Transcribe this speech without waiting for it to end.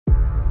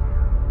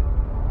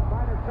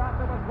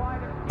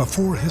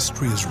Before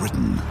history is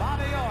written,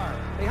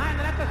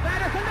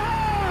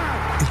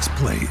 it's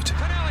played.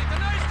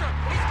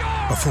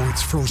 Before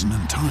it's frozen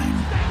in time,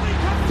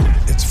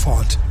 it's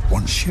fought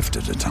one shift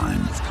at a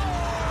time.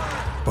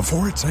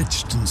 Before it's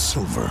etched in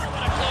silver,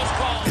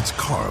 it's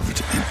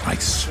carved in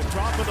ice.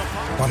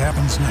 What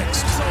happens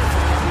next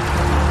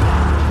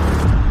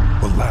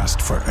will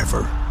last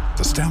forever.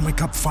 The Stanley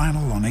Cup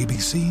Final on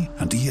ABC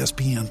and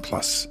ESPN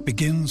Plus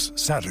begins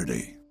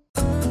Saturday.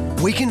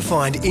 We can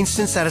find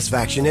instant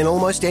satisfaction in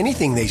almost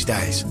anything these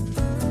days.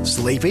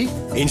 Sleepy?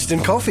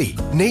 Instant coffee.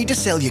 Need to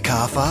sell your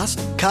car fast?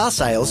 Car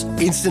sales,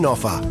 instant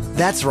offer.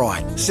 That's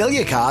right, sell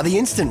your car the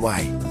instant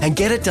way and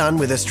get it done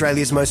with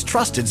Australia's most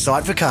trusted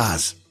site for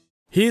cars.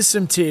 Here's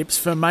some tips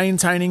for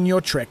maintaining your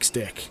Trex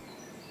deck.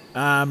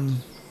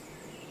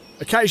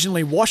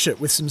 Occasionally wash it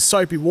with some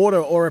soapy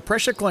water or a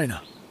pressure cleaner.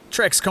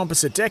 Trex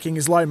composite decking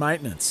is low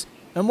maintenance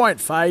and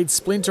won't fade,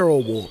 splinter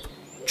or warp.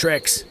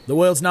 Trex, the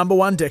world's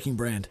 #1 decking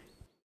brand.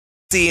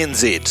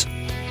 CNZ.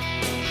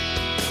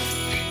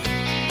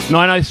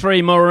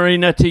 9:03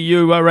 Morena to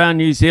you around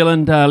New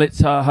Zealand.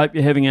 Let's hope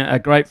you're having a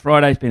great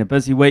Friday. It's been a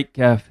busy week,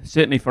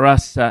 certainly for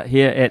us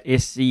here at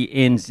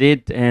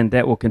SCNZ, and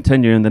that will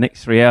continue in the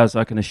next 3 hours,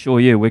 I can assure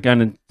you. We're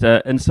going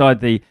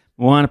inside the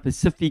Moana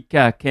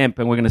Pacifica camp,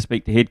 and we're going to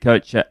speak to head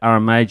coach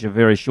Aaron Major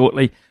very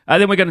shortly.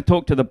 Then we're going to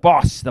talk to the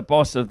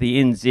boss of the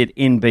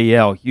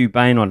NZNBL, Hugh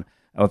Bainon.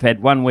 We've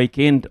had one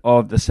weekend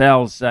of the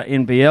Sal's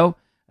NBL.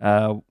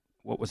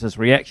 What was his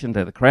reaction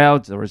to the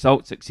crowds, the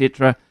results,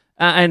 etc.?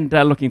 And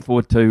looking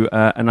forward to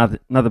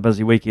another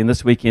busy weekend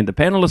this weekend. The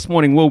panel this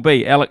morning will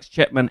be Alex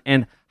Chapman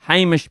and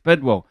Hamish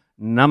Bidwell.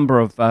 Number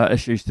of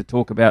issues to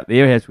talk about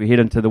there as we head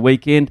into the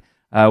weekend.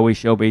 We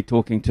shall be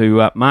talking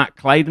to Mark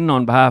Clayton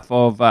on behalf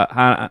of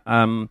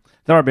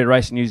Thoroughbred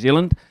Racing New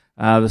Zealand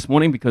this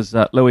morning because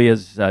Louis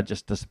has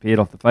just disappeared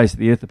off the face of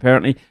the earth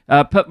apparently.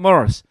 Pip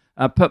Morris.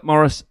 Pip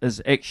Morris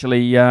is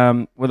actually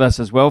with us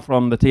as well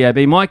from the TAB.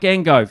 Mike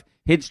Angove,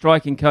 head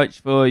striking coach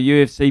for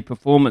UFC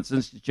Performance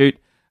Institute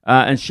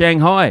in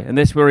Shanghai, and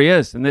that's where he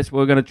is, and that's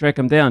where we're going to track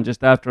him down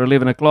just after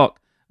 11 o'clock.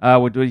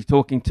 We'll be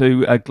talking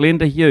to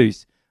Glenda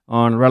Hughes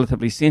on a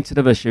relatively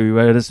sensitive issue.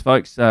 It is,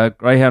 folks,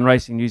 Greyhound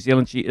Racing New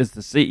Zealand. She is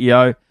the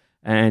CEO,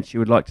 and she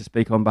would like to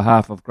speak on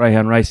behalf of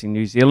Greyhound Racing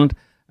New Zealand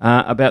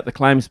about the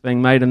claims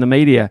being made in the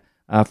media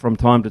from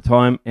time to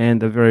time,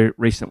 and the very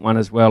recent one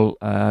as well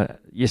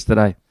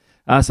yesterday.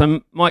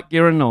 So Michael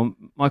Guerin,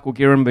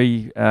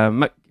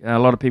 Mick, a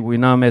lot of people we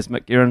know him as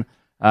Mick Guerin,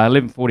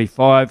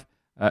 11:45,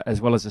 as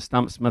well as a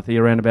stump smithy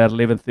around about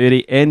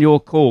 11:30, and your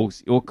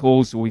calls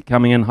will be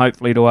coming in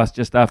hopefully to us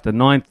just after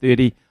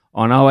 9:30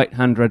 on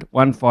 0800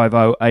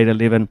 150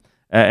 811,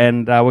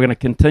 and we're going to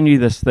continue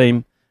this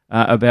theme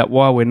about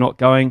why we're not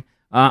going.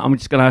 I'm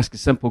just going to ask a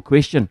simple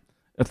question.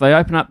 If they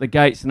open up the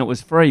gates and it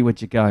was free,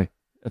 would you go?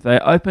 If they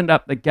opened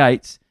up the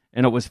gates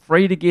and it was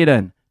free to get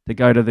in to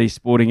go to these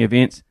sporting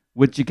events,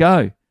 would you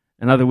go?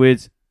 In other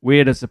words,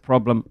 where does the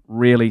problem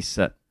really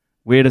sit?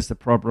 Where does the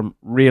problem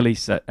really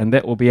sit? And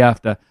that will be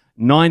after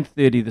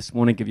 9:30 this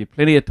morning. Give you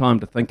plenty of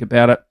time to think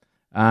about it.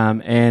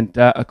 And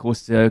of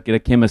course, get a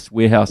Chemist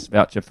Warehouse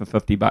voucher for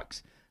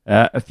 $50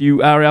 if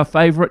you are our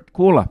favourite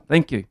caller.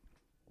 Thank you.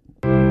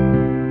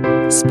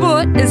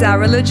 Sport is our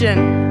religion.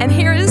 And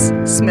here is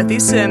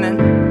Smithy's sermon.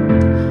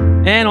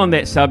 And on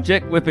that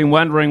subject, we've been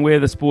wondering where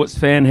the sports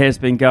fan has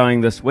been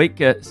going this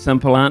week. A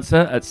simple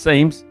answer, it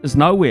seems, is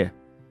nowhere.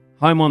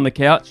 Home on the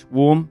couch,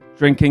 warm,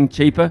 drinking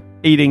cheaper,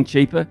 eating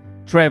cheaper,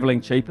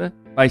 travelling cheaper,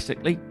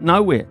 basically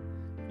nowhere.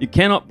 You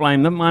cannot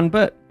blame them one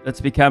bit.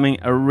 It's becoming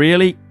a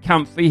really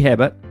comfy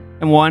habit,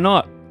 and why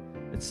not?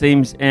 It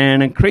seems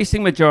an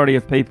increasing majority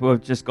of people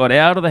have just got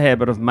out of the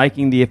habit of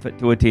making the effort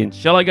to attend.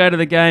 Shall I go to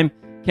the game?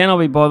 Can I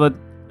be bothered?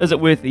 Is it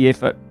worth the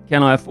effort?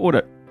 Can I afford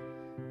it?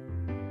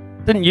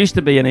 Didn't used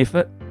to be an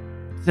effort.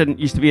 Didn't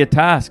used to be a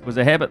task. It was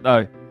a habit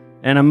though,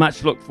 and I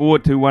much look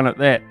forward to one at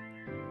that.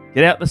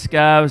 Get out the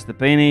scarves, the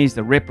beanies,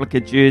 the replica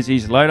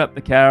jerseys, load up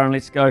the car and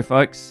let's go,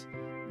 folks.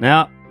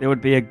 Now,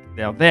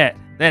 that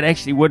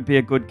actually would be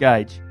a good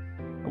gauge.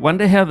 I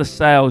wonder how the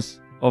sales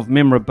of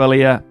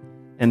memorabilia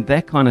and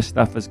that kind of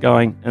stuff is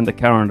going in the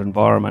current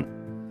environment.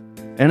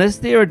 And is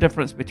there a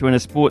difference between a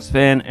sports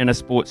fan and a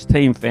sports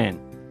team fan?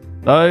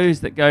 Those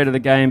that go to the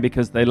game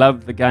because they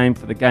love the game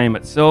for the game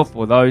itself,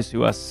 or those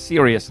who are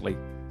seriously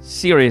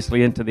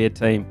into their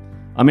team?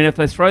 I mean, if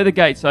they throw the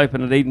gates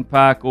open at Eden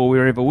Park or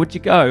wherever, would you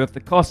go? If the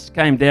costs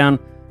came down,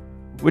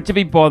 would you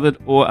be bothered,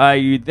 or are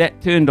you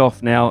that turned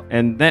off now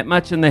and that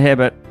much in the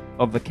habit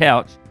of the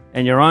couch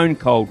and your own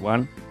cold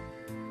one,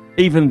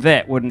 even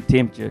that wouldn't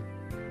tempt you?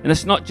 And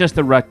it's not just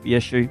a rugby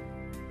issue.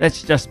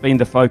 That's just been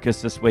the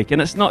focus this week.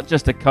 And it's not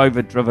just a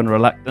COVID-driven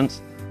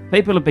reluctance.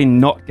 People have been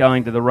not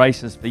going to the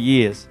races for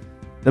years.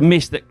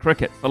 Domestic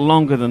cricket for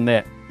longer than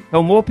that.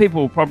 Hell, more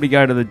people will probably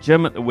go to the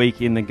gym at the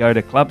weekend than go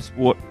to club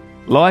sport.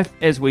 Life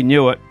as we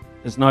knew it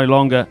is no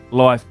longer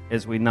life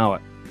as we know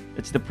it.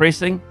 It's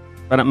depressing,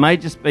 but it may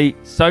just be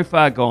so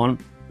far gone,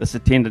 this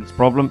attendance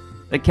problem,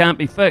 that can't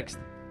be fixed.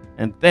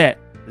 And that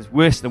is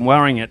worse than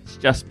worrying. It's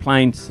just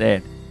plain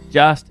sad.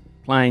 Just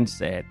plain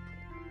sad.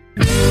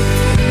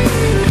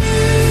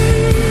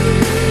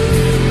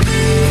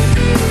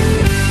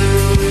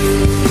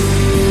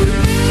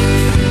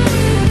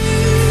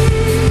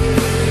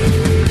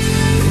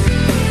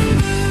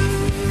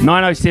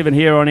 9:07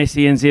 here on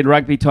SENZ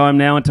Rugby Time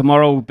now, and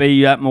tomorrow will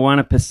be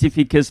Moana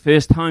Pacifica's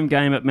first home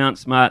game at Mount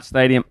Smart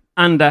Stadium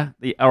under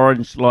the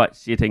orange light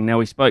setting. Now,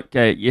 we spoke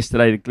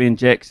yesterday to Glenn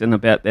Jackson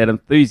about that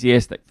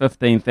enthusiastic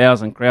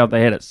 15,000 crowd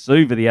they had at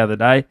Suva the other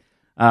day.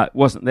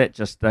 Wasn't that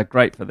just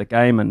great for the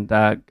game and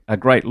a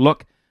great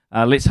look?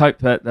 Let's hope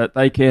that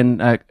they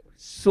can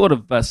sort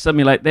of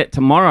simulate that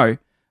tomorrow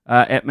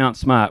at Mount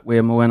Smart,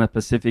 where Moana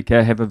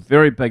Pacifica have a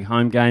very big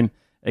home game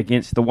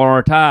against the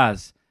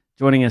Waratahs.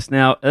 Joining us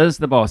now is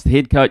the boss, the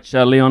head coach,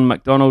 Leon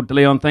McDonald.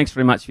 Leon, thanks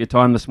very much for your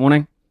time this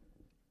morning.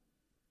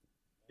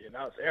 Yeah,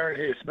 no, it's Aaron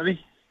here,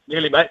 Smithy.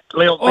 Nearly, mate.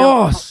 Leon.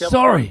 Oh,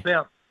 sorry.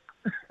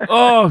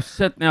 Oh,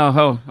 sit now.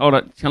 Hold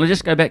it. Can I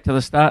just go back to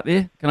the start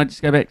there?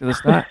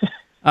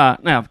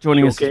 Now,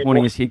 joining us this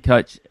morning is head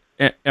coach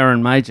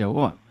Aaron Major.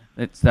 Oh,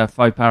 that's the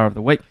faux pas of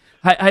the week.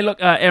 Hey, look,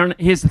 Aaron,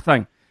 here's the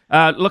thing.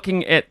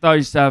 Looking at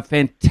those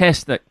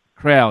fantastic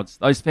crowds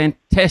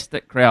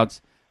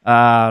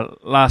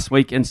last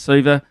week in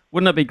Suva,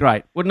 wouldn't it be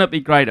great? Wouldn't it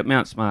be great at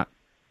Mount Smart?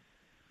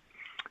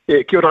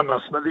 Yeah, good on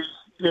us, Smithy.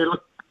 Yeah,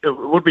 look, it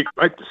would be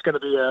great. It's going to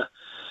be a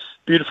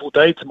beautiful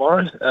day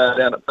tomorrow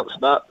down at Mount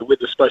Smart. The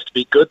weather's supposed to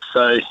be good,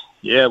 so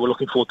yeah, we're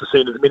looking forward to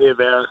seeing as many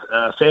of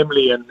our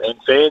family and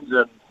fans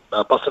and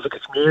Pacifica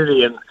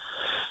community and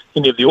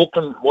any of the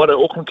wider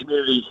Auckland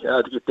community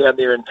to get down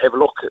there and have a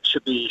look. It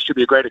should be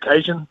a great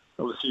occasion.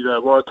 Obviously,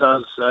 the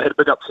Waratahs had a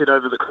big upset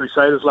over the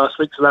Crusaders last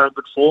week, so they're in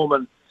good form,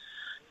 and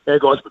our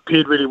guys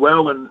prepared really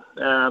well, and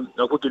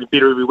we're getting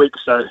better every week,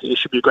 so it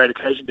should be a great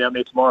occasion down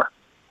there tomorrow.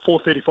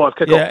 4:35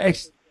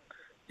 kickoff.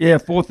 Yeah,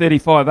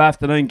 4:35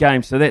 afternoon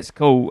game, so that's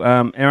cool,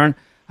 Aaron.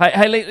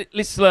 Hey,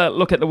 let's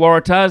look at the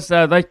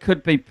Waratahs. They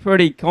could be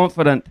pretty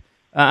confident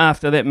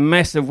after that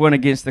massive win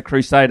against the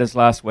Crusaders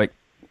last week.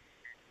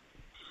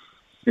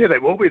 Yeah, they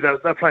will be. They're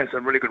playing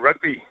some really good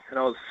rugby, and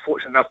I was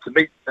fortunate enough to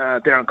meet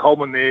Darren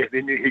Coleman, their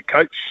new head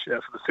coach, for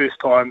the first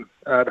time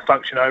to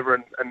function over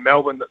in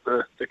Melbourne that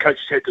the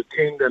coaches had to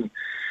attend, and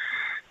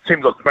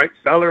seems like a great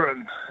fella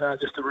and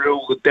just a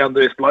real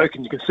down-to-earth bloke,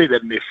 and you can see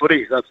that in their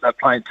footy. They're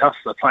playing tough,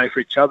 they're playing for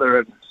each other,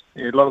 and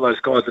a lot of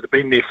those guys that have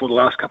been there for the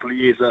last couple of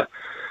years are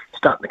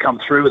starting to come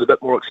through with a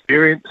bit more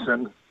experience,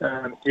 and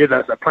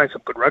they're playing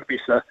some good rugby,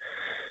 so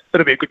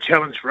it'll be a good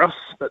challenge for us,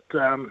 but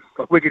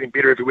we're getting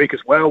better every week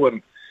as well,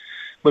 and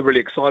we're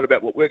really excited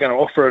about what we're going to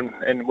offer,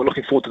 and we're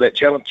looking forward to that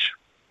challenge.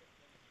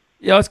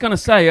 Yeah, I was going to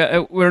say,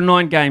 we're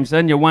 9 games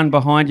in, you're 1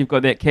 behind, you've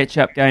got that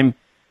catch-up game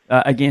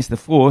against the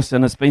Force,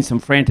 and it's been some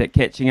frantic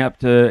catching up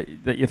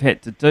that you've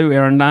had to do,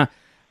 Aaron.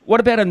 What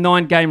about a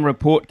 9-game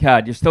report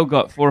card? You've still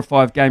got 4 or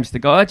 5 games to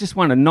go. I just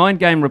want a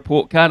 9-game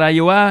report card. Are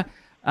you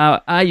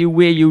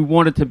where you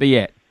wanted to be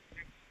at?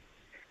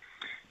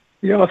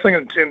 Yeah, I think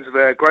in terms of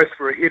our growth,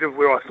 we're ahead of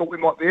where I thought we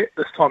might be at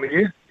this time of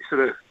year. You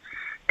sort of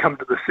come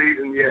to the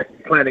season,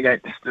 playing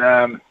against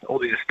all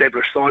these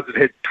established sides that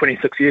had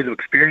 26 years of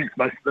experience,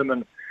 most of them,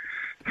 and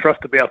for us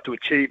to be able to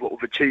achieve what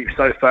we've achieved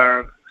so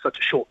far in such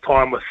a short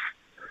time with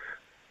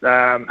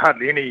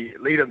hardly any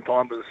lead-in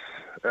time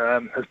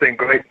has been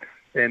great.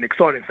 And the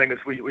exciting thing is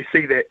we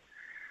see that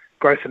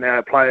growth in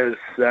our players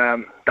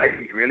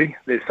daily, really.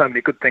 There's so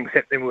many good things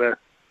happening where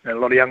a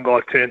lot of young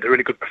guys turn into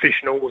really good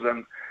professionals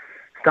and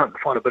starting to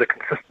find a bit of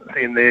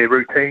consistency in their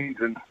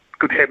routines and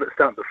good habits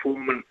starting to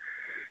form, and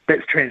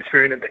that's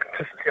transferring into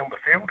consistency on the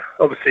field.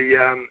 Obviously,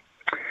 you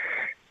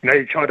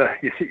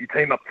set your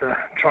team up to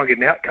try and get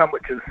an outcome,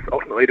 which is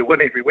ultimately to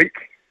win every week.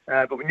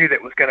 But we knew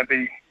that was going to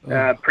be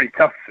pretty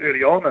tough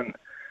early on, and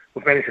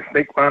we've managed to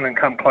sneak one and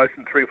come close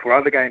in 3 or 4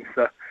 other games.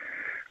 So,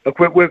 look,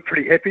 we're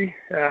pretty happy,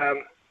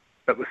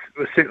 but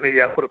we've certainly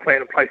put a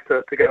plan in place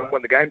to go and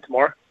win the game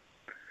tomorrow.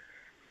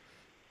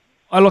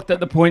 I looked at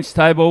the points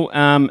table,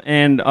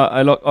 and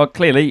I look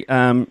clearly.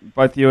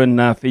 Both you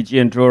and Fiji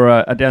and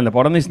Drua are down the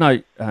bottom. There's no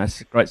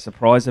great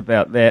surprise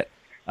about that.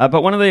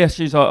 But one of the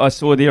issues I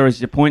saw there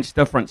is your points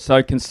difference.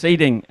 So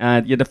conceding,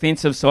 your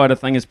defensive side of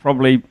thing is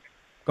probably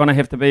going to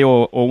have to be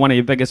or one of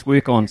your biggest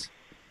work-ons.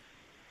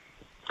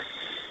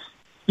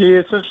 Yeah,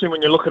 it's interesting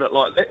when you look at it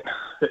like that.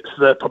 It's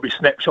the probably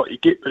snapshot you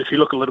get. But if you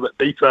look a little bit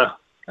deeper,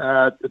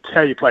 it's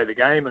how you play the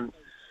game. And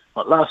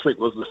like last week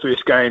was the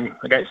first game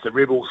against the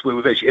Rebels where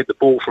we've actually had the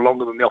ball for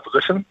longer than the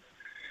opposition.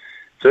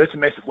 So that's a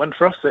massive win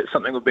for us. That's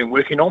something we've been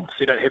working on. So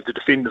you don't have to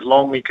defend as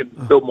long. You can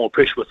build more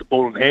pressure with the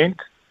ball in hand.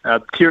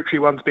 The territory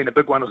one's been a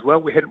big one as well.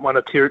 We hadn't won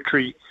a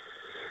territory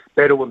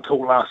battle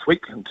until last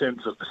week in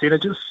terms of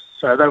percentages.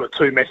 So they were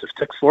 2 massive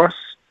ticks for us.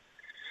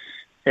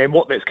 And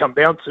what that's come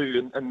down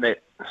to in that,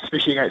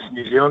 especially against the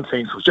New Zealand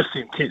teams, was just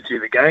the intensity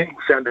of the game.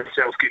 We found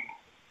ourselves getting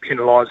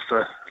penalised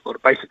for a lot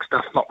of basic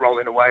stuff, not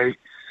rolling away,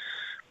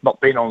 not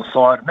being on the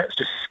side, and that's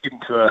just getting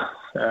to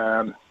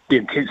the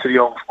intensity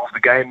of the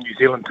game. New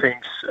Zealand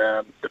teams,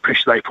 the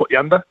pressure they put you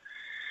under,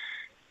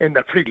 and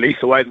they're pretty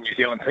lethal away, the New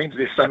Zealand teams.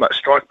 There's so much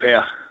strike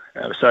power,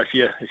 so if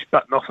you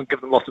button off and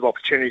give them lots of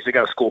opportunities, they're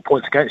going to score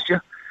points against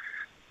you.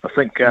 I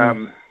think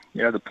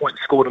the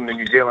points scored in the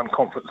New Zealand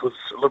conference was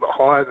a little bit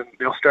higher than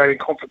the Australian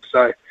conference,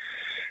 so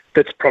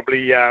that's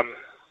probably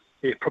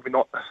probably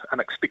not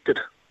unexpected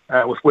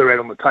with where we're at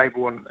on the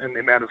table and the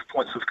amount of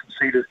points we've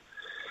conceded.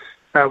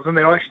 within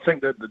there. I actually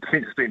think that the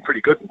defence has been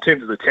pretty good in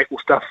terms of the tackle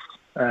stuff.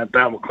 Dale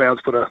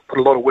McLeod's put a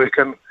lot of work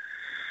in.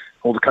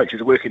 All the coaches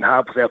are working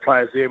hard with our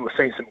players there, and we're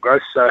seeing some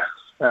growth. So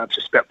it's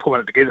just about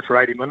pulling it together for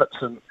 80 minutes.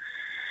 And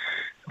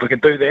if we can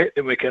do that,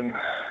 then we can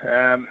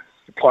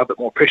apply a bit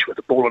more pressure with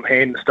the ball in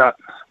hand and start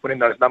winning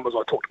those numbers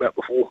I talked about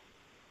before.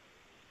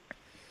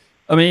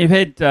 I mean, you've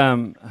had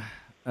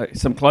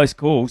some close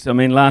calls. I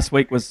mean, last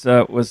week was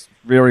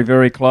very,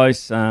 very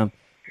close.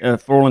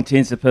 For all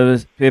intents and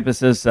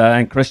purposes,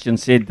 and Christian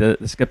said,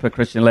 the skipper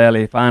Christian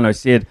Leali'ifano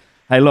said,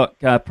 hey, look,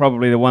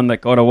 probably the one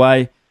that got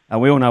away.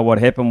 We all know what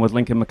happened with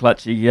Lincoln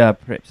McClutchie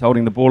perhaps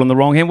holding the ball in the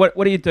wrong hand. What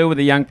do you do with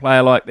a young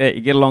player like that?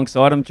 You get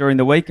alongside him during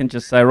the week and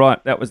just say,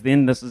 right, that was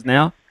then, this is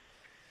now?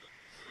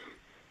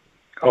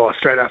 Oh,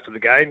 straight after the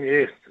game,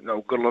 yeah.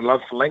 I've got a lot of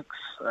love for Links.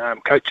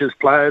 Coaches,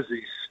 players,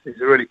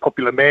 he's a really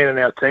popular man in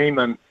our team,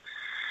 and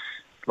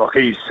like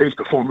he's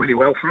performed really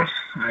well for us.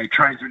 He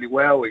trains really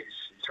well. He's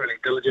really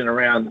diligent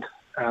around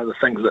the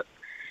things that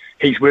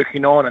he's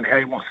working on and how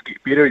he wants to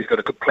get better. He's got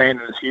a good plan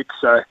in his head.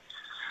 So,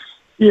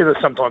 yeah,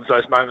 there's sometimes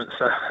those moments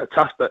are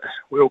tough, but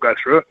we all go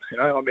through it. You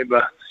know, I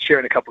remember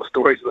sharing a couple of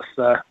stories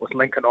with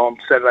Lincoln on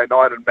Saturday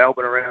night in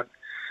Melbourne around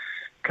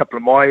a couple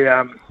of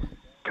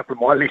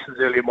my lessons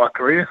early in my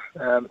career.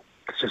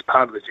 It's just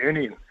part of the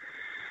journey, and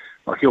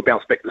like he'll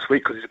bounce back this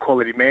week because he's a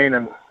quality man,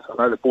 and I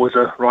know the boys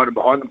are riding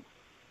behind him.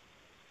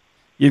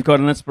 You've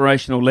got an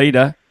inspirational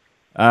leader,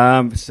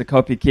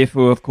 Sekope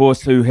Kefu, of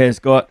course, who has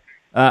got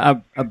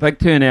a big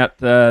turnout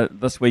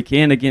this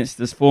weekend against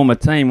his former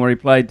team, where he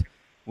played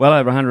well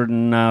over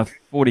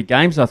 140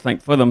 games, I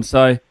think, for them.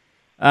 So,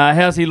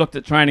 how's he looked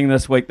at training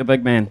this week, the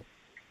big man?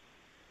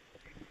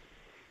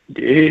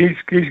 Yeah,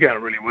 he's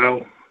going really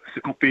well,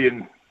 Sekope,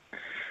 and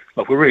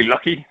like we're really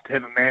lucky to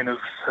have a man of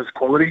his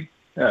quality.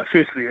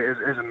 Firstly,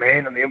 as a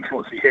man, and the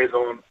influence he has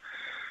on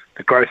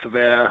the growth of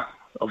our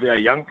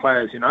young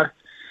players, you know.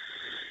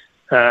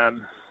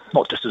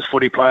 Not just as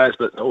footy players,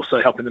 but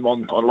also helping them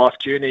on life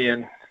journey.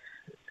 And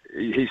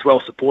he's well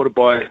supported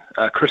by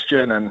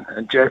Christian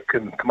and Jack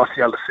and Kamasi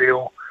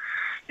Alasio,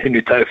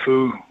 Henry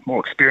Tofu, more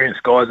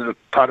experienced guys that are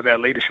part of our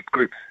leadership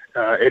group,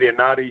 Eddie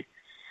Nadi.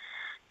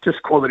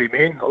 Just quality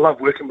men. I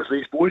love working with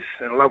these boys,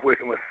 and I love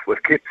working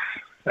with Kits.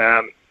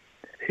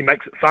 He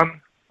makes it fun.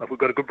 Like we've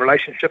got a good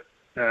relationship.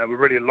 We're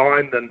really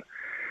aligned, and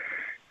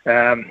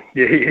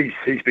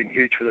he's been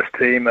huge for this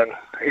team, and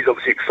he's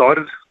obviously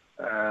excited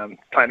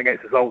playing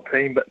against his old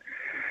team, but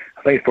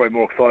I think he's probably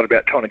more excited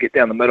about trying to get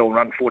down the middle and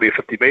run 40 or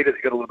 50 metres.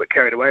 He got a little bit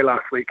carried away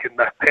last week and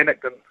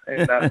panicked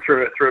and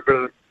threw a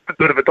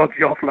bit of a dodgy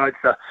offload.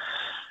 So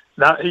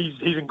no,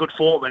 he's in good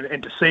form,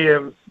 and to see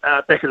him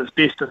back at his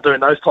best and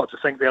doing those types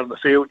of things out on the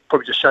field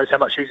probably just shows how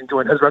much he's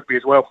enjoying his rugby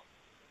as well.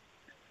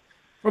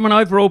 From an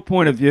overall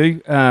point of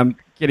view,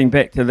 getting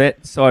back to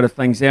that side of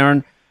things,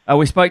 Aaron,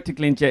 we spoke to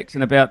Glenn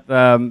Jackson about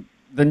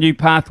the new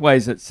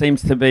pathways it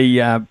seems to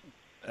be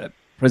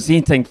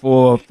presenting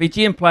for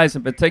Fijian players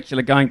in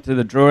particular going to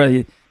the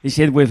Drua. He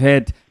said we've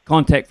had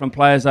contact from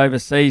players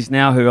overseas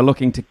now who are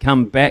looking to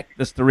come back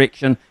this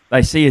direction.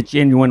 They see a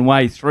genuine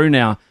way through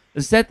now.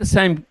 Is that the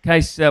same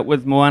case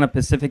with Moana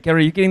Pacifica? Are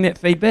you getting that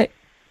feedback?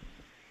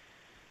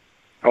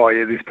 Oh,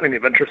 yeah, there's plenty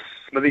of interest,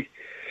 Smithy.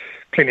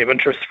 Plenty of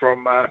interest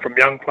from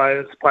young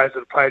players that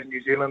have played in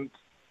New Zealand,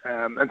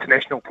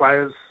 international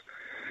players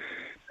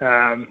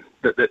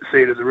that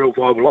see it as a real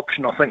viable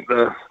option. I think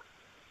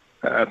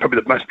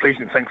probably the most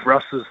pleasing thing for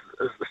us is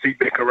the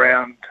feedback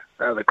around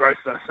the growth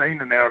they're seeing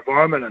in our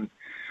environment, and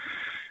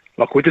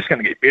like we're just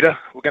going to get better.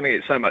 We're going to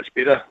get so much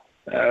better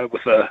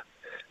with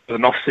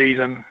an off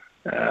season,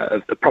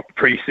 the proper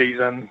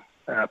pre-season,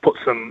 put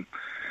some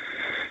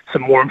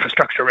more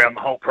infrastructure around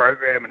the whole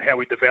program and how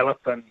we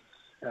develop, and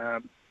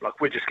like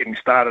we're just getting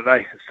started.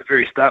 It's the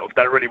very start. We've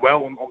done really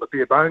well on the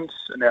bare bones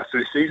in our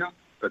first season,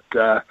 but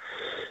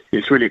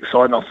it's really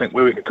exciting. I think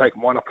where we can take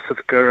Moana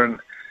Pacifica,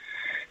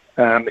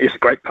 and it's a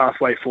great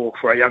pathway for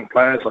our young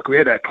players. Like we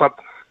had our club,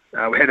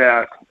 we had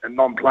our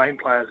non-playing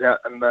players out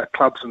in the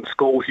clubs and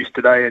schools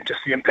yesterday, and just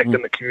the impact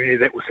in the community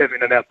that was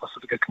having in our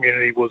Pacifica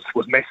community was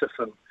massive.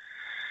 And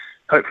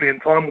hopefully in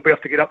time we'll be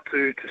able to get up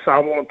to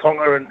Samoa and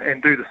Tonga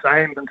and do the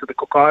same into the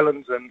Cook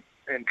Islands and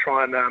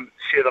try and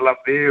share the love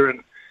there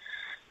and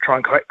try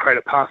and create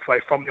a pathway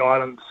from the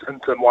islands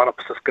into Moana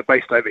Pacifica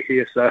based over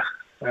here. So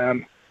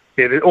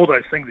all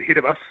those things ahead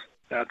of us.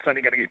 It's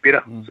only going to get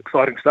better. It's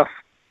exciting stuff.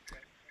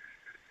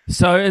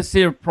 So is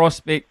there a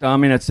prospect, I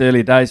mean it's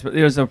early days, but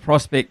there's a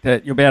prospect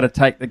that you'll be able to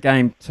take the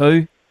game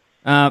to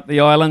the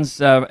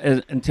islands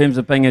in terms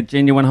of being a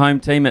genuine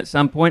home team at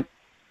some point?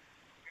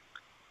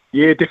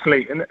 Yeah,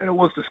 definitely. And it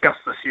was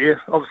discussed this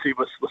year, obviously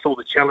with all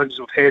the challenges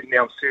we've had and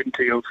the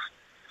uncertainty of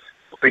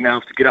being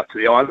able to get up to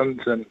the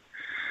islands, and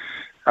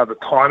the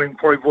timing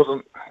probably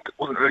wasn't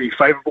really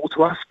favourable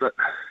to us, but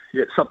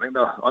yeah, it's something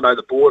that I know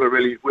the board are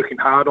really working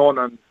hard on,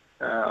 and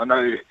I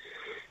know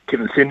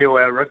Kevin Senio,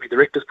 our rugby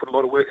director, has put a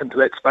lot of work into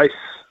that space.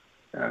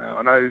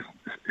 I know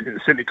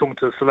certainly talking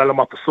to Salala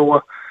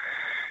Mapasua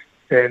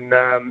and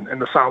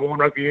the Samoan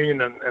Rugby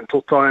Union and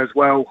Totai as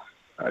well,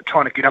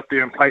 trying to get up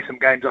there and play some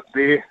games up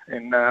there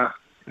and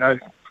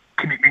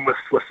connecting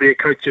with their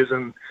coaches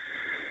and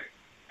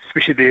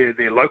especially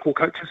their local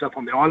coaches up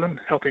on the island,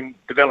 helping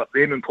develop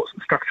them and put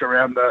some structure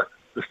around the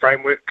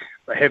framework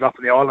they have up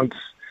in the islands.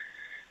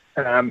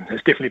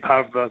 It's definitely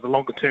part of the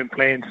longer term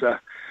plan. So,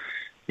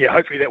 yeah,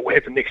 hopefully that will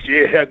happen next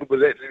year. How good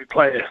was that to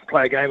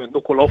play a game in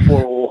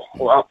Nuku'alofa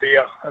or up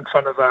there in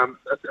front of a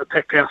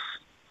packed house?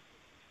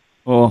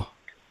 Oh,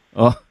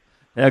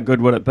 how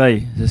good would it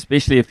be?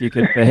 Especially if you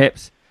could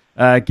perhaps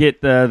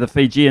get the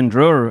Fijian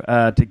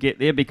Drua to get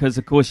there, because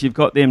of course you've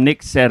got them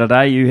next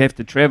Saturday. You have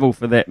to travel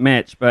for that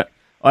match, but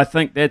I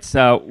think that's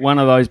one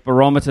of those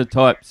barometer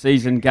type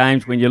season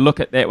games when you look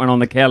at that one on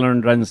the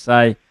calendar and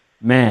say,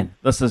 man,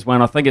 this is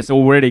one. I think it's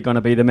already going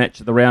to be the match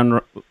of the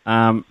round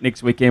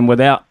next weekend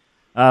without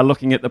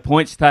looking at the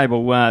points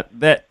table.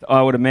 That,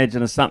 I would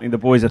imagine, is something the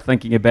boys are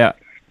thinking about.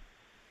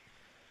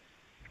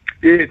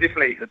 Yeah,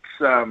 definitely.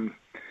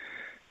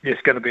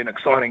 It's going to be an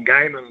exciting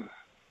game, and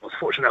I was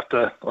fortunate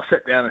enough I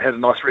sat down and had a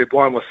nice red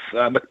wine with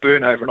Mick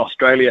Byrne over in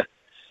Australia,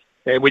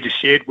 and we just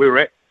shared where we're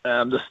at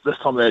this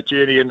time of our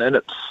journey, and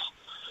it's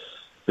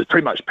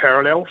pretty much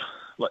paralleled.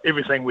 Like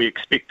everything we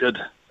expected,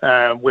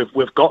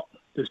 we've got.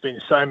 There's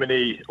been so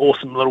many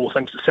awesome little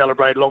things to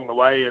celebrate along the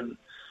way, and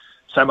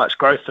so much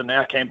growth in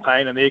our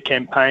campaign and their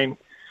campaign.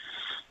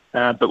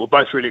 But we're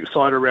both really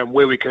excited around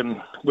where we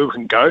can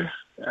go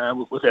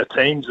with our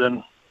teams,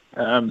 and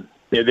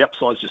the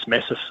upside's just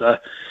massive. So,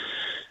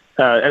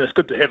 and it's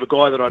good to have a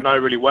guy that I know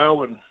really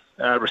well and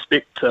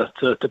respect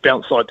to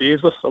bounce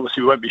ideas with.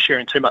 Obviously, we won't be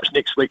sharing too much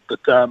next week,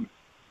 but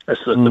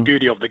that's the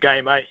beauty of the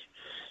game, eh?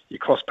 You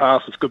cross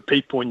paths with good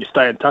people and you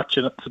stay in touch,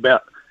 and it's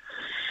about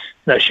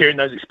sharing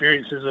those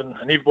experiences and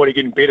everybody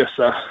getting better.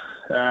 So,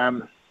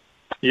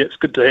 it's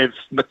good to have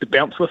Mick to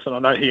bounce with, and I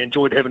know he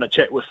enjoyed having a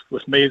chat with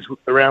me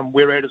around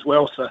where we're at as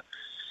well. So,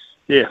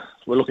 yeah,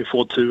 we're looking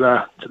forward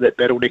to that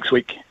battle next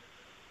week.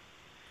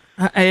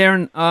 Hey,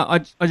 Aaron, I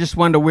just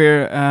wonder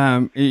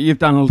where you've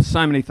done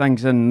so many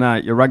things in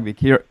your rugby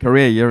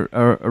career. You're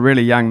a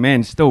really young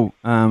man still,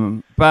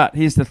 but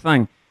here's the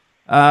thing.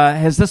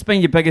 Has this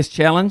been your biggest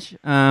challenge?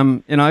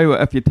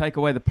 If you take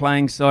away the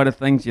playing side of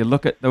things, you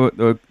look at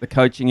the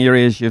coaching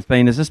areas you've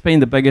been, has this been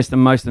the biggest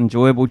and most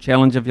enjoyable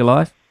challenge of your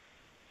life?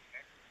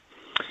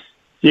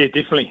 Yeah,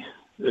 definitely.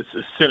 It's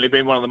certainly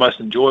been one of the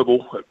most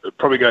enjoyable. It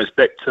probably goes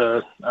back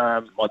to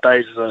my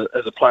days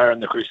as a player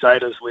in the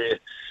Crusaders, where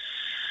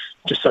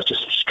just such a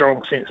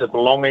strong sense of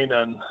belonging,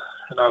 and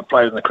I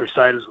played in the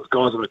Crusaders with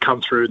guys that had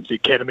come through the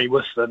academy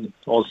with, and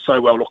I was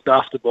so well looked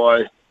after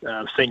by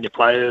senior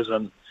players,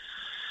 and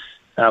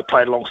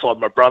played alongside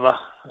my brother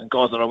and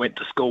guys that I went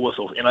to school with,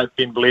 or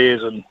Ben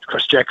Blairs and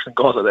Chris Jackson,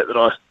 guys like that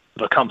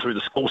I come through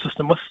the school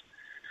system with.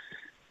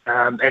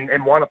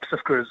 And Moana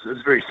Pacifica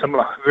is very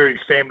similar, very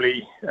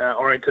family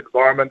oriented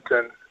environment,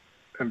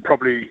 and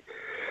probably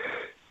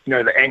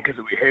the anchors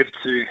that we have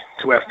to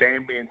our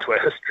family and to our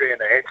history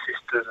and our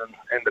ancestors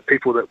and the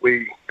people that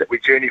we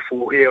journey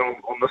for here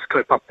on this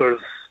kaupapa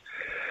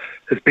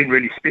has been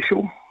really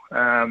special.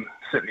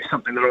 Certainly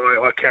something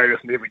that I carry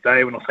with me every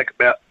day when I think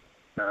about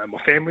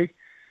my family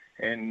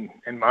and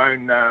my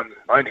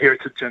own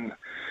heritage, and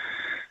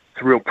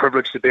it's a real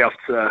privilege to be able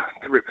to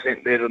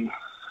represent that and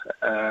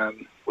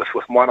with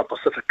Moana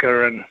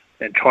Pacifica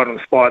and try to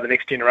inspire the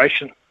next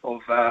generation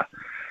of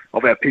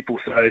our people.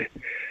 So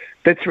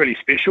that's really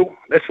special.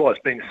 That's why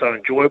it's been so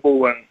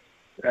enjoyable, and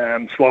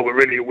it's why we're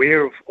really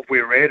aware of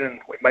where we're at, and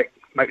we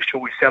make sure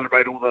we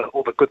celebrate all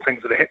the good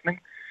things that are happening.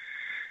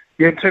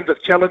 Yeah, in terms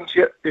of challenge,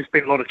 there's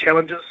been a lot of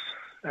challenges,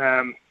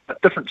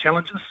 but different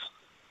challenges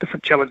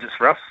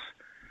for us.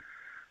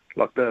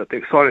 Like the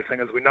exciting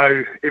thing is we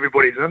know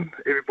everybody's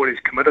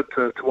committed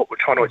to what we're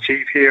trying to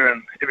achieve here,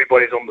 and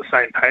everybody's on the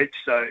same page.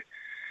 So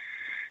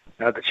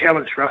the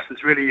challenge for us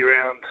is really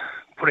around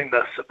putting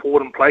the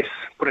support in place,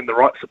 putting the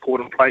right support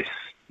in place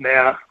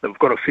now that we've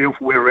got a feel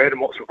for where we're at and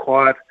what's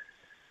required,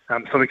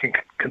 so we can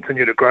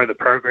continue to grow the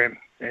program.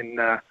 And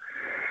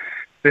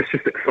that's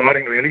just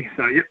exciting, really.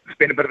 So, it's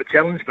been a bit of a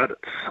challenge, but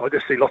I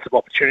just see lots of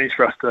opportunities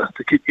for us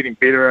to keep getting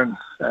better,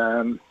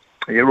 and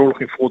we're all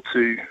looking forward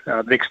to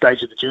the next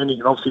stage of the journey.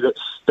 And obviously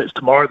that's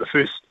tomorrow, the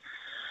first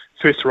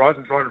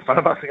horizon's right in front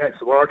of us against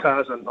the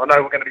Waratahs, and I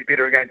know we're going to be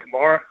better again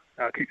tomorrow.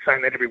 I keep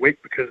saying that every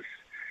week because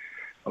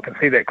I can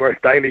see that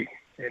growth daily.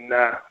 And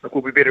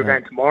we'll be better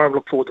again tomorrow. I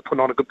look forward to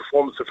putting on a good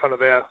performance in front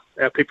of our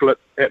people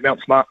at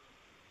Mount Smart.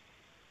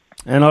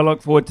 And I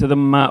look forward to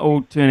them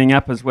all turning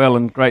up as well,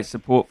 and great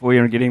support for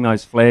you and getting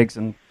those flags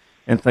and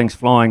things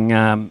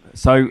flying.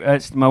 So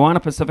it's Moana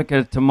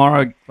Pacifica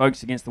tomorrow,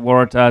 folks, against the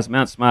Waratahs,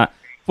 Mount Smart,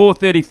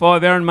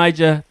 4:35. Aaron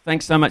Mauger,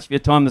 thanks so much for your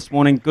time this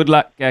morning. Good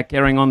luck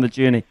carrying on the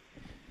journey.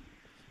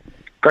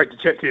 Great to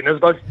chat to you,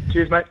 Nisbo.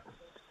 Cheers, mate.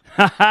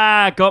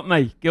 Ha! Got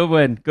me.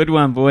 Good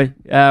one, boy.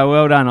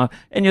 Well done.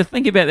 And you're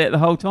thinking about that the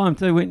whole time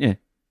too, weren't you?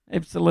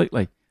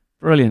 Absolutely.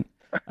 Brilliant.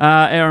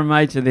 Aaron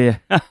Mauger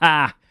there.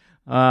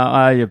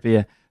 You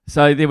bear.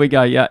 So there we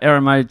go. Yeah,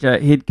 Aaron Mauger,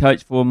 head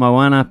coach for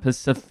Moana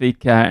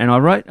Pacifica. And I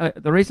wrote,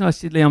 the reason I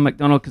said Leon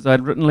McDonald, because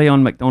I'd written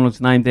Leon McDonald's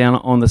name down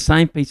on the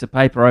same piece of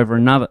paper over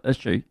another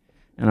issue,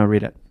 and I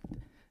read it.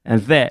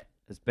 And that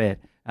is bad.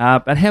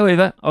 But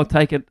however, I'll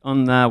take it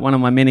on one of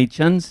my many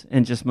chins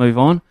and just move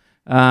on.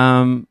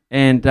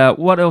 And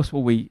what else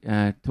will we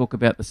talk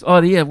about this?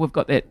 Oh, yeah, we've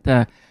got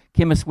that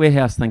Chemist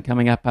Warehouse thing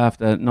coming up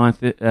after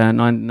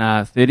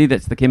 9:30.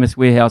 That's the Chemist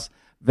Warehouse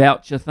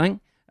voucher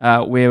thing,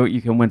 where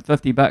you can win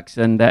 $50.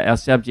 And our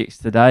subjects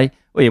today,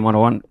 well, you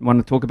want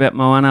to talk about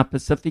Moana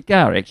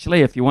Pacifica,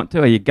 actually, if you want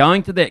to. Are you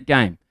going to that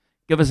game?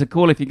 Give us a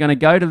call if you're going to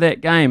go to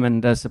that game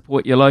and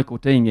support your local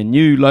team, your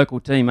new local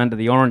team under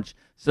the Orange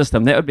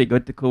system. That would be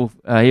good to call,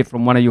 hear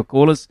from one of your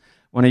callers.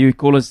 One of you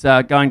callers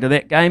going to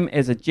that game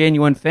as a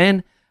genuine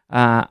fan.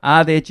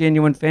 Are there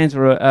genuine fans,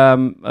 or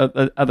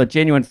are the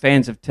genuine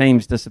fans of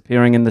teams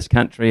disappearing in this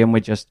country, and we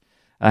just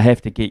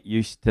have to get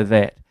used to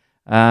that?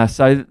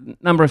 So,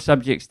 number of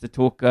subjects to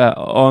talk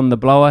on the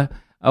blower.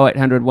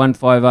 0800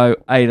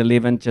 150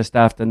 811 just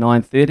after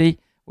 9:30.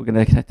 We're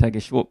going to take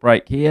a short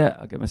break here.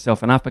 I'll give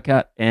myself an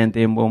uppercut, and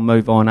then we'll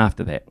move on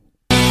after that.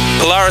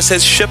 Polaris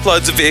has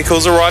shiploads of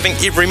vehicles arriving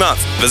every month.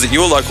 Visit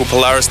your local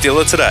Polaris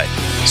dealer today.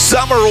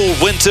 Summer or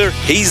winter,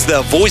 he's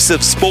the voice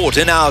of sport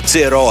in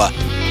Aotearoa.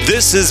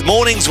 This is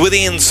Mornings with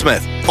Ian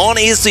Smith on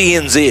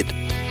SENZ.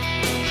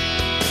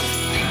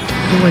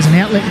 Always an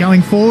outlet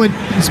going forward,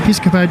 as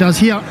Piscopo does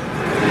here.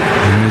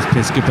 There's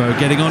Piscopo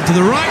getting onto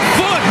the right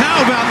foot.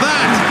 How about that?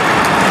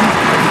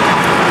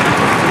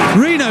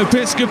 Reno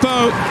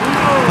Piscopo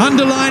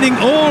underlining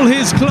all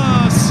his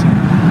class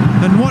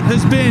and what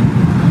has been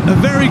a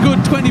very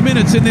good 20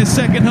 minutes in this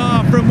second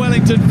half from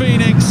Wellington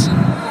Phoenix.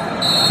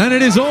 And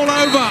it is all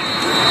over.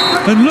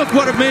 And look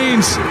what it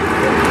means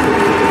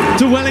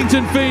to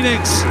Wellington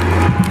Phoenix.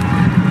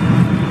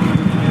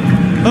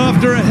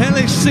 After a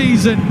hellish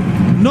season,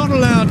 not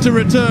allowed to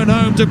return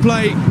home to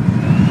play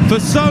for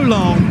so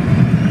long,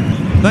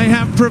 they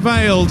have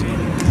prevailed.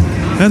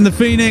 And the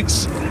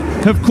Phoenix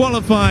have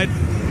qualified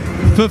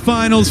for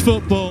finals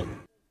football.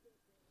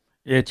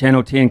 Yeah,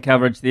 Channel 10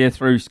 coverage there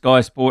through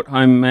Sky Sport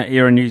home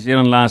here in New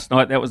Zealand last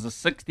night. That was the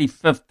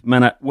 65th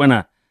minute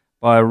winner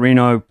by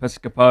Reno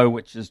Piscopo,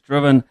 which has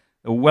driven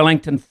the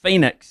Wellington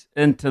Phoenix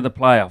into the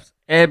playoffs.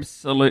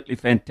 Absolutely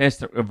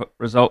fantastic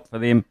result for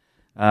them,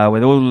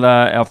 with all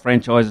our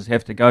franchises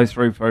have to go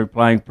through for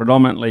playing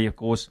predominantly, of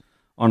course,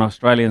 on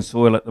Australian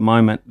soil at the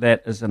moment.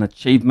 That is an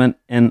achievement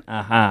and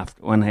a half,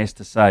 one has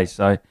to say.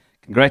 So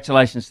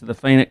congratulations to the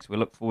Phoenix. We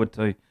look forward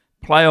to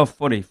playoff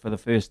footy for the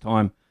first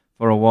time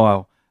for a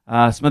while.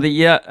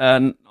 Smithy,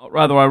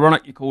 rather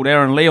ironic you called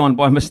Aaron Leon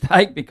by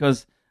mistake,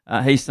 because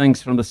he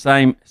sings from the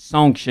same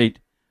song sheet,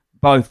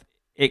 both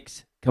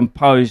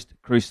ex-composed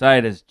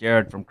Crusaders.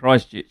 Jared from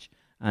Christchurch,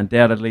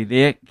 undoubtedly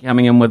there,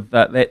 coming in with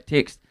that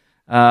text.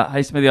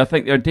 Hey Smithy, I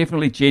think there are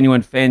definitely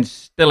genuine fans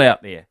still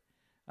out there,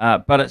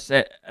 but it's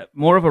at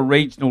more of a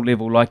regional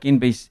level, like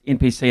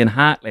NPC and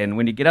Heartland.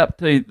 When you get up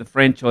to the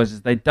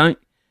franchises, they don't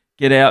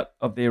get out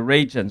of their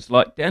regions.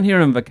 Like down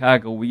here in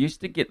Invercargill, we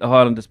used to get the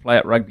Highlanders play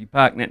at Rugby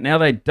Park. Now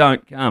they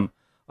don't come.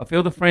 I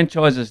feel the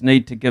franchises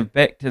need to give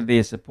back to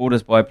their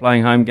supporters by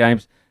playing home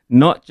games,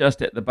 not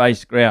just at the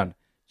base ground.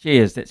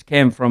 Cheers. That's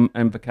Cam from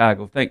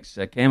Invercargill. Thanks,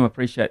 Cam. I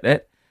appreciate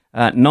that.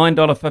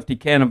 $9.50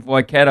 can of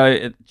Waikato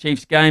at the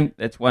Chiefs game.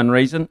 That's one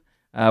reason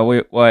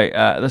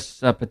why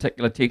this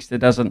particular texter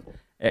doesn't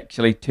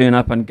actually turn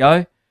up and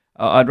go.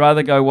 I'd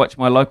rather go watch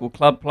my local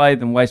club play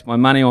than waste my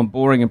money on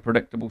boring and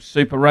predictable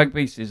Super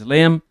Rugby, says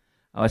Liam.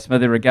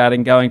 Smithy,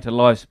 regarding going to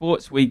live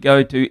sports, we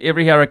go to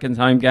every Hurricanes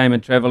home game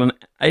and travel an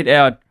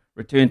 8-hour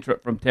return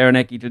trip from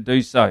Taranaki to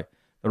do so.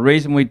 The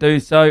reason we do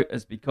so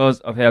is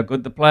because of how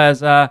good the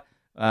players are,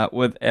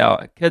 with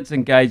our kids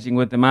engaging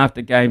with them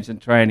after games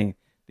and training.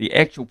 The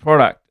actual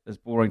product is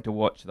boring to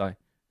watch, though.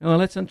 Oh,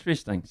 that's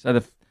interesting. So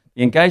the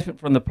engagement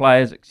from the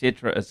players,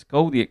 etc., is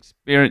cool. The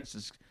experience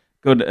is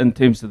good in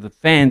terms of the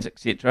fans,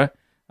 etc.,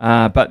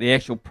 but the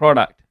actual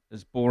product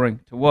is boring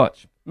to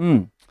watch.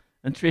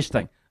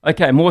 Interesting.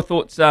 Okay, more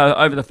thoughts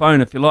over the phone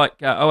if you like.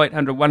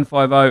 0800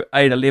 150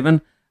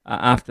 811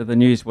 after the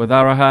news with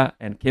Araha,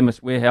 and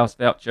Chemist Warehouse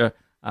voucher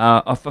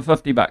for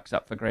 $50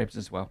 up for grabs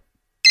as well.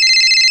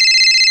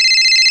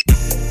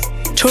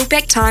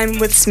 Talkback time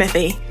with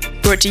Smithy.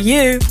 Brought to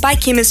you by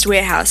Chemist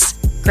Warehouse.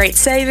 Great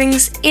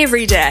savings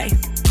every day.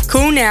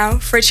 Call now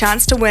for a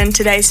chance to win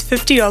today's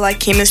 $50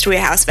 Chemist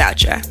Warehouse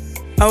voucher.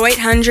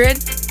 0800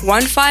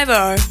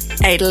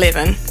 150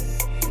 811.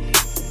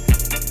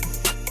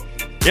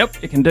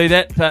 Yep, you can do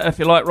that if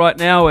you like right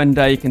now, and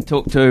you can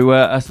talk to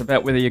us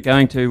about whether you're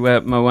going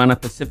to Moana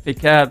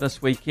Pacifica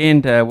this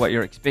weekend, what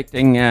you're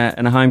expecting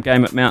in a home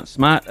game at Mount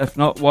Smart. If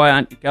not, why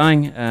aren't you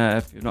going?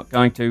 If you're not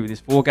going to,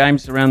 there's 4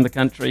 games around the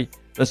country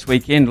this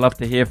weekend. Love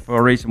to hear for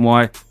a reason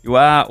why you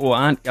are or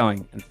aren't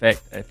going. In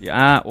fact, if you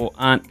are or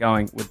aren't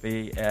going would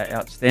be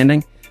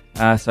outstanding.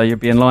 So you'll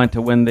be in line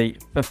to win the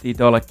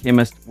 $50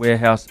 Chemist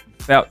Warehouse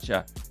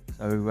voucher.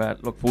 So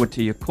look forward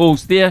to your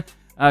calls there.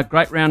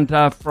 Great round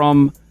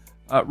from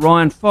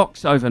Ryan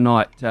Fox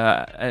overnight,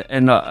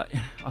 and I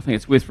think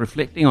it's worth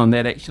reflecting on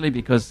that actually,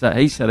 because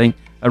he's hitting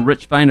a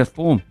rich vein of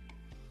form.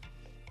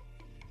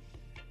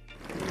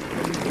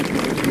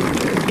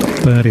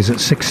 Bird is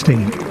at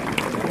 16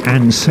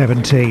 and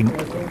 17.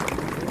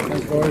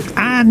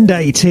 and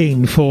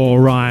 18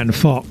 for Ryan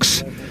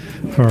Fox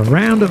for a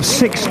round of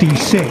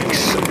 66,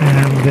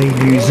 and the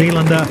New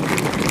Zealander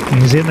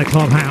is in the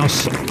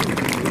clubhouse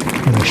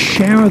and a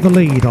share of the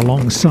lead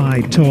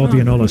alongside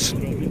Torbjorn Ullis.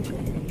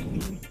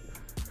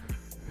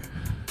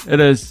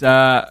 It is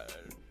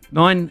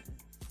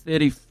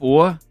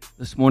 9:34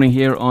 this morning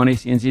here on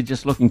SENZ.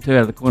 Just looking too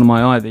out of the corner of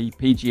my eye, the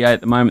PGA at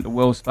the moment, the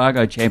Wells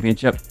Fargo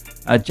Championship.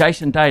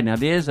 Jason Day, now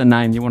there's a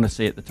name you want to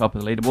see at the top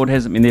of the leaderboard.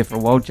 Hasn't been there for a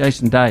while.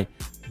 Jason Day,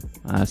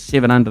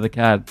 7 under the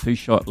card,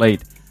 2-shot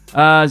lead.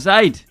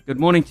 Zaid, good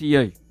morning to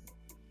you.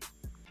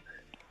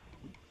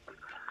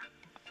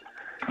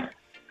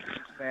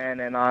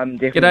 And I'm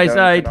definitely G'day, going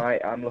Zaid.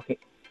 tonight. I'm looking.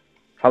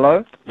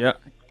 Hello? Yeah.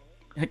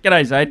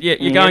 G'day, Zaid. Yeah,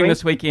 you're you hear going me?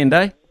 this weekend,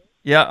 eh?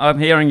 Yeah, I'm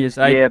hearing you,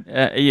 Zaid.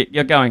 Yeah.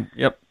 You're going,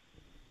 yep.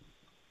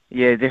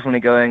 Yeah, definitely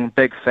going.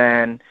 Big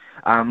fan.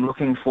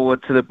 Looking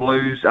forward to the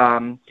Blues.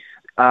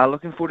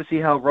 Looking forward to see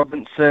how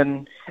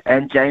Robinson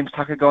and James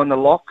Tucker go in the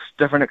locks.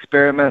 Different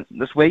experiment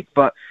this week,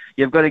 but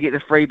you've got to get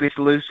the three best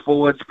loose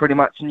forwards pretty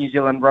much in New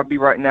Zealand rugby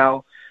right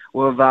now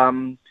with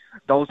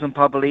Dalton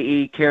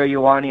Papali'i, Kera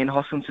Ioane and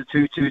Hoskins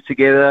Tutu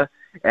together.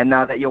 And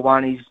now that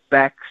Ioane's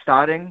back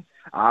starting,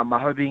 I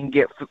hope he can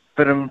get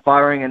fit and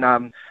firing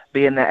and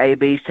be in the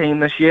AB's team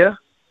this year.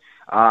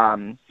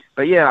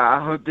 But yeah, I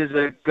hope there's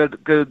a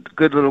good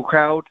little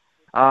crowd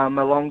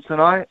along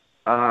tonight.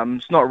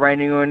 It's not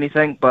raining or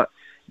anything, but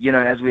you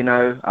know, as we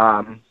know,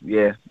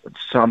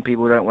 some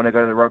people don't want to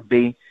go to the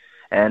rugby,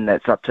 and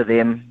that's up to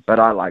them. But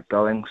I like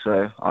going,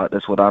 so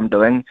that's what I'm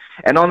doing.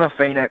 And on the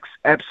Phoenix,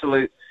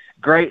 absolute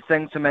great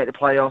thing to make the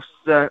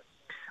playoffs.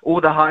 All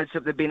the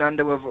hardship they've been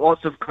under with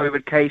lots of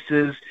COVID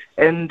cases,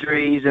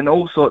 injuries, and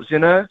all sorts, you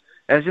know.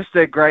 It's just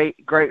a great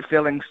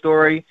feeling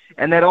story.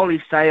 And that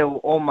Ollie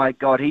Sale, oh my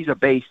God, he's a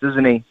beast,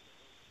 isn't he?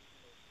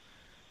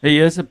 He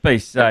is a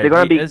beast, Zaid.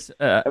 He is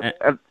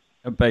a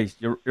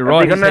beast. You're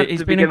right.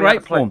 He's been in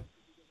great form.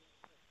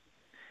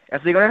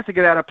 If they're going to have to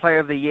give out a Player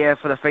of the Year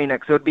for the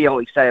Phoenix, it would be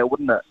Ollie Sale,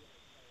 wouldn't it?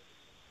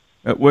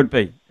 It would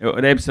be. It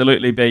would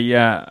absolutely be.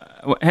 How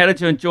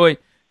did you enjoy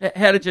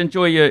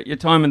your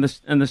time in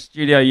the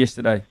studio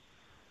yesterday?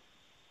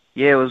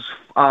 Yeah, it was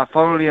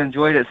thoroughly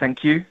enjoyed it.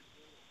 Thank you.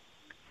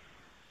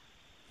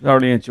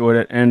 Thoroughly enjoyed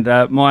it, and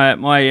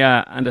my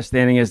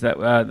understanding is that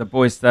the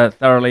boys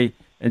thoroughly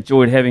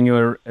enjoyed having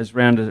you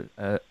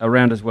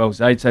around as well,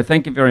 Zaid. So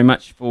thank you very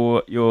much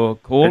for your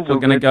call. We're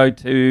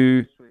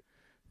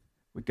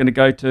going to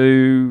go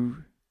to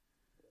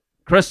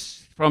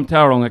Chris from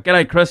Tauranga.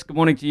 G'day, Chris. Good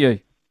morning to you.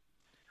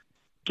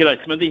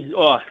 G'day, Smithy.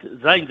 Oh,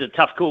 Zane's a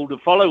tough call to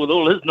follow with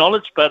all his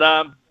knowledge, but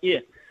yeah.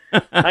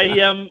 Hey,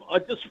 I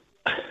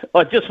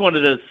just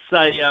wanted to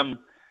say,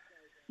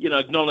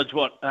 acknowledge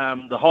what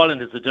the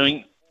Highlanders are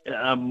doing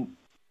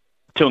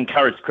to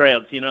encourage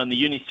crowds, and the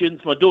uni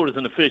students. My daughter's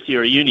in the first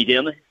year of uni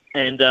down there,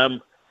 and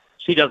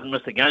she doesn't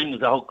miss a game.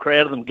 There's a whole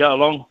crowd of them go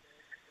along.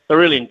 They're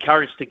really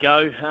encouraged to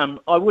go.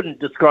 I wouldn't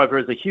describe her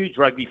as a huge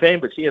rugby fan,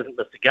 but she hasn't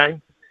missed a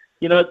game.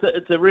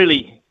 It's a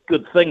really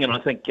good thing, and I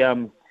think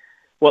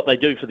what they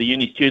do for the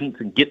uni students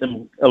and get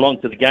them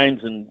along to the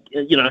games and,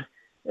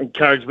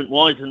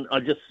 encouragement-wise, and I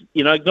just,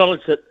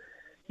 acknowledge that,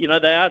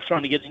 they are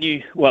trying to get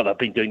they've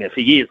been doing that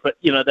for years, but,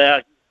 they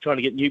are trying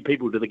to get new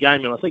people to the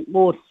game, and I think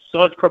more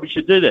sides probably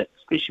should do that,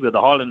 especially with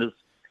the Highlanders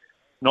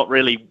not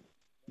really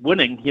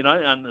winning,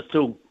 and they're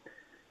still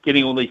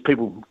getting all these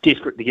people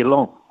desperate to get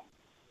along.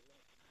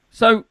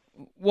 So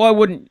why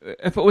wouldn't,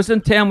 if it was in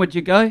town, would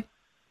you go?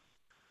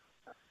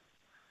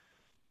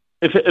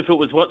 If it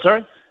was what,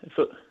 sorry? If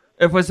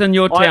it was in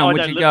your town,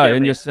 would you go,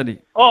 in your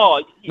city?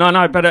 Oh,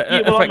 no, but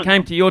if it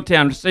came to your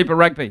town, Super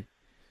Rugby.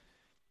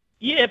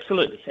 Yeah,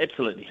 absolutely.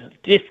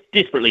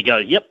 Desperately go.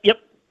 Yep.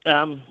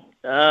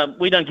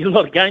 We don't get a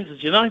lot of games,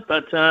 as you know,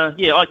 but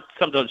I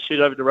sometimes shoot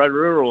over to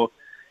Rotorua or,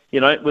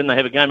 when they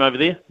have a game over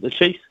there, the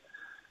Chiefs.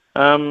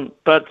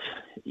 But,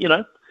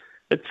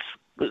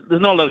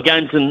 there's not a lot of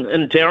games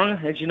in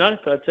Tauranga, as you know,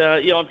 but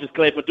I'm just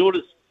glad my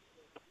daughter's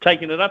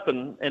taking it up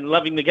and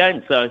loving the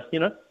game, so,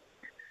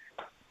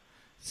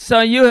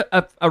 So you're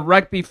a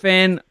rugby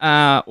fan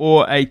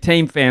or a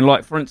team fan,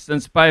 like, for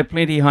instance, Bay of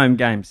Plenty home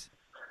games?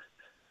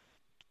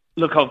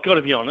 Look, I've got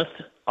to be honest,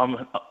 I'm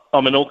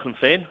an Auckland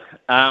fan,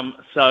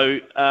 so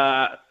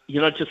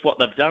just what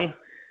they've done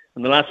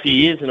in the last few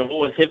years, and I've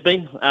always have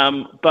been,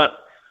 but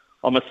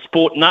I'm a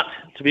sport nut,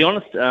 to be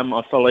honest.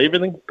 I follow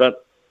everything,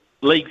 but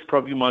league's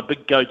probably my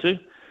big go-to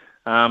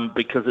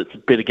because it's a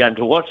better game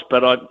to watch.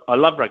 But I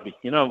love rugby.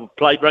 I've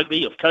played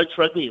rugby, I've coached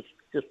rugby, it's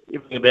just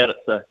everything about it.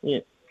 So yeah.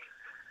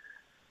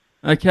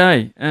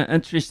 Okay,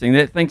 interesting.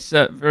 Thanks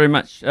very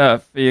much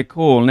for your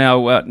call.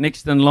 Now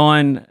next in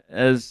line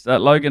is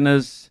Logan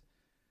is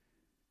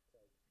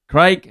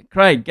Craig.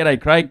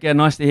 G'day, Craig.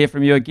 Nice to hear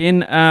from you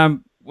again.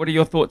 What are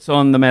your thoughts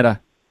on the matter?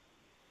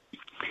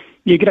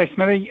 Yeah, g'day,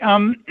 Smithy.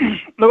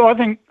 Look,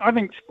 I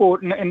think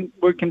sport, and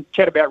we can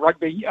chat about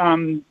rugby,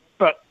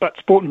 but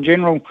sport in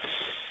general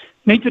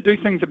need to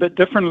do things a bit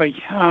differently.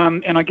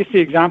 And I guess the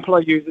example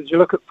I use is you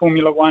look at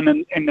Formula One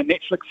and the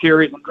Netflix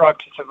series on Drive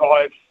to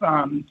Survive.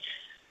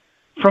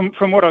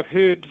 from what I've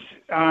heard,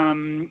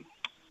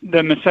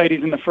 the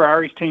Mercedes and the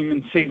Ferraris team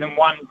in season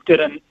 1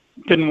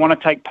 didn't want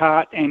to take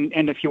part,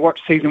 and if you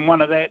watch season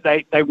 1 of that,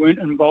 they weren't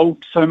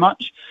involved so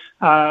much.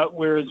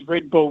 Whereas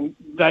Red Bull,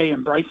 they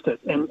embraced it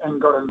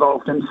and got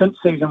involved. And since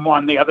season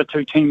 1, the other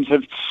two teams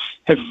have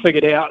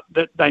figured out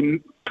that they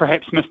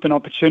perhaps missed an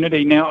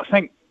opportunity. Now, I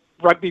think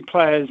rugby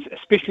players,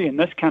 especially in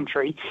this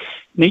country,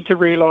 need to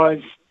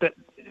realise that,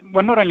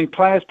 well, not only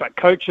players but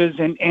coaches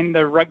and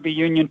the rugby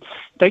union,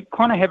 they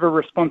kind of have a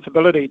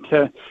responsibility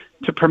to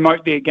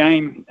promote their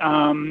game.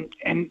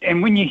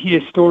 And when you hear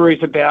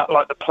stories about,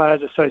 like, the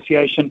Players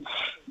Association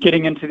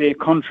getting into their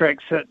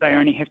contracts that they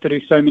only have to do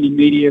so many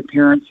media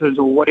appearances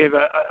or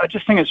whatever, I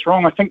just think it's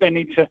wrong. I think they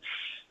need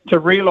to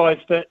realise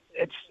that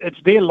it's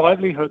their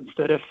livelihoods,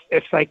 that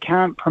if they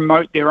can't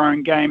promote their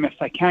own game, if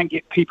they can't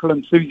get people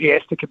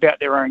enthusiastic about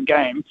their own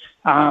game,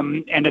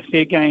 and if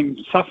their game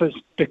suffers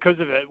because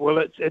of it, well,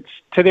 it's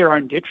to their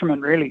own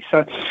detriment, really.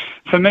 So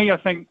for me, I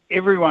think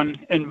everyone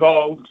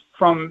involved,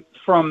 from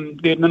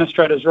the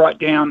administrators right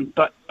down,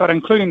 but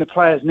including the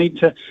players, need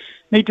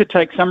to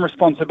take some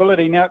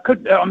responsibility. Now,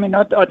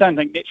 I don't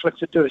think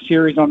Netflix would do a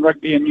series on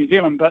rugby in New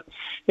Zealand, but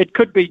it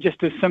could be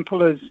just as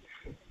simple as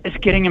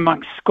getting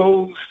amongst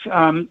schools.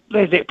 As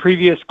that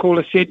previous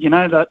caller said,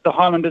 that the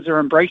Highlanders are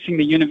embracing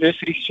the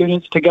university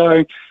students to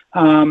go.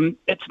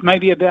 It's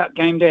maybe about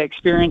game day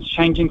experience,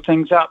 changing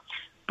things up.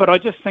 But I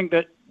just think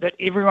that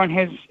everyone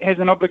has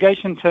an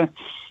obligation to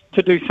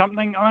do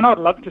something. I mean, I'd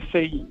love to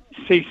see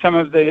some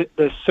of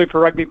the Super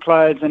Rugby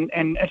players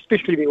and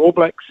especially the All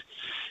Blacks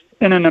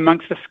in and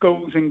amongst the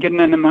schools and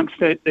getting in amongst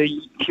the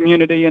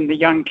community and the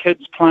young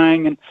kids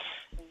playing,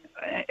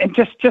 and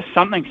just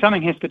something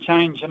has to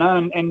change,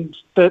 and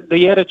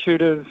the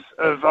attitude of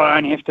I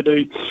only have to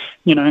do,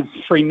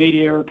 3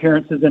 media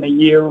appearances in a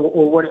year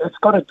or what,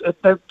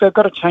 they've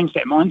got to change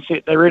that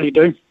mindset. They really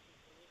do.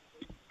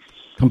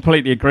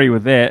 Completely agree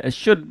with that. It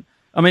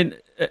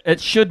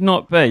should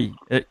not be,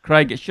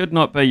 Craig. It should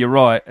not be. You're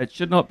right. It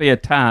should not be a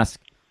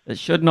task. It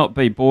should not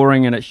be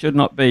boring, and it should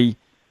not be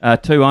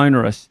too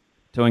onerous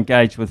to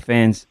engage with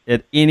fans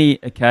at any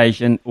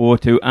occasion or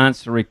to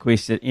answer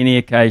requests at any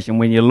occasion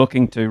when you're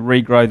looking to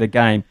regrow the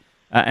game.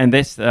 And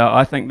that's,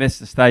 I think that's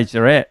the stage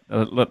they're at.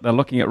 They're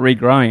looking at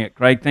regrowing it.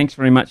 Craig, thanks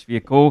very much for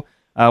your call.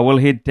 We'll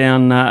head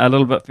down a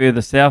little bit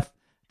further south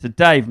to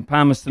Dave in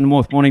Palmerston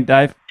North. Morning,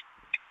 Dave.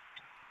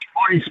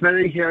 Morning,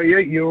 Smithy. How are you?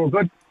 You all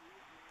good?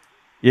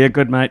 Yeah,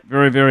 good, mate.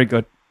 Very, very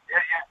good.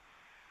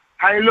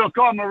 Yeah. Hey, look,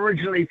 I'm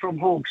originally from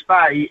Hawke's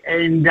Bay,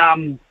 and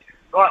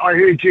I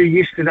heard you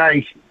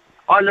yesterday.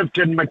 I lived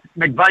in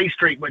McVeigh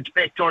Street, which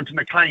backed onto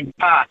McLean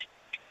Park,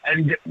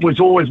 and was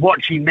always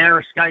watching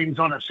Marist games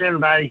on a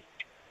Saturday,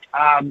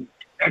 and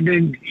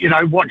then,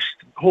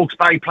 watched Hawke's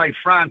Bay play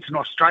France and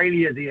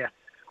Australia there.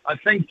 I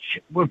think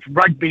with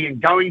rugby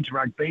and going to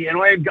rugby,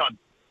 and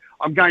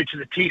I'm going to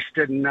the test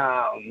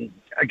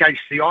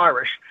against the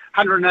Irish,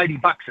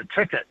 $180 a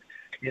ticket,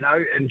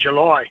 in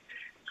July.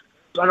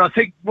 But I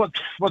think what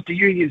the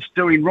union's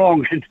doing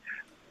wrong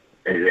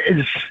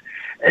is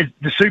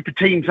the super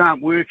teams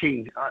aren't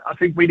working. I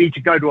think we need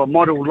to go to a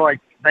model like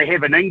they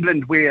have in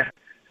England, where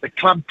the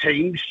club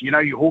teams,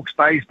 your Hawke's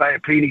Bays, Bay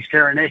of Plenty's,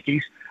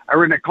 Taranakis,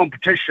 are in a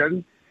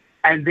competition,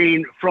 and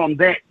then from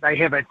that they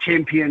have a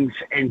Champions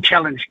and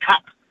Challenge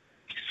Cup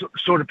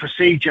sort of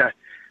procedure.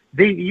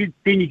 Then you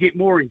get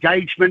more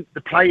engagement.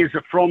 The players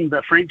are from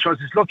the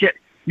franchises. Look at,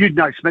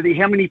 Smithy,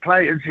 how many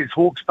players has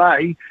Hawke's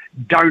Bay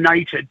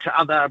donated to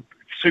other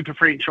super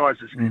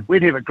franchises?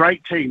 We'd have a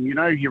great team, your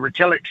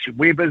Retallicks, your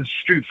Webbers,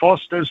 Stu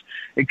Fosters,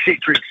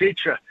 etc.,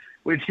 etc.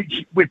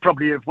 We'd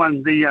probably have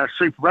won the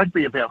Super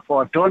Rugby about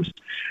 5 times.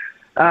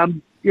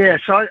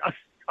 So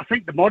I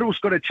think the model's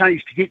got to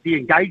change to get the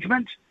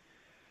engagement.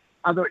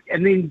 And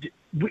then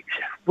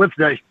with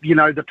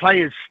the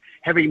players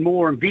having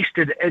more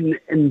invested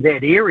in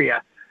that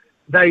area,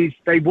 they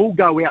will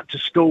go out to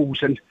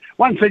schools. And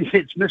one thing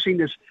that's missing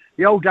is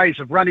the old days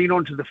of running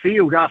onto the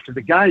field after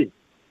the game.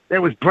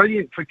 That was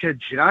brilliant for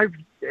kids,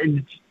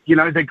 and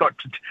they got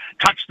to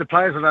touch the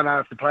players. I don't know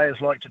if the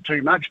players liked it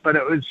too much, but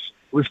it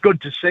was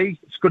good to see.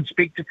 It's good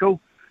spectacle.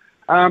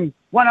 One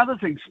other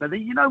thing,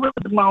 Smithy, with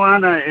the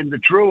Moana and the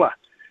Drua,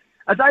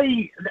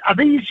 are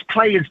these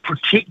players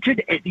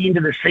protected at the end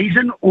of the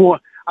season,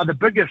 or are the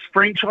biggest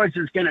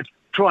franchises going to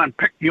try and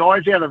pick the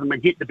eyes out of them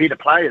and get the better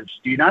players?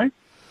 Do you know?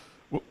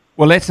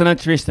 Well, that's an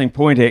interesting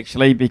point,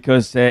 actually,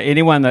 because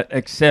anyone that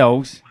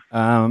excels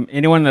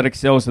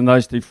in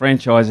those two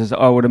franchises,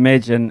 I would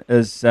imagine,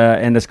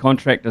 and this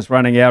contract is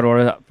running out or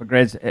up for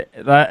grabs,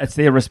 it's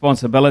their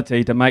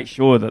responsibility to make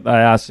sure that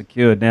they are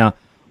secured. Now,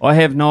 I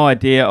have no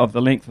idea of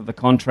the length of the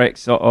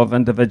contracts of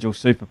individual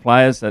super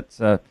players. That's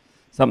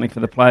something for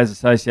the Players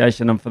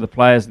Association and for the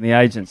players and the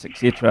agents,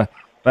 etc.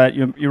 But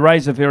you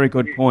raise a very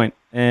good point,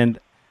 and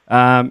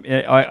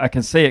I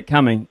can see it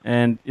coming.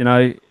 And,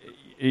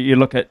 you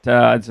look at,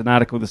 it's an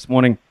article this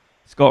morning,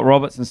 Scott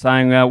Robertson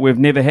saying we've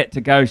never had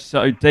to go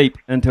so deep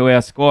into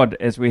our squad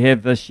as we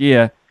have this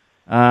year.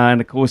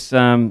 And, of course,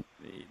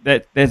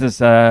 that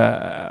is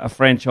a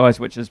franchise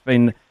which has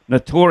been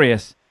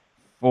notorious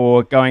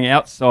for going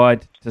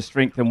outside to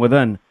strengthen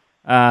within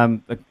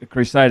the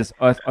Crusaders.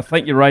 I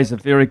think you raise a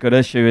very good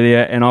issue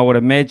there, and I would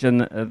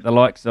imagine the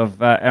likes of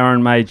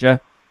Aaron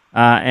Major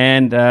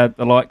and the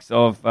likes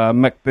of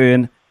Mick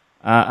Byrne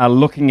are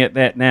looking at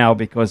that now,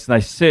 because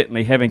they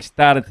certainly, having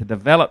started to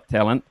develop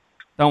talent,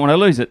 don't want to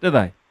lose it, do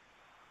they?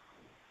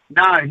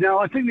 No,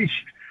 I think this.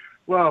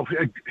 Well,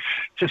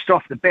 just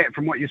off the bat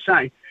from what you're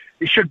saying,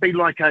 it should be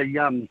like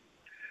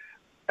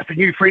if a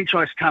new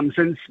franchise comes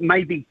in,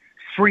 maybe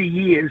 3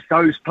 years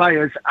those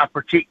players are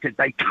protected.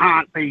 They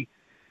can't be,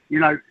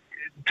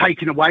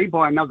 taken away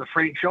by another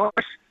franchise.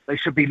 They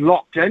should be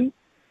locked in,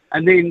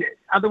 and then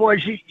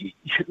otherwise, you,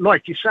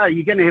 like you say,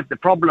 you're going to have the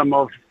problem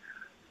of,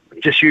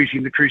 just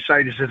using the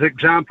Crusaders as an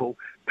example,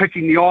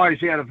 picking the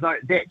eyes out of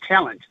that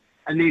talent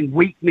and then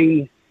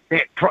weakening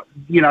that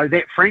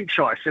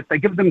franchise. If they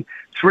give them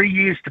 3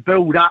 years to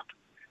build up,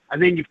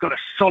 and then you've got a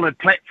solid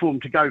platform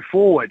to go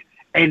forward,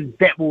 and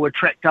that will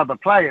attract other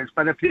players.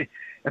 But if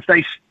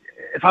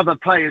other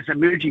players,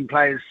 emerging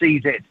players, see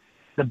that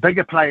the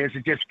bigger players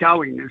are just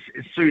going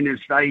as soon as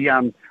they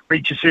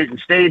reach a certain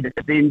standard,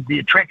 then the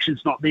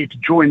attraction's not there to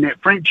join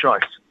that franchise.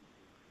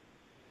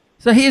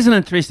 So here's an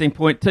interesting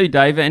point too,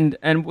 Dave,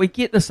 and we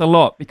get this a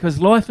lot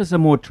because life is a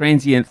more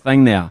transient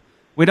thing now.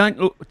 We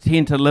don't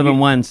tend to live in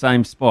one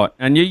same spot.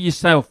 And you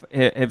yourself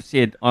have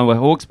said, I'm a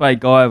Hawke's Bay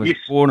guy. I was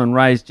born and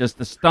raised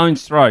just a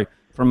stone's throw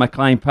from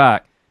McLean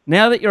Park.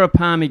 Now that you're a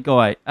Palmy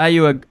guy, are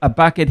you a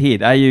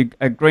Buckethead? Are you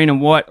a green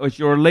and white, or is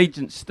your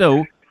allegiance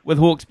still with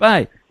Hawke's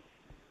Bay?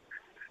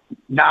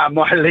 No,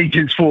 my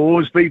allegiance for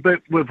Hornsby,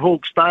 but with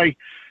Hawke's Bay,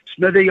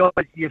 Smithy, I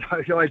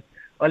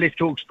left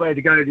Hawke's Bay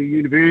to go to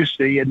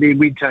university, and then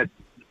went to,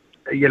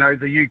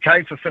 the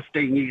UK for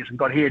 15 years and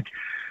got here,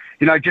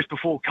 just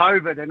before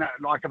COVID. And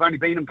I've only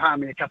been in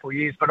Palmy a couple of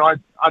years, but I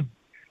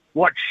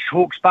watch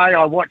Hawke's Bay.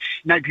 I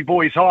watch Napier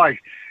Boys High,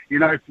 in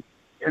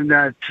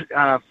the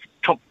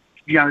top,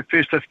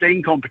 first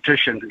 15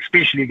 competition,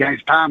 especially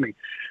against Palmy.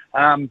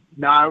 No,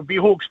 it'll be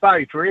Hawke's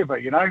Bay forever.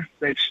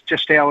 That's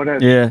just how it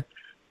is. Yeah.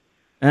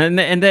 And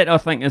that, I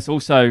think, is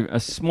also a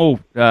small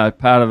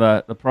part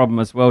of the problem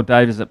as well,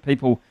 Dave, is that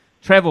people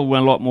travel a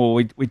lot more.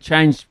 We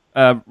change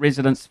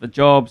residence for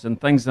jobs and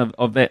things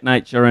of that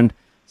nature, and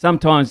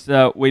sometimes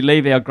we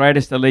leave our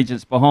greatest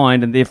allegiance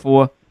behind, and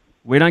therefore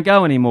we don't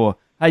go anymore.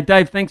 Hey,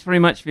 Dave, thanks very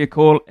much for your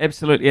call.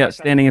 Absolutely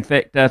outstanding. In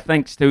fact,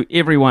 thanks to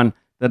everyone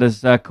that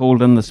has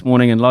called in this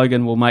morning, and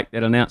Logan will make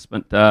that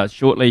announcement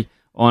shortly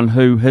on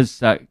who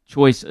his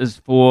choice is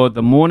for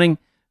the morning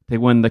to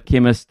win the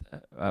Chemist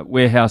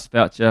Warehouse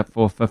voucher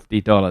for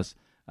 $50.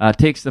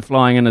 Texts are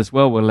flying in as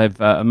well. We'll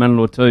have a minute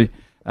or two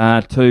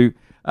to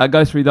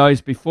go through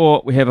those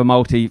before we have a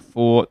multi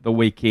for the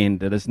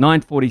weekend. It is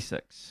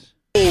 9:46.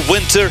 All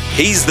winter,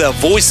 he's the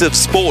voice of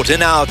sport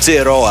in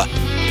Aotearoa.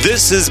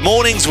 This is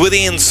Mornings with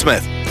Ian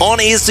Smith on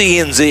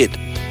SENZ.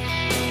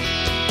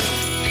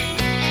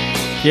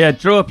 Yeah,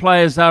 Drua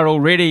players are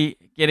already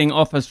getting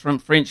offers from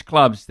French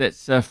clubs.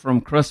 That's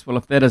from Chris. Well,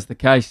 if that is the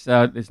case,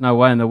 there's no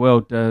way in the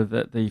world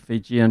that the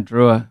Fijian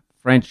Drua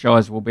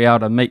franchise will be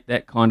able to meet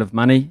that kind of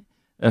money.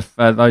 If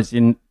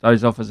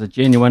those offers are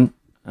genuine,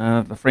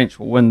 the French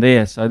will win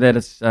there. So that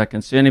is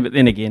concerning. But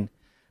then again,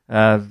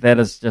 that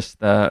is just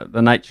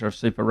the nature of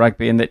Super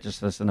Rugby, and that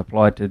just doesn't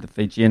apply to the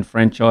Fijian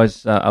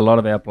franchise. A lot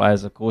of our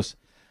players, of course,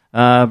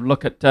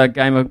 look at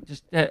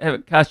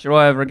cast your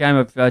eye over a game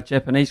of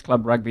Japanese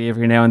club rugby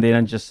every now and then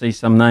and just see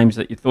some names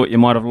that you thought you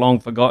might have long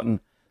forgotten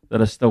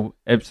that are still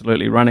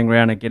absolutely running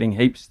around and getting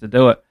heaps to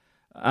do it.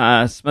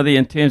 Smithy,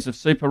 in terms of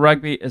Super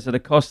Rugby, is it a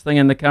cost thing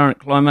in the current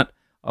climate?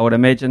 I would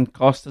imagine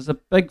cost is a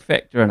big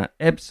factor in it,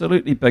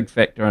 absolutely big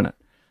factor in it.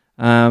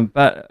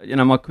 But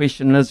my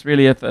question is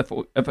really if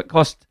it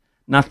cost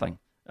nothing.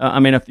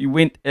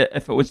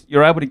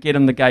 You're able to get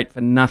in the gate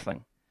for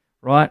nothing,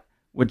 right?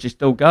 Would you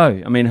still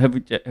go? I mean, have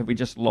we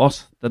just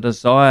lost the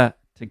desire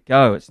to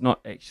go? It's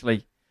not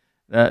actually,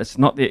 it's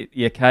not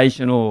the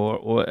occasion,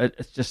 or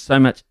it's just so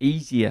much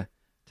easier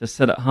to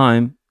sit at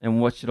home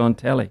and watch it on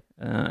telly.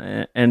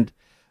 It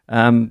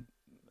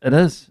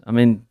is. I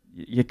mean,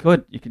 you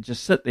could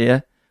just sit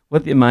there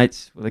with your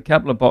mates with a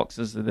couple of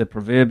boxes of the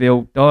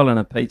proverbial, dial in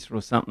a pizza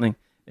or something,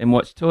 and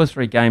watch 2 or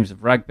 3 games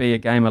of rugby, a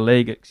game of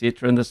league,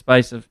 etc. in the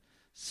space of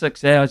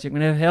 6 hours. You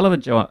can have a hell of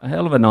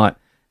a night.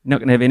 You're not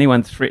going to have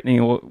anyone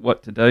threatening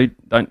what to do.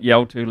 Don't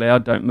yell too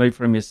loud. Don't move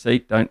from your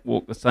seat. Don't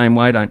walk the same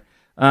way. Don't,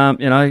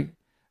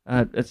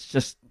 it's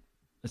just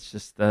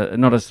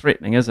not as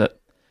threatening, is it?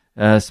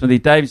 Smithy,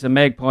 Dave's a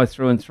Magpie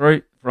through and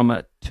through from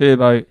a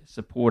Turbo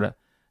supporter.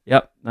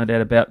 Yep, no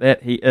doubt about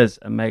that. He is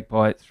a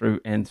Magpie through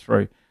and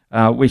through.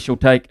 We shall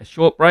take a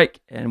short break,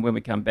 and when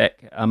we come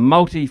back, a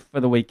multi for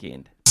the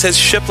weekend. Has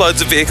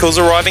shiploads of vehicles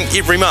arriving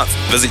every month.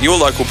 Visit your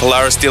local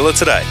Polaris dealer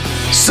today.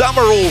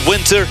 Summer or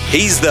winter,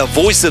 he's the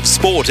voice of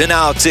sport in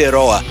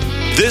Aotearoa.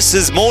 This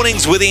is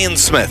Mornings with Ian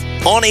Smith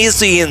on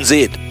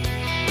SENZ.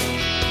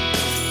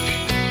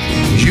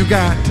 You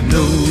got to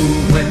know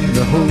when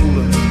to hold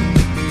up,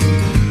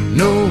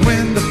 know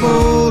when to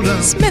fold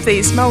up,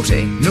 Smithy's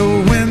multi,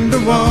 know when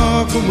to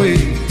walk away,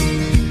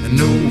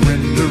 know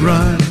when to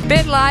run.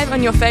 Bet live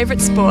on your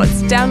favourite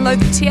sports. Download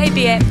the TAB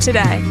app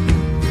today.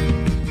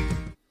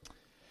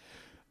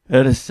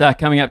 It is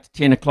coming up to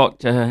 10 o'clock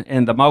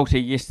and the multi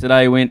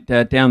yesterday went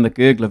down the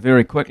gurgler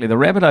very quickly. The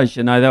Rabbitohs,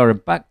 they were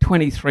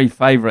 $1.23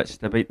 favourites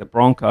to beat the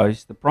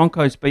Broncos. The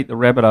Broncos beat the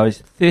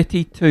Rabbitohs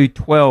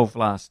 32-12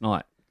 last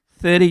night.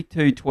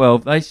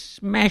 32-12. They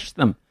smashed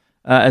them.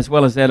 As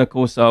well as that, of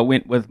course, I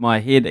went with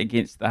my head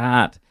against the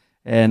heart,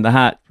 and the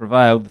heart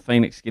prevailed. The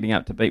Phoenix getting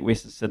up to beat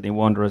Western Sydney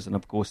Wanderers, and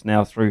of course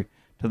now through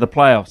to the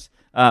playoffs.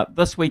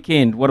 This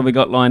weekend, what have we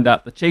got lined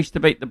up? The Chiefs to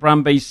beat the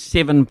Brumbies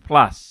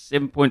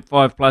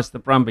 7.5 plus the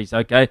Brumbies.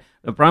 Okay,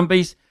 the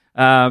Brumbies,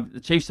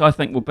 the Chiefs I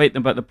think will beat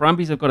them, but the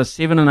Brumbies have got a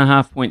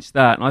 7.5 point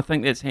start, and I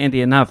think that's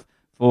handy enough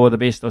for the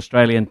best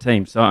Australian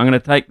team. So I'm going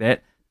to take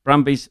that.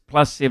 Brumbies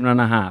plus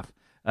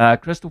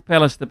 7.5. Crystal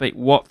Palace to beat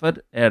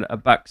Watford at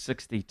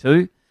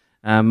 $1.62.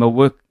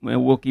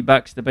 Milwaukee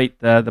Bucks to beat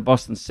the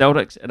Boston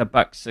Celtics at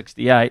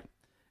 $1.68.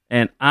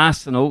 And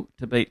Arsenal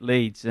to beat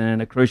Leeds in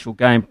a crucial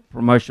game.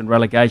 Promotion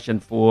relegation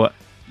for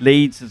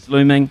Leeds is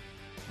looming,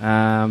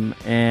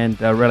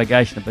 and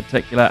relegation in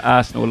particular.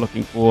 Arsenal are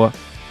looking for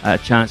a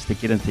chance to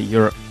get into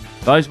Europe.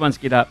 Those ones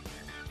get up.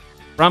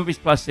 Brumbies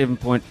plus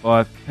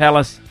 7.5.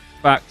 Palace,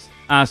 Bucks,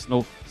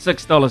 Arsenal,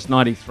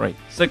 $6.93.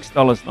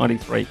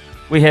 $6.93.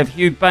 We have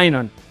Hugh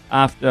Bainon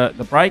after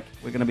the break.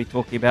 We're going to be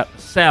talking about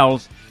the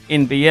Sal's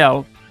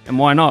NBL, and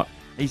why not?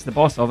 He's the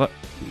boss of it.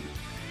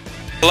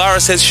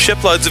 Polaris has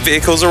shiploads of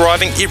vehicles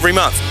arriving every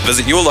month.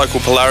 Visit your local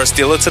Polaris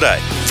dealer today.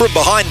 From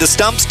behind the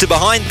stumps to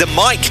behind the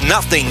mic,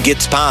 nothing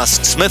gets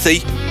past Smithy.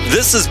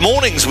 This is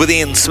Mornings with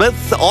Ian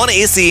Smith on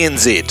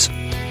SENZ.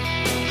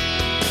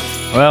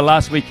 Well,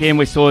 last weekend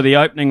we saw the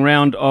opening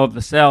round of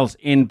the Sal's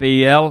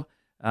NBL.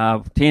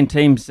 10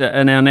 teams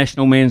in our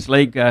National Men's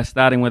League,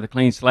 starting with a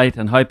clean slate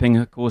and hoping,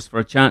 of course, for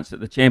a chance at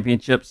the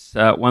championships,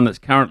 one that's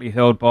currently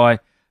held by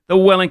the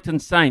Wellington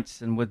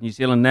Saints, and with New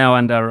Zealand now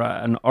under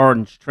an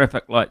orange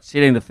traffic light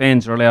setting, the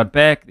fans are allowed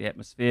back. The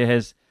atmosphere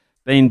has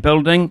been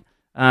building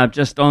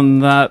just on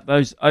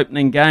those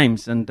opening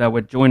games, and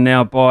we're joined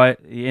now by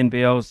the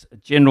NBL's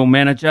general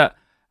manager,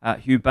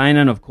 Hugh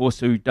Bainon, of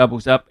course, who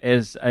doubles up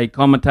as a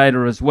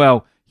commentator as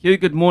well. Hugh,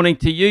 good morning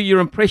to you.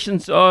 Your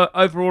impressions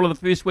overall of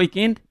the first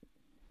weekend?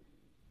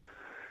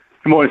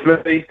 Good morning,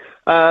 Smithy.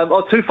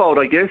 Twofold,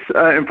 I guess.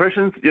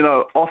 Impressions,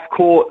 off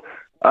court.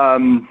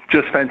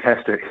 Just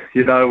fantastic.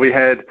 We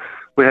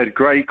had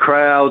great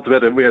crowds. We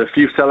had a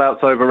few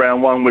sellouts over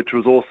round one, which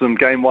was awesome.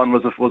 Game one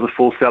was a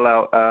full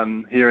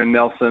sellout here in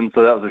Nelson,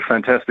 so that was a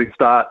fantastic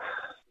start.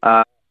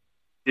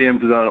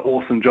 GMs have done an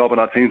awesome job, and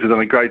our teams have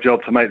done a great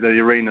job to make the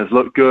arenas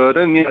look good.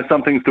 And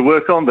some things to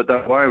work on, but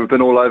don't worry, we've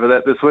been all over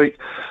that this week.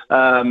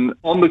 On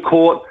the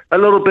court, a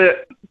little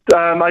bit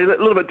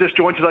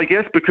disjointed, I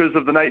guess, because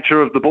of the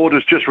nature of the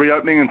borders just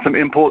reopening and some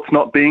imports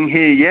not being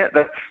here yet.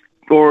 That's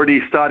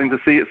already starting to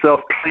see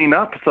itself clean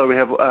up. So we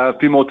have a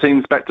few more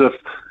teams back to,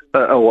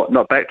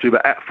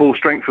 but at full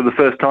strength for the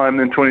first time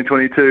in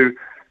 2022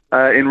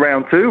 in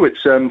round two, which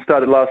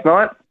started last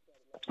night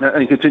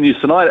and continues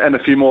tonight. And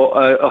a few more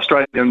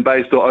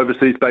Australian-based or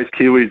overseas-based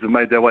Kiwis have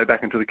made their way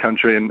back into the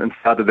country and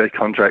started their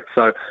contracts.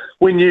 So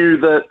we knew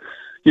that,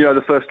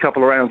 the first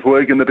couple of rounds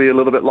were going to be a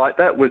little bit like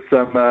that, with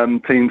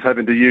some teams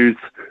having to use,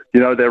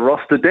 their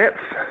roster depth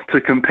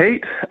to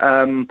compete.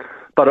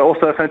 But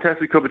also a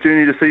fantastic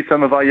opportunity to see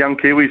some of our young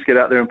Kiwis get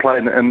out there and play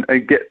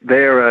and get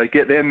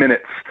their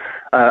minutes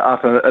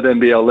up at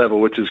NBL level,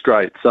 which is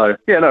great. So,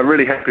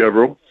 really happy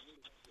overall.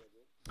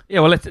 Yeah,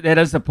 well, that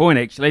is the point,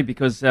 actually,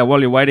 because while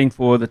you're waiting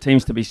for the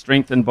teams to be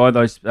strengthened by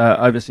those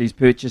overseas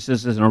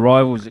purchases and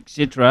arrivals,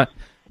 etc.,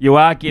 you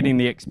are getting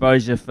the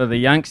exposure for the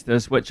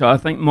youngsters, which I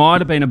think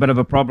might have been a bit of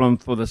a problem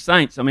for the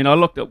Saints. I mean, I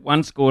looked at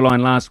one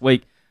scoreline last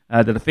week.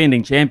 The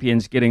defending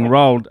champions getting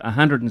rolled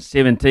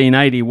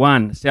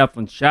 117-81,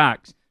 Southland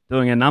Sharks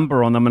doing a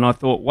number on them, and I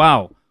thought,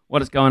 wow,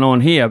 what is going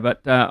on here?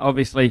 But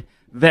obviously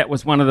that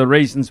was one of the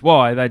reasons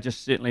why. They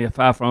just certainly are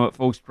far from at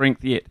full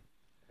strength yet.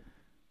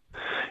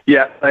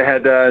 Yeah, they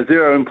had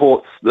 0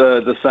 imports,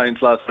 the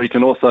Saints, last week,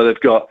 and also they've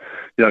got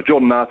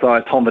Jordan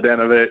Nathai, Tom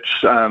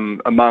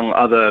Vodanovic, among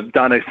other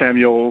Darnay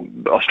Samuel,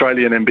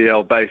 Australian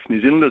NBL-based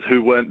New Zealanders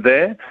who weren't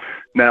there.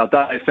 Now,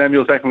 Darnay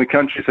Samuel's back in the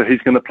country, so he's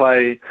going to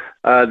play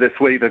this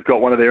week. They've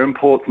got one of their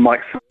imports,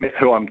 Mike Smith,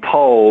 who I'm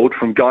told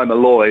from Guy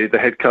Malloy, the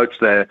head coach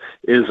there,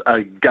 is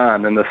a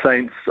gun. And the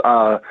Saints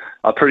are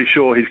pretty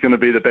sure he's going to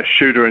be the best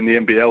shooter in the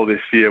NBL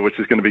this year, which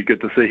is going to be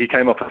good to see. He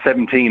came off a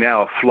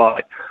 17-hour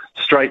flight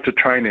straight to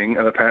training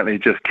and apparently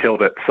just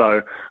killed it.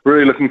 So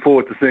really looking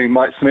forward to seeing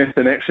Mike Smith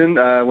in action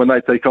when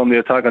they take on the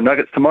Otago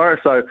Nuggets tomorrow.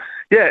 So,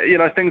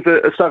 yeah, things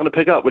are starting to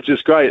pick up, which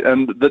is great.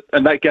 And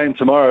that game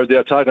tomorrow, the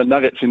Otago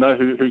Nuggets,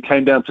 who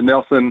came down to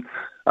Nelson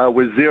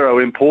with 0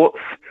 imports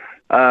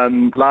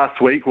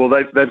last week, well,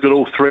 they've got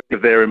all 3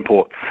 of their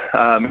imports,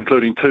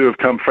 including 2 have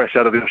come fresh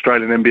out of the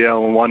Australian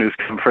NBL and 1 who's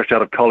come fresh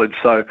out of college.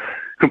 So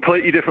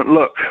completely different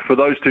look for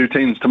those 2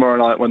 teams tomorrow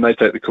night when they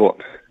take the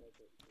court.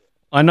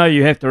 I know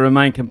you have to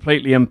remain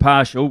completely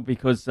impartial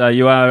because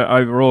you are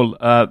overall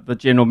the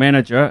general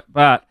manager,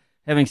 but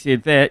having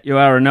said that, you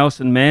are a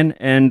Nelson man,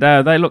 and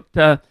they looked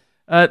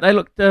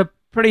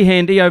pretty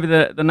handy over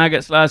the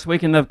Nuggets last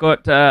week, and they've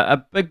got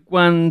a big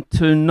one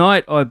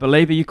tonight, I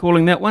believe. Are you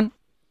calling that one?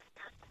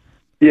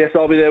 Yes,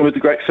 I'll be there with the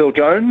great Phil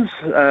Jones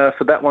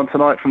for that one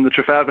tonight from the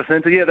Trafalgar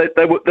Centre. Yeah,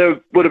 they would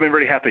have been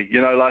really happy,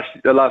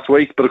 last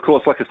week. But of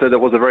course, like I said, that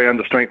was a very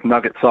understrength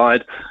Nugget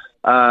side.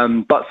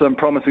 But some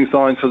promising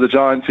signs for the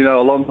Giants.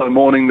 Alonzo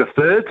Mourning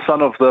III,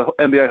 son of the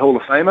NBA Hall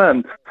of Famer,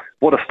 and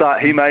what a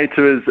start he made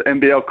to his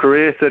NBL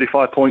career,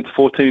 35 points,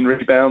 14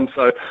 rebounds.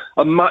 So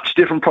a much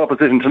different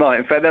proposition tonight.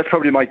 In fact, that's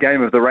probably my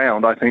game of the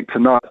round, I think,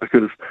 tonight,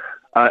 because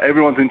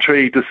everyone's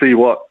intrigued to see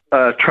what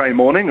Trey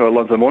Mourning, or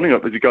Alonzo Mourning,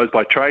 as he goes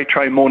by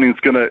Trey Mourning's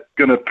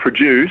gonna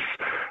produce.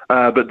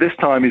 But this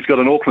time he's got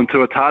an Auckland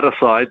Tuatara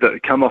side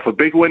that come off a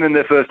big win in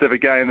their first ever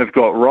game. They've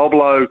got Rob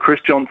Lowe,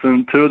 Chris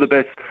Johnson, two of the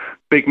best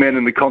big men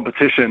in the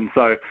competition.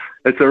 So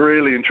it's a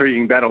really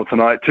intriguing battle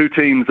tonight. Two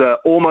teams are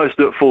almost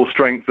at full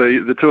strength.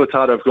 The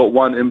Tuatara have got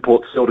one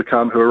import still to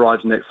come who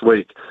arrives next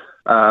week.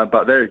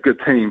 But they're a good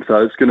team, so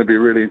it's going to be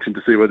really interesting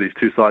to see where these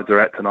two sides are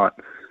at tonight.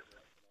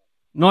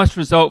 Nice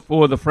result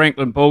for the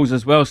Franklin Bulls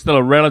as well. Still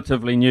a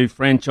relatively new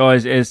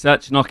franchise as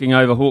such, knocking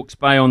over Hawke's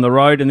Bay on the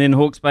road, and then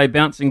Hawke's Bay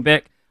bouncing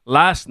back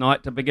last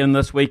night to begin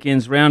this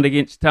weekend's round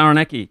against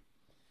Taranaki.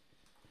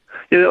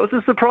 Yeah, it was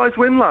a surprise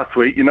win last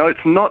week. It's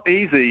not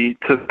easy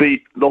to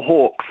beat the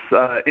Hawks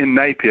in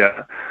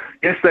Napier.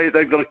 Yes,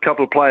 they've got a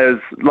couple of players.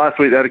 Last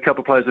week they had a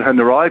couple of players who hadn't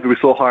arrived. We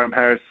saw Hiram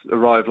Harris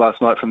arrive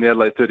last night from the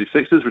Adelaide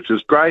 36ers, which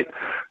is great.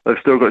 They've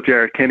still got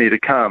Jared Kenny to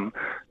come.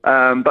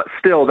 But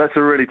still, that's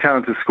a really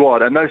talented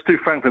squad. And those two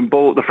the Franklin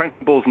Bulls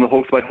and the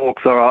Hawke's Bay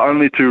Hawks are our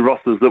only two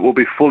rosters that will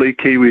be fully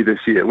Kiwi this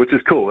year, which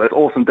is cool. It's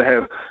awesome to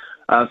have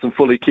some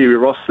fully Kiwi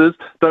rosters.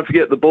 Don't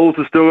forget the Bulls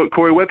have still got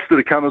Corey Webster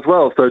to come as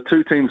well, so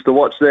two teams to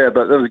watch there.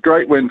 But it was a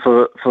great win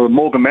for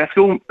Morgan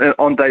Maskell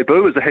on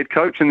debut as a head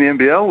coach in the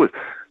NBL.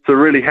 So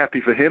really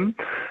happy for him.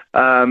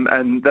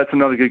 And that's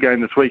another good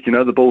game this week.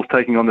 The Bulls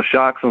taking on the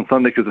Sharks on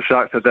Sunday because the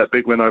Sharks had that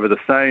big win over the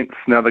Saints.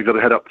 Now they've got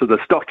to head up to the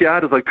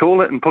Stockyard, as they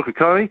call it, in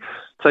Pukekohe,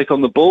 take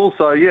on the Bulls.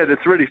 So, yeah,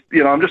 that's really,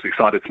 I'm just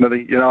excited,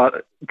 Smithy.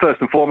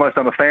 First and foremost,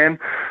 I'm a fan,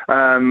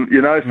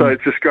 so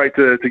it's just great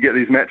to get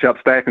these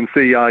matchups back and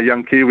see our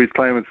young Kiwis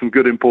playing with some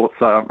good imports.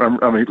 So I'm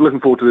looking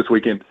forward to this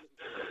weekend.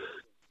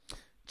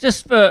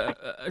 Just for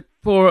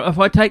if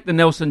I take the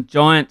Nelson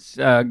Giants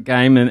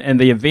game and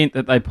the event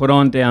that they put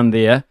on down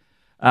there,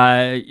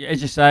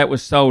 as you say, it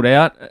was sold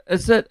out.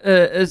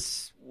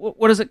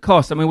 What does it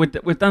cost? I mean,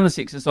 we've done this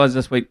exercise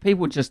this week.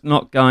 People just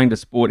not going to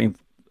sporting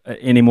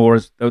anymore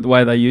as the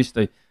way they used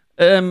to.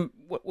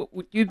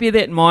 Would you bear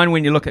that in mind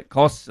when you look at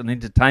costs and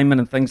entertainment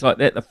and things like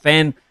that? The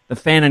fan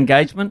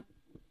engagement.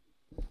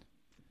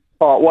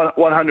 Oh,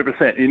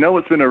 100%.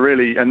 What's been a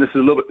really, and this is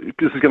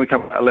going to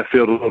come out of left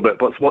field a little bit,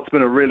 but what's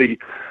been a really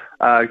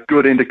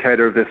good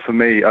indicator of this for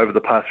me over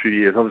the past few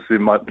years. Obviously,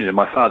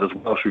 my father's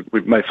Welsh.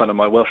 We've made fun of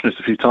my Welshness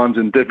a few times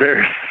in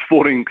various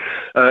sporting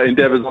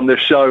endeavours on this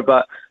show,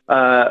 but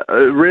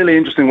really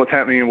interesting what's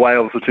happening in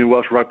Wales between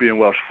Welsh rugby and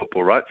Welsh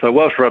football, right? So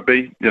Welsh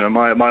rugby,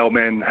 my old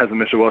man hasn't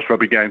missed a Welsh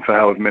rugby game for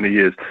however many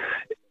years.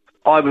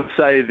 I would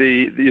say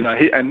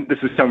and this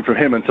is coming from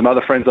him and some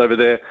other friends over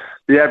there,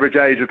 the average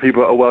age of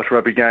people at a Welsh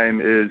rugby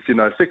game is,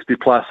 60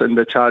 plus, and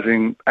they're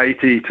charging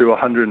 80 to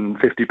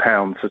 150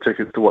 pounds for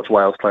tickets to watch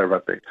Wales play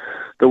rugby.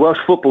 The Welsh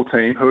football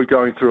team, who are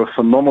going through a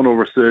phenomenal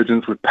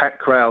resurgence with packed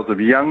crowds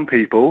of young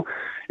people,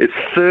 it's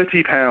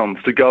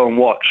 £30 to go and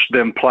watch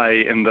them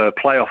play in the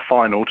playoff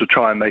final to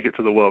try and make it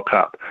to the World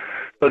Cup.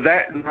 So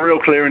that's a real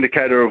clear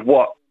indicator of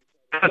what,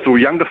 first of all,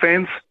 younger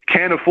fans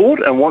can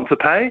afford and want to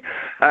pay,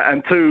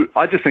 and two,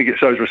 I just think it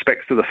shows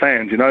respect to the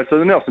fans, So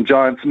the Nelson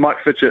Giants, Mike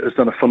Fitchett has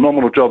done a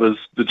phenomenal job as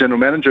the general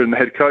manager and the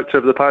head coach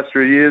over the past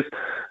 3 years.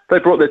 They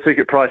brought their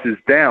ticket prices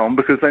down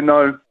because they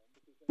know,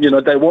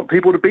 they want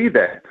people to be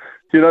there.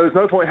 There's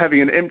no point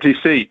having an empty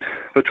seat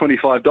for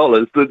 $25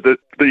 that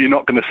you're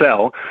not going to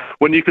sell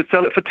when you could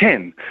sell it for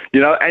 $10,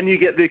 and you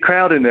get the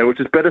crowd in there, which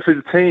is better for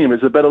the team.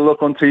 It's a better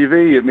look on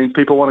TV. It means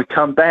people want to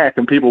come back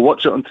and people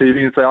watch it on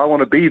TV and say, I want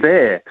to be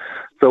there.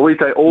 So we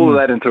take all of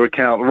that into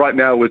account. Right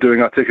now we're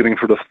doing our ticketing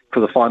for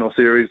the final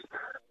series,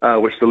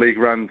 which the league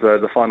runs,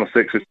 the final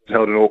six, which is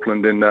held in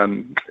Auckland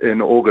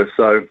in August.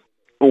 So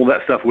all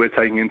that stuff we're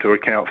taking into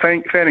account.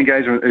 Fan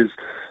engagement is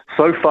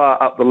so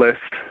far up the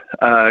list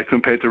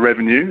compared to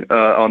revenue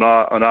on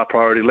our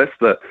priority list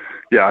that,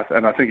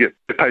 and I think it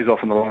pays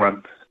off in the long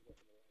run.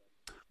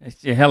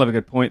 It's a hell of a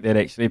good point that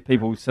actually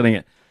people sitting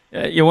at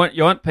you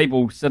want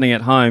people sitting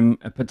at home,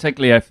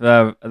 particularly if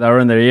they're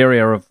in the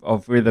area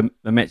of where the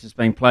match is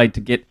being played, to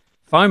get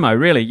FOMO.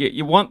 Really,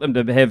 you want them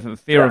to have a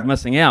fear of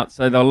missing out,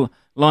 so they'll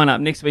line up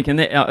next week.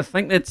 And I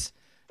think that's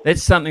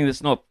something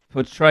that's not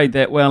portrayed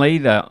that well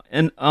either.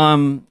 And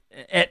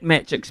at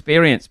match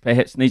experience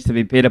perhaps needs to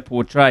be better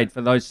portrayed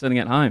for those sitting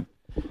at home.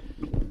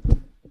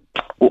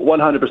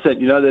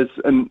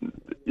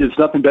 100%. There's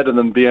nothing better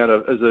than being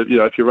able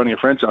to, if you're running a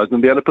franchise,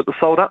 than be able to put the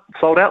sold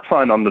out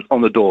sign on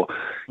the door.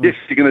 Yes,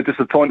 you're going to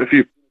disappoint a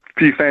few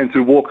fans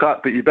who walk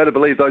up, but you better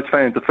believe those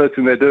fans, the first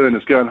thing they're doing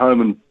is going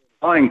home and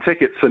buying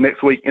tickets for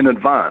next week in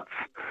advance.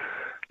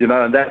 You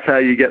know, and that's how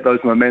you get those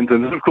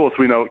momentums. And of course,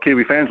 we know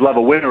Kiwi fans love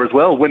a winner as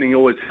well. Winning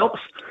always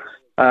helps.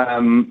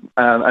 And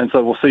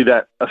so we'll see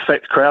that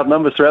affect crowd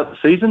numbers throughout the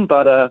season.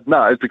 But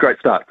no, it's a great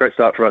start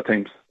for our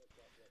teams.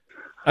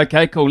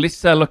 Okay, cool.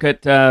 Let's look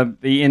at the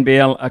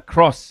NBL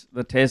across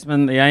the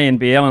Tasman, the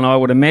ANBL, and I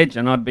would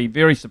imagine I'd be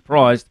very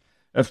surprised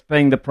if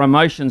being the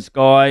promotions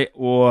guy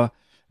or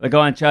the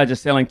guy in charge of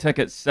selling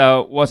tickets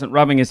wasn't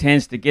rubbing his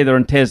hands together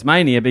in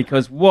Tasmania,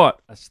 because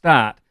what a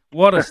start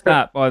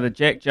by the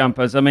Jack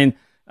Jumpers. I mean,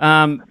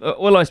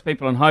 all those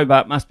people in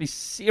Hobart must be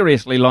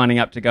seriously lining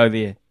up to go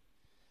there.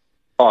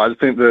 Oh, I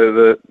think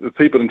the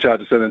people in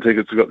charge of selling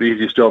tickets have got the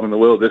easiest job in the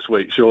world this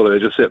week. Surely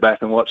they just sit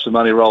back and watch the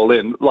money roll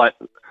in. Like,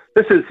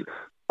 this is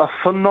a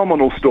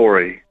phenomenal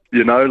story,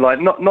 you know. Like,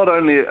 not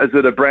only is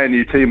it a brand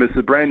new team, it's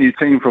a brand new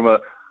team from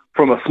a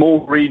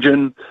small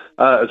region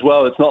as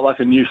well. It's not like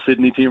a new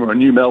Sydney team or a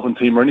new Melbourne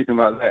team or anything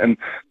like that. And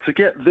to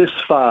get this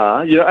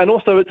far, you know, and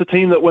also it's a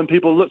team that when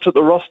people looked at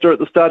the roster at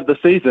the start of the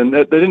season,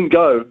 they didn't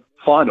go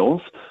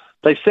finals.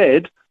 They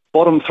said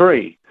bottom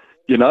three,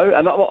 you know.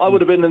 And I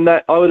would have been in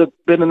that. I would have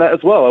been in that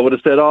as well. I would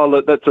have said, oh,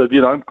 look, that's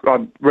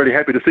I'm really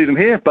happy to see them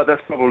here, but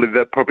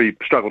they'll probably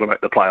struggle to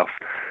make the playoffs.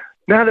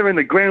 Now they're in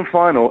the grand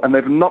final and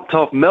they've knocked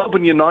off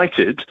Melbourne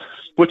United,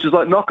 which is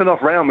like knocking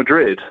off Real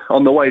Madrid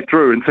on the way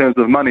through in terms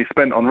of money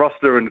spent on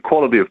roster and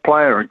quality of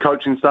player and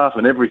coaching staff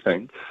and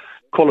everything,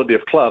 quality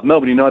of club.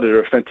 Melbourne United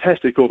are a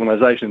fantastic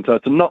organisation, so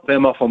to knock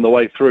them off on the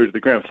way through to the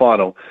grand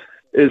final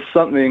is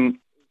something,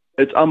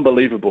 it's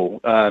unbelievable.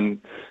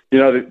 You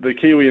know, the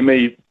Kiwi in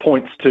me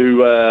points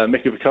to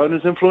Mickey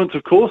Vakona's influence,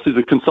 of course. He's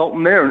a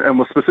consultant there and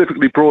was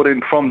specifically brought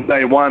in from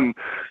day one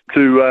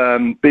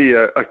to be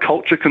a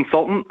culture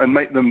consultant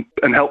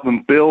and help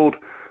them build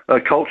a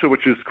culture,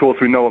 which is, of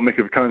course, we know what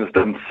Mickey Vakona's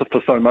done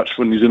for so much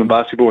for New Zealand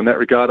basketball in that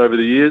regard over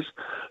the years.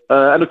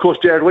 And, of course,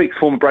 Jared Weeks,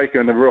 former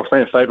Breaker and a real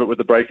fan favourite with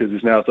the Breakers,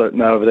 is now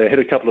over there. Hit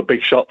a couple of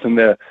big shots in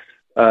their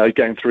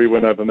Game 3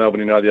 win over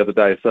Melbourne United the other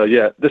day. So,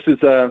 yeah, this is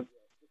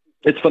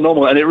it's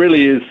phenomenal. And it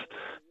really is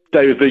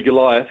David v.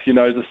 Goliath. You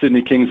know, the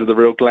Sydney Kings are the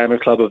real glamour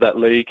club of that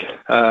league.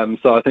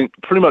 So I think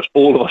pretty much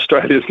all of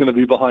Australia is going to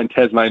be behind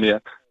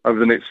Tasmania over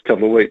the next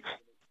couple of weeks.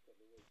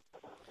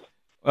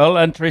 Well,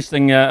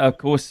 interesting, of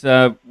course,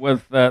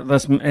 with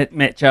this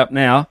match-up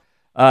now.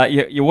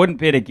 You wouldn't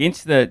bet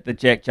against the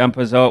Jack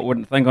Jumpers, I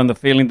wouldn't think, on the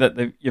feeling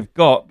that you've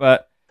got,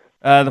 but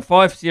the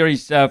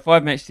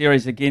five-match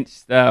series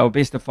against, or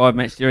best of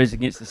five-match series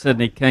against the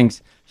Sydney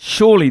Kings,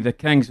 surely the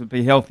Kings would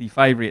be healthy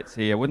favourites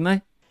here, wouldn't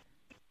they?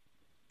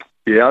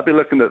 Yeah, I'd be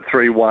looking at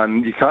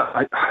 3-1. You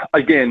can't,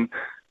 again,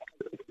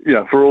 you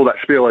know, for all that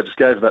spiel I just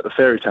gave about the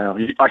fairy tale,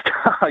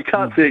 I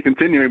can't see it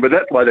continuing, but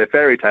that's why they're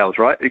fairy tales,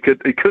 right? It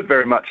could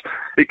very much,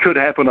 it could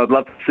happen. I'd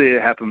love to see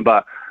it happen,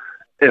 but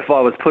if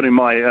I was putting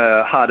my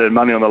hard-earned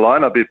money on the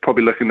line, I'd be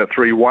probably looking at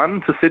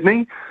 3-1 to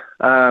Sydney.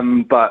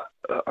 But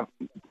I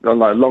don't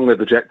know, long live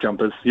the Jack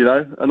Jumpers, you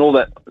know, and all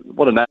that.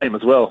 What a name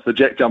as well, the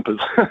Jack Jumpers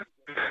in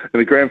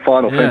the grand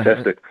final. Yeah.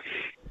 Fantastic.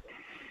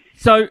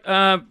 So,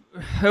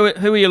 who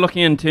are you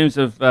looking in terms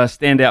of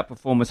standout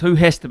performers? Who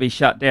has to be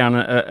shut down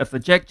if the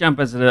Jack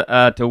Jumpers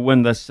are to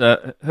win this?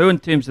 Who, in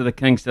terms of the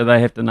Kings, do they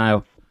have to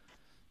nail?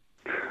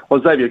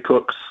 Well, Xavier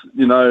Cooks,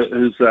 you know,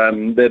 who's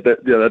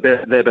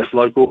their best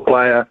local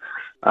player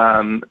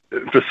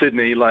for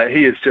Sydney. Like,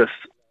 he is just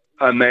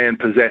a man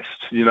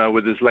possessed, you know,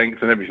 with his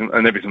length and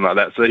everything like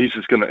that. So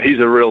he's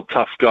a real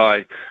tough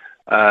guy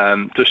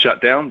to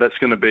shut down. That's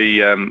going to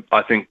be,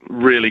 I think,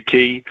 really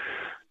key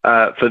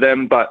for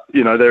them. But,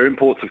 you know, their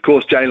imports, of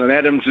course, Jalen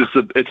Adams,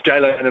 it's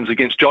Jalen Adams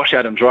against Josh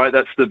Adams, right?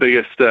 That's the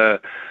biggest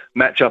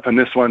matchup in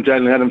this one.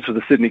 Jalen Adams for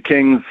the Sydney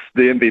Kings,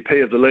 the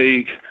MVP of the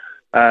league,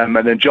 and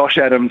then Josh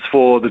Adams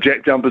for the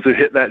Jack Jumpers, who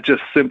hit that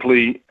just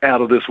simply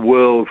out of this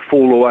world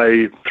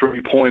fall-away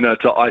three-pointer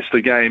to ice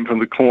the game from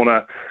the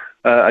corner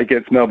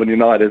against Melbourne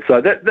United.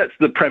 So that's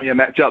the premier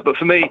matchup. But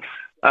for me,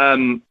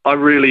 I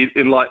really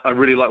like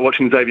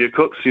watching Xavier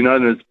Cooks. You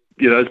know,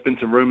 there's been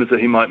some rumours that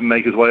he might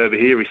make his way over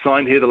here. He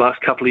signed here the last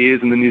couple of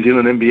years in the New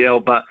Zealand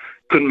NBL, but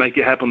couldn't make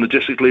it happen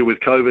logistically with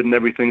COVID and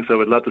everything. So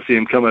we'd love to see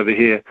him come over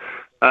here.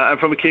 And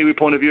from a Kiwi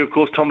point of view, of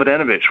course, Tom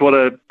Vodanovic. What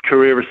a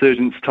career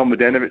resurgence Tom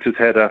Vodanovic has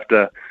had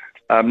after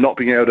not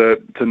being able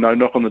to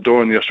knock on the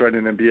door in the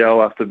Australian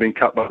NBL after being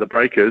cut by the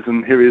Breakers.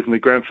 And here he is in the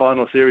grand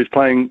final series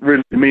playing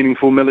really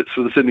meaningful minutes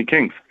for the Sydney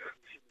Kings.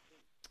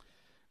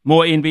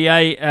 More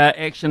NBA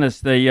action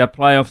as the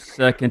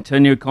playoffs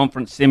continue.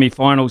 Conference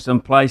semi-finals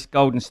in place.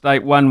 Golden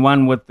State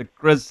 1-1 with the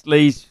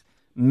Grizzlies.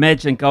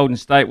 Imagine Golden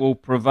State will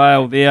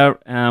prevail there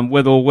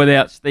with or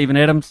without Steven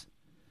Adams.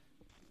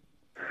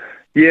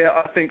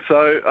 Yeah, I think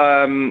so.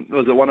 It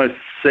was a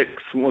 106,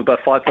 about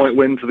a 5-point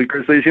win for the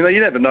Grizzlies. You know, you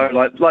never know.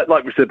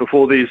 Like we said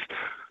before,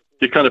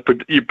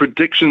 your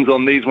predictions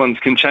on these ones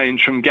can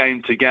change from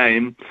game to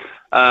game.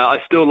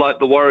 I still like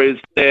the Warriors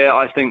there.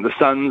 I think the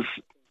Suns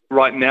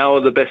right now are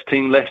the best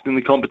team left in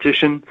the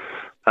competition.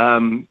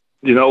 You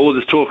know, all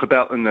this talk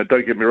about, and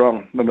don't get me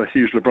wrong, I'm a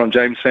huge LeBron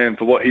James fan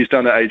for what he's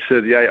done at age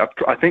 38.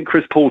 I think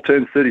Chris Paul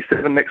turns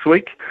 37 next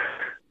week.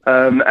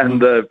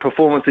 and the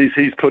performances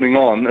he's putting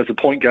on as a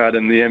point guard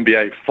in the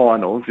NBA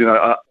Finals,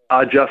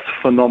 are just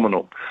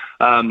phenomenal.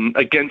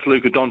 Against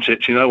Luka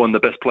Doncic, one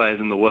of the best players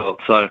in the world.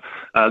 So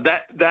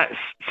that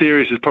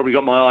series has probably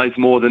got my eyes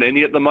more than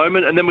any at the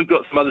moment. And then we've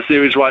got some other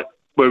series right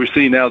where we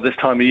see now this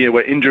time of year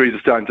where injuries are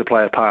starting to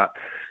play a part.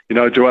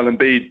 Joel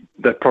Embiid,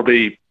 they're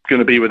probably going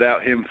to be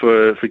without him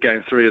for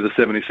Game 3 of the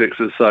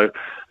 76ers. So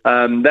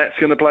that's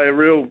going to play a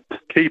real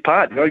key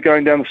part,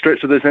 going down the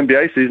stretch of this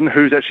NBA season,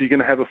 who's actually going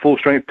to have a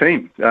full-strength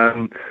team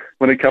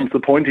when it comes to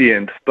the pointy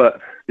end.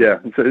 But, yeah,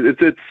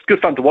 it's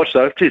good fun to watch,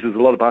 though. Geez, there's a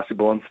lot of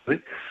basketball on.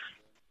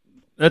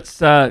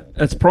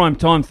 It's prime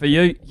time for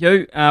you,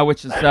 Hugh,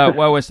 which is,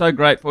 we're so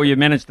grateful you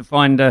managed to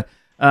find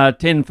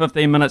 10,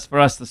 15 minutes for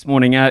us this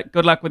morning.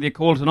 Good luck with your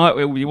call tonight.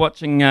 We'll be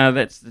watching,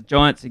 that's the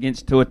Giants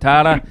against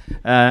Tuatara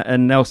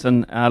in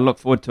Nelson. Look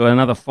forward to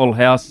another full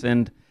house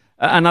and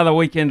another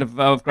weekend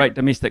of great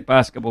domestic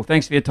basketball.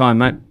 Thanks for your time,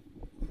 mate.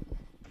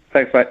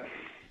 Thanks, mate.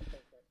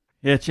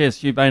 Yeah, cheers.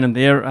 Hugh Bainham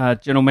there,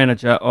 General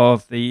Manager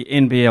of the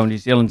NBL, New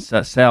Zealand's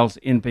Sal's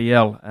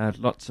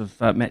NBL. Lots of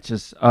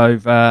matches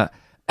over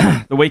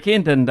the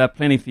weekend and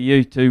plenty for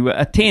you to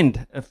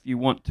attend if you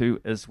want to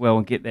as well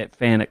and get that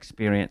fan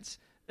experience.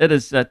 It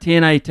is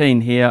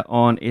 10:18 here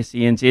on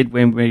SENZ.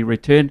 When we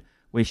return,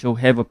 we shall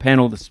have a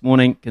panel this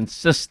morning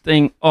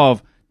consisting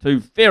of two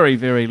very,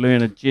 very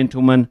learned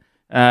gentlemen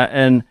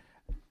and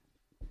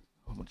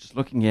just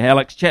looking here,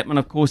 Alex Chapman,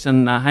 of course,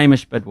 and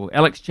Hamish Bidwell.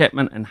 Alex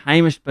Chapman and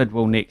Hamish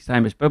Bidwell next.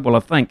 Hamish Bidwell, I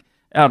think,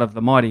 out of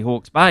the mighty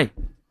Hawke's Bay.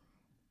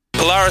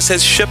 Polaris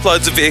has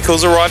shiploads of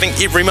vehicles arriving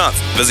every month.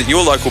 Visit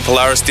your local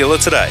Polaris dealer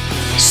today.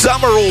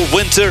 Summer or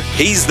winter,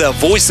 he's the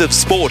voice of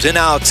sport in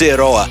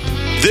Aotearoa.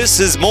 This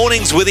is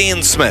Mornings with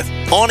Ian Smith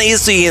on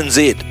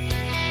SENZ.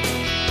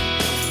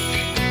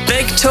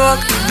 Big talk,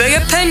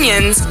 big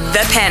opinions,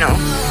 the panel.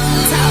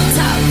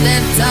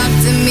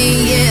 Talk to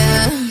me,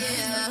 yeah.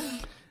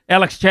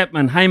 Alex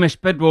Chapman, Hamish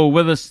Bidwell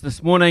with us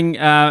this morning.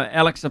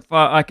 Alex, if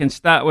I can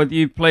start with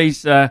you,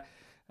 please.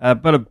 A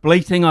bit of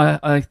bleating,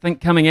 I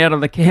think, coming out of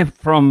the camp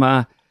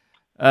from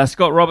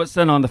Scott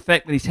Robertson on the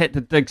fact that he's had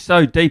to dig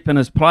so deep in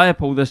his player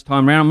pool this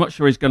time around. I'm not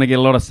sure he's going to get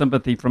a lot of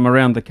sympathy from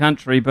around the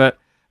country, but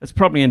it's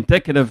probably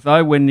indicative,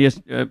 though, when your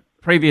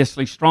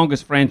previously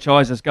strongest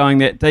franchise is going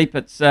that deep.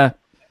 It's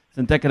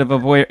indicative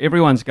of where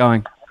everyone's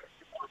going.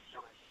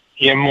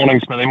 Yeah, morning,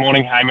 Smithy.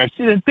 Morning, Hamish.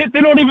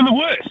 They're not even the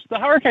worst. The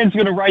Hurricanes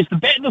are going to raise the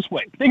bat this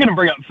week. They're going to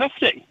bring up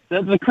 50.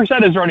 The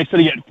Crusaders are only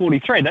sitting at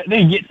 43. They're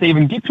yet to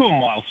even get to a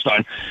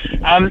milestone.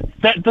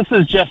 This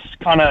is just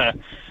kind of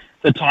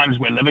the times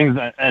we're living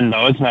in,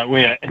 though, isn't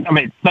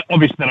it?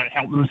 Obviously they don't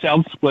help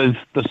themselves with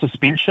the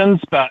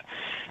suspensions, but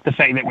the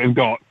fact that we've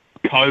got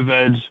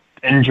COVID,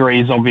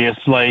 injuries,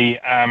 obviously.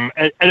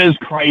 It is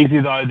crazy,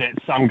 though, that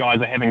some guys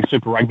are having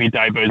Super Rugby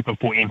debuts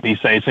before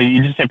NPC. So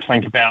you just have to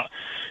think about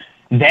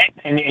that,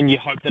 and you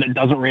hope that it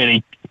doesn't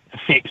really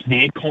affect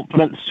their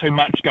confidence too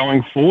much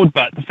going forward.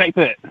 But the fact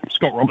that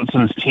Scott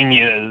Robertson's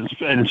tenure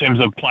in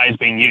terms of players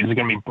being used are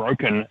going to be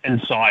broken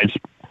inside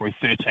probably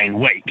 13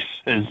 weeks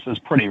is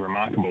pretty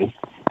remarkable.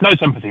 No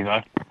sympathy,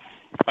 though.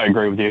 I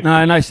agree with you.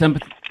 No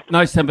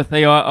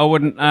sympathy. I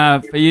wouldn't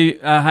for you,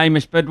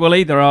 Hamish Bidwell,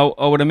 either.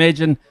 I would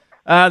imagine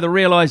the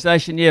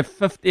realisation,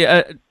 50.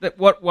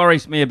 What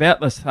worries me about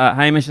this,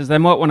 Hamish, is they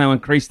might want to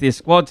increase their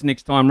squads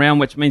next time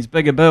round, which means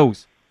bigger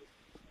bills.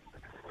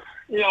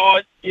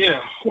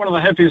 Yeah, one of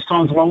the happiest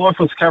times of my life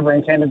was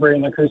covering Canterbury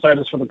and the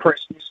Crusaders for the Press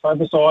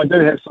newspaper, so I do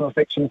have some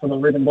affection for the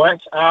Red and Black.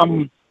 I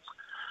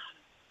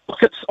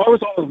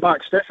was on with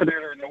Mark Stafford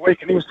earlier in the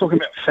week, and he was talking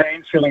about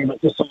fans feeling a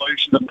bit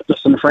disillusioned, a bit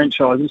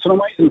disenfranchised. It's an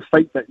amazing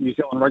feat that New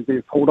Zealand Rugby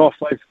have pulled off.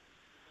 They've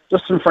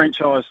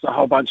disenfranchised a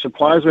whole bunch of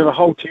players. We have a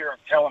whole tier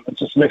of talent that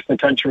just left the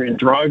country in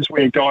droves.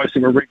 We have guys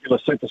who were regular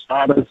super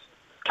starters,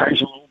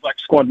 occasional All Black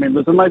squad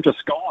members, and they've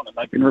just gone, and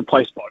they've been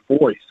replaced by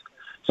boys.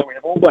 So we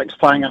have All Blacks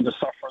playing under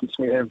sufferance.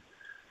 We have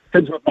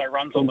kids with no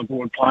runs on the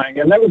board playing,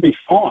 and that would be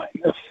fine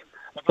if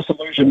the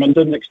disillusionment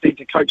didn't extend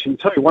to coaching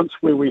too. Once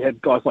where we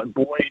had guys like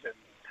Boyd and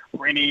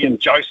Rennie and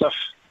Joseph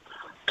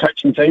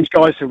coaching teams,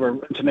 guys who were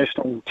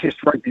international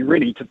test rugby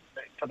ready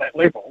for that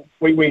level,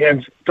 we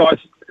have guys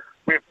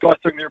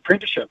doing their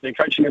apprenticeship, their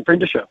coaching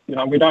apprenticeship. You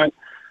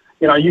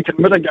can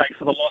mitigate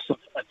for the loss of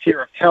a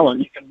tier of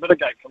talent. You can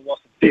mitigate for the loss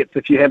of depth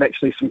if you have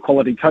actually some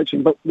quality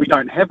coaching, but we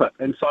don't have it.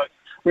 And so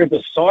we have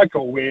this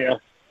cycle where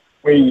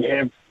we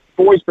have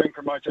boys being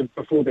promoted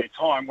before their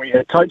time. We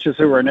have coaches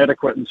who are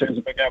inadequate in terms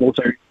of being able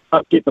to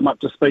get them up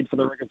to speed for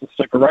the rigours of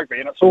Super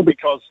Rugby. And it's all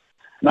because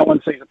no one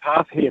sees a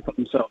path here for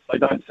themselves. They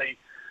don't see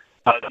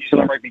New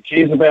Zealand Rugby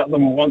cares about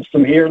them or wants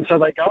them here, and so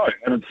they go.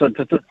 And it's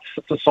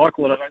a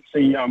cycle that I don't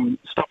see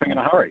stopping in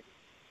a hurry.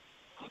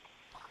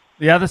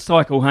 The other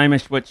cycle,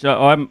 Hamish, which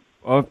I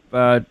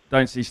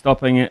don't see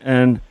stopping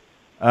in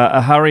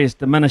a hurry, is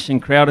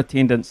diminishing crowd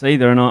attendance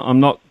either. And I'm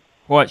not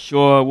quite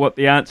sure what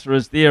the answer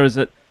is there. Is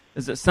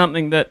it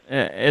something that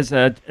as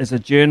a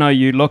journo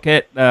you look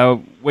at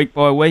week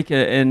by week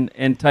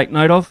and take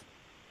note of?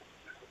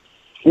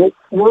 Well,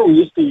 we're all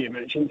used to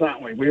emotions,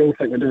 aren't we? We all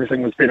think that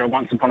everything was better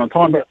once upon a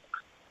time, but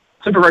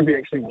Super Rugby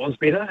actually was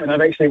better, and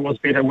it actually was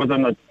better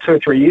within 2 or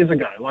 3 years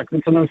ago. Like,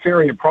 it's an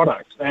inferior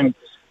product, and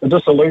the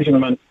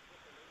disillusionment,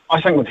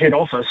 I think, with head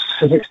office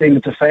has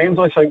extended to fans.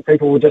 I think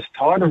people were just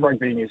tired of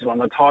rugby in New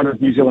Zealand. They're tired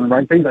of New Zealand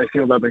rugby. They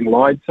feel they're being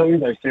lied to.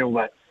 They feel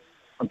that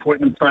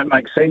appointments don't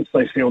make sense.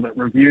 They feel that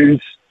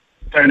reviews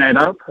don't add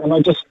up, and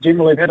they just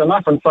generally have had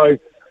enough. And so,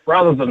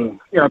 rather than,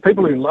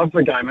 people who love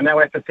the game are now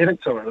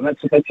apathetic to it, and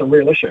that's a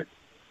real issue.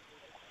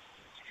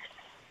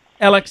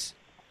 Alex,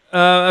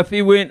 if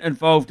you weren't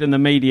involved in the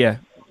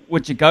media,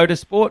 would you go to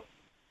sport?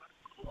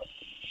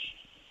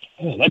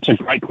 Oh, that's a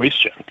great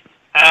question.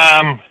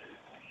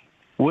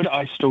 Would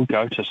I still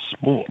go to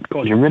sport?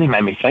 God, you really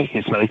made me think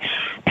here, Smithy.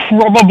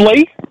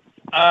 Probably,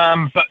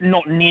 but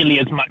not nearly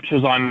as much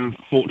as I'm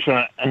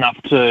fortunate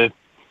enough to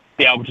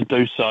be able to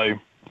do so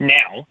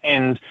now.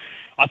 And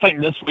I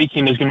think this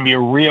weekend is going to be a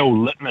real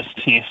litmus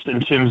test in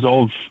terms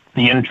of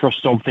the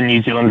interest of the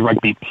New Zealand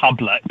rugby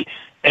public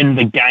in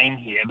the game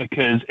here,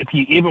 because if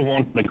you ever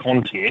wanted a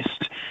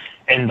contest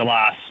in the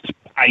last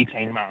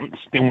 18 months,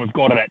 then we've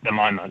got it at the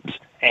moment.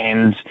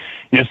 And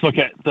you just look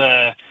at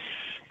the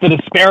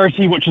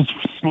disparity which is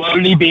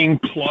slowly being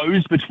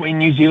closed between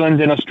New Zealand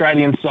and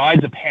Australian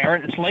sides,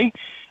 apparently.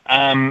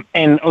 And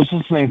I was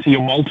listening to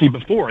your multi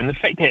before, and the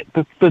fact that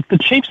the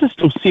Chiefs are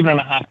still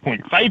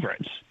 7.5-point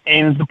favourites,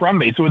 and the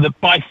Brumbies, who are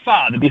by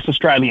far the best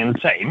Australian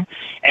team,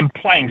 and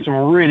playing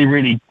some really,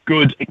 really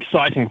good,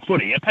 exciting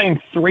footy, are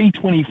paying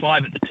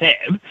 $3.25 at the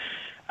tab.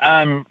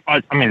 I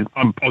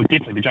would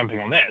definitely be jumping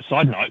on that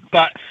side note.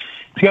 But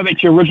to go back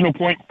to your original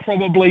point,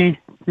 probably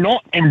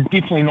not, and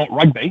definitely not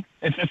rugby.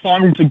 If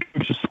I'm to go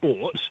to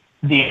sport,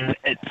 then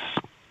it's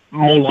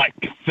more like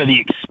for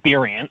the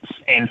experience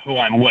and who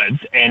I'm with,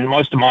 and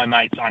most of my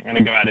mates aren't going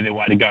to go out of their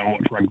way to go and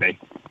watch rugby.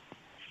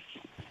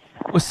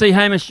 Well, see,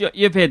 Hamish,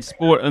 you've had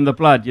sport in the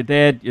blood. Your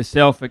dad,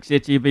 yourself,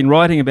 etc. You've been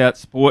writing about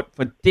sport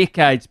for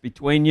decades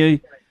between you.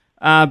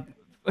 It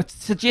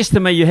suggests to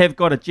me you have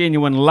got a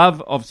genuine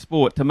love of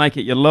sport to make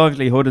it your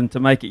livelihood and to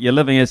make it your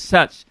living as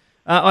such.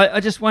 I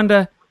just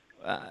wonder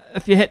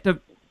if you had to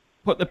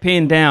put the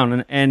pen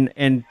down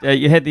and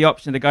you had the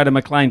option to go to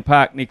McLean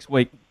Park next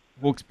week,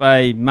 Hawke's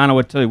Bay,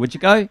 Manawatu, would you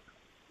go?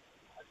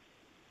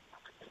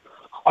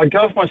 I'd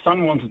go if my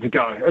son wanted to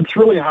go. It's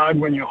really hard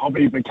when your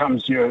hobby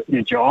becomes your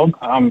job.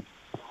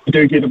 You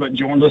do get a bit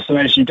jaundiced, and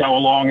as you go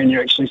along and you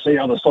actually see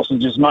how the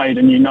sausage is made,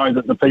 and you know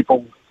that the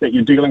people that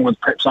you're dealing with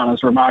perhaps aren't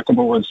as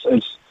remarkable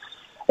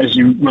as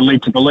you were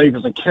led to believe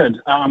as a kid,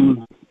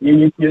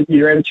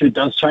 your attitude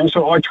does change.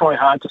 So I try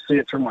hard to see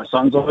it through my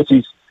son's eyes.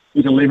 He's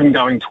 11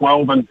 going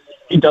 12, and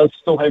he does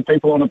still have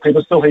people on a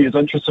pedestal. He is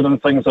interested in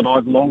things that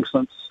I've long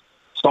since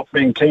stopped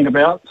being keen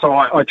about. So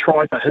I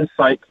try for his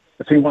sake,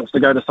 if he wants to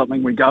go to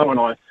something, we go, and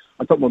I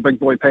put my big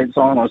boy pants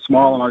on, I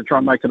smile, and I try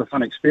and make it a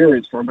fun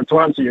experience for him. But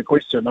to answer your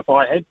question, if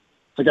I had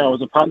to go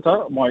as a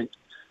punter, my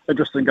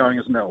interest in going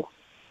is nil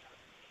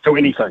to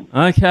anything.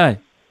 Okay.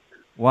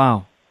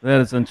 Wow.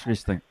 That is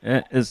interesting.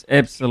 It is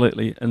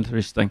absolutely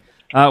interesting.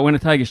 We're going to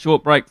take a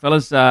short break,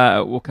 fellas.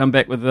 We'll come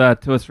back with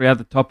 2 or 3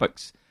 other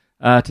topics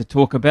to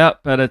talk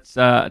about, but it's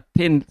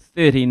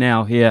 10:30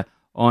 now here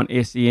on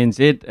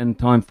SENZ, and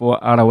time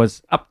for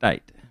Arawa's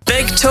update.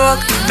 Big talk,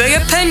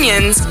 big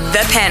opinions,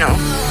 the panel.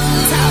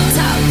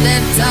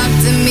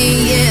 Talk to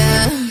me,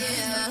 yeah.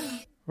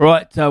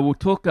 Right, we'll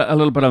talk a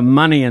little bit of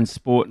money in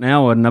sport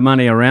now, and the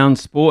money around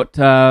sport.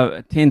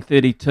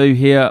 10:32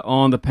 here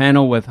on the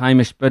panel with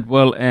Hamish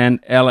Bidwell and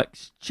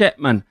Alex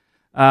Chapman.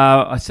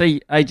 I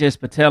see Ajaz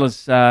Patel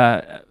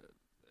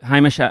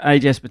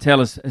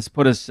has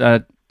put his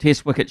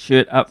Test wicket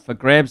shirt up for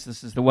grabs.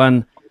 This is the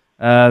one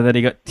that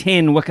he got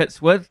 10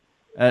 wickets with.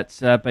 It's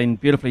been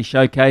beautifully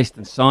showcased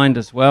and signed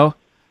as well.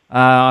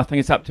 I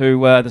think it's up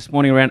to this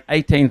morning around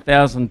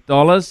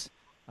 $18,000.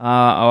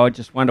 I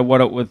just wonder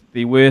what it would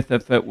be worth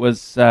if it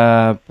was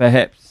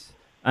perhaps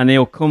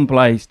Anil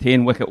Kumble's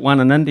 10-wicket one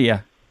in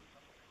India.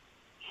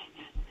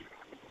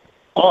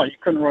 Oh, you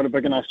couldn't write a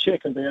big enough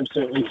cheque. It'd be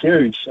absolutely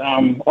huge.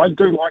 I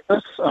do like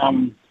this.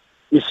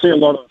 You see a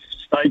lot of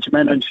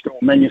stage-managed or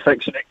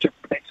manufactured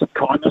acts of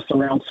kindness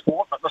around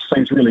sport, but this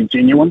seems really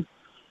genuine.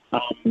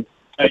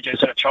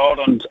 AJ's our child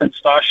in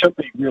Starship.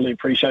 He really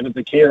appreciated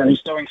the care, and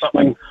he's doing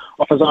something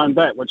off his own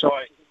bat, which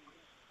I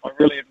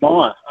really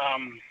admire.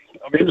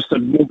 I'm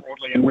interested more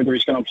broadly in whether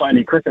he's going to play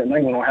any cricket in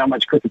England or how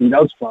much cricket he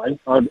does play.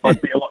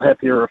 I'd be a lot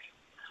happier if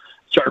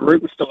Joe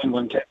Root was still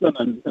England captain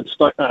and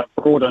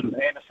Broad and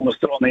Anderson were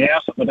still on the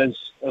outer. But as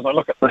I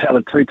look at how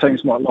the two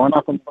teams might line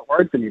up, I'm a bit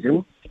worried for New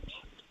Zealand.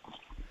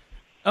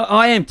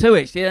 I am too,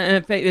 actually.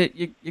 In fact,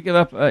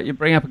 you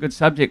bring up a good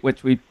subject,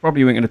 which we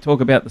probably weren't going to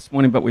talk about this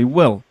morning, but we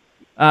will.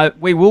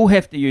 We will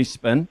have to use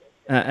spin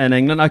in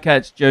England. Okay,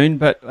 it's June,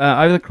 but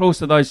over the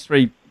course of those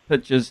 3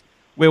 pitches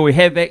where we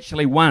have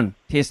actually won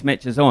Test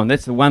matches on,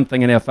 that's the one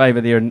thing in our favour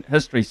there, and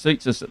history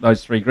suits us at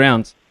those 3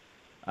 grounds.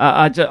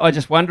 I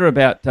just wonder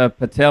about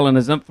Patel and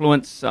his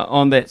influence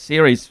on that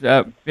series,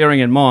 bearing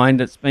in mind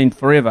it's been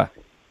forever.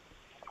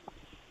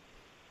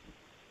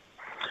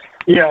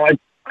 Yeah,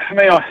 I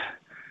mean,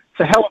 it's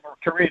a hell of a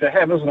career to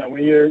have, isn't it?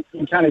 When you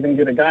can't even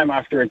get a game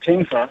after a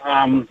 10-for.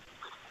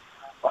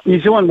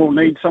 New Zealand will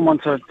need someone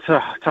to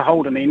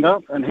hold an end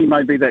up, and he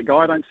may be that guy.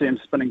 I don't see him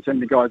spinning too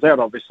many guys out,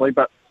 obviously,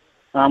 but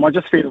I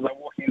just feel that they're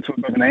walking into a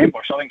bit of an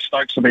ambush. I think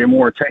Stokes will be a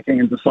more attacking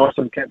and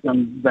decisive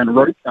captain than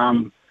Root.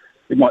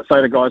 You might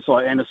say to guys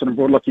like Anderson and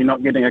Broad, look, you're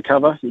not getting a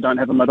cover, you don't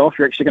have a mid-off,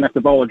 you're actually going to have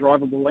to bowl a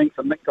drivable length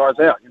and nick guys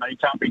out. You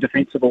can't be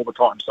defensive all the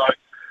time. So,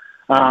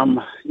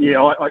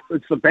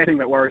 it's the batting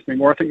that worries me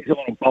more. I think New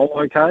Zealand will bowl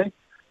okay,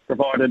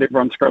 provided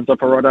everyone scrubs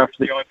up right after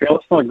the IPL.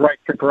 It's not a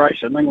great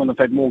preparation. England have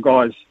had more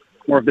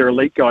of their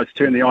elite guys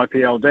turn the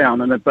IPL down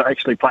than they're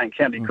actually playing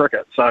county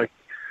cricket. So,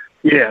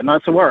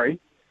 it's a worry.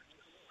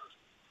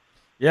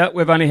 Yeah,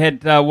 we've only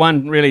had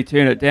one really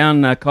turn it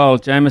down. Kyle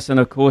Jamieson,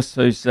 of course,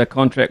 whose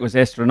contract was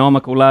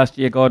astronomical last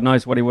year. God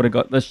knows what he would have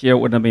got this year. It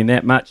wouldn't have been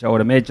that much, I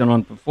would imagine,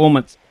 on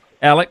performance,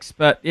 Alex.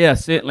 But,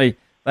 certainly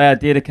they are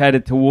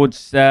dedicated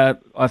towards, I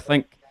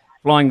think,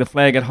 flying the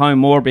flag at home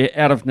more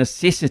out of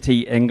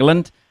necessity,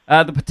 England.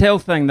 The Patel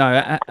thing,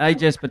 though,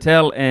 Ajaz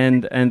Patel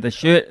and the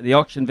shirt, the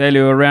auction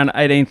value around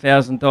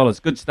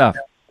 $18,000. Good stuff.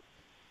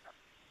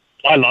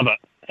 I love it.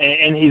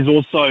 And he's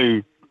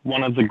also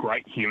one of the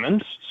great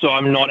humans, so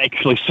I'm not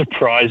actually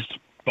surprised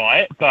by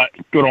it, but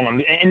good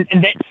on him.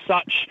 And that's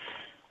such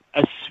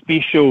a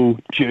special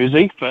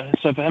jersey for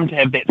him to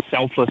have that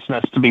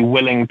selflessness to be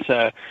willing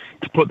to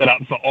put that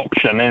up for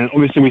auction. And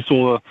obviously we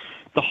saw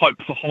the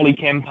Hope for Holly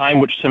campaign,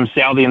 which Tim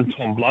Southey and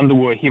Tom Blunder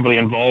were heavily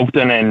involved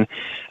in,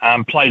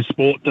 and Played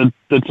Sport did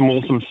some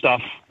awesome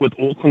stuff with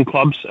Auckland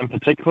clubs in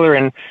particular.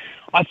 And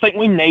I think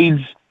we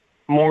need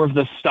more of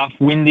this stuff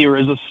when there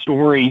is a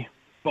story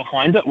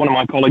behind it. One of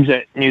my colleagues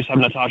at News Hub,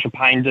 Natasha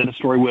Payne, did a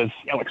story with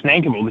Alex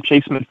Nankivell, the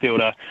Chiefs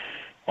midfielder,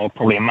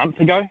 probably a month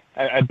ago,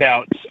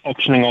 about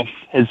auctioning off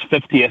his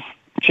 50th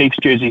Chiefs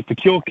jersey for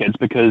Cure Kids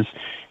because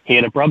he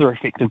had a brother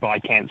affected by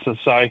cancer.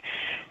 So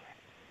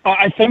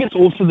I think it's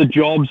also the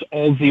jobs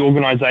of the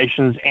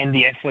organisations and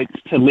the athletes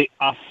to let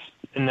us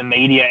in the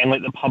media and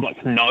let the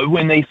public know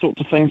when these sorts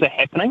of things are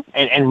happening,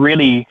 and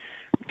really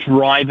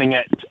driving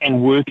it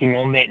and working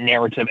on that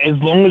narrative. As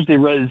long as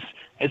there is,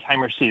 as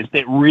Hamish says,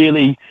 that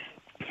really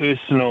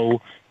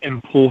personal,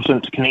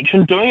 important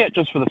connection, doing it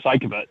just for the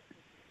sake of it,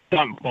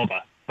 don't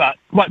bother. But,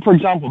 like, for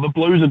example, the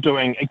Blues are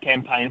doing a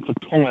campaign for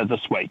Tonga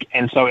this week,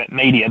 and so at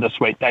media this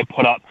week they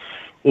put up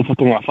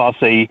Ofatunga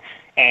Fasi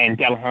and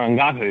Dalahan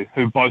Ngahu,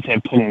 who both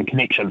have Tongan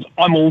connections.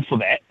 I'm all for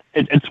that.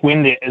 It's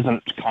when there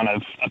isn't kind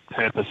of a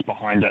purpose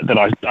behind it that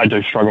I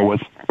do struggle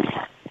with.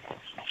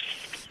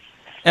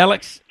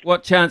 Alex,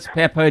 what chance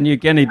Papua New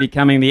Guinea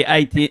becoming the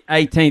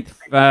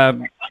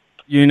 18th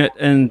unit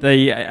in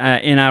the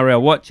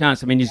NRL? What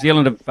chance? I mean, New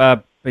Zealand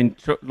have been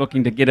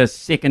looking to get a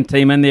second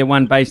team in there,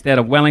 one based out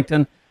of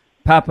Wellington.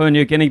 Papua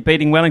New Guinea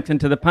beating Wellington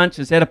to the punch.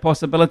 Is that a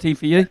possibility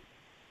for you?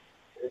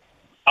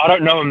 I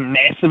don't know a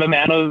massive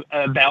amount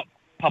about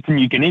Papua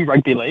New Guinea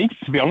rugby league,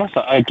 to be honest.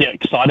 I get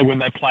excited when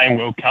they play in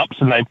World Cups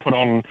and they put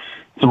on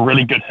some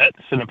really good hits,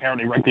 and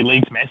apparently rugby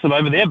league's massive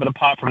over there. But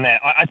apart from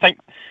that, I think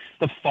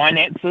the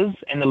finances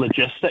and the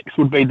logistics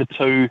would be the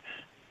two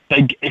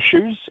big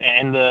issues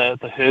and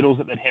the hurdles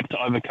that they'd have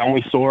to overcome.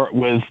 We saw it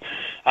with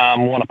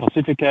Moana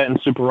Pacifica and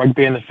Super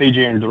Rugby and the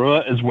Fiji and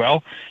Drua as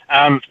well.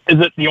 Is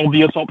it the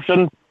obvious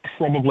option?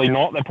 Probably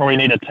not. They probably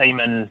need a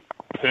team in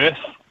Perth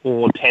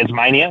or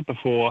Tasmania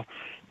before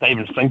they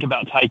even think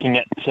about taking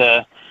it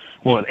to,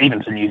 well,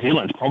 even to New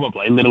Zealand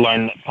probably, let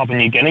alone Papua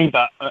New Guinea.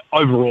 But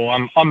overall,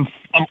 I'm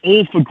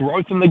all for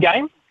growth in the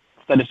game.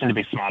 They just need to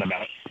be smart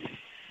about it.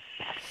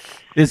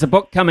 There's a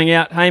book coming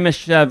out,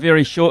 Hamish,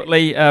 very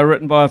shortly,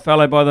 written by a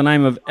fellow by the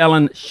name of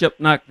Alan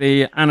Shipnuck,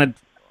 the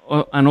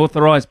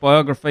unauthorised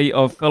biography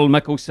of Phil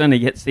Mickelson. He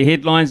gets the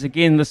headlines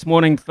again this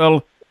morning,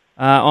 Phil,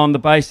 on the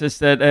basis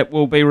that it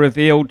will be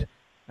revealed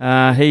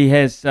he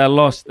has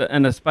lost,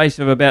 in a space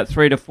of about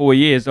 3 to 4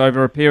 years,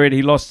 over a period,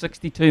 he lost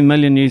 62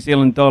 million New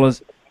Zealand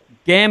dollars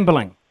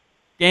gambling.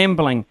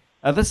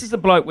 This is a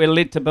bloke we're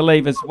led to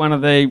believe is one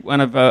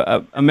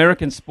of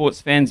American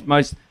sports fans'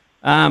 most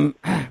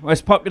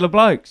popular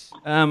blokes.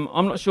 I'm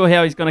not sure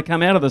how he's going to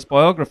come out of this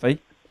biography.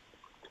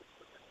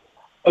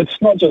 It's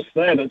not just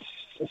that. It's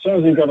as soon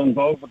as he got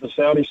involved with the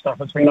Saudi stuff,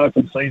 it's been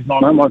open season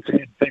on him. I've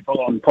heard people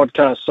on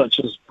podcasts such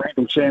as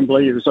Brandon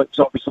Chambly, who's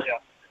obviously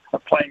a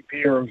playing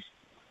peer of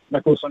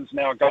Mickelson's,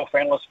 now a golf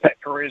analyst. Pat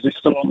Perez is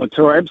still on the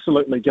tour,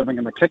 absolutely giving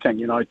him a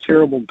kicking.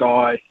 Terrible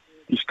guy.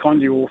 He's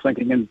conned you all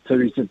thinking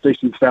he's a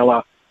decent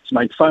fella. He's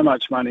made so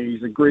much money.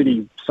 He's a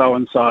greedy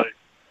so-and-so.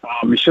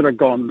 He should have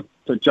gone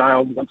to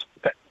jail, once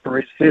Pat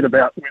Perez said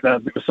about whether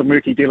there were some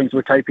murky dealings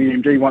with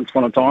KPMG once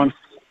upon a time.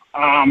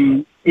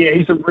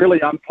 He's a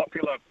really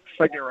unpopular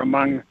figure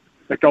among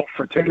the golf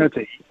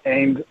fraternity,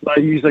 and they're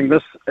using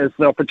this as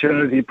the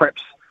opportunity to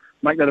perhaps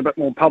make that a bit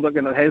more public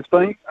than it has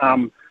been.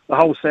 The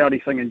whole Saudi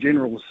thing in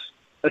general is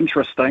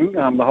interesting,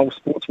 the whole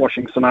sports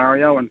washing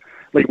scenario, and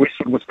Lee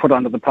Westwood was put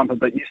under the pump a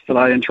bit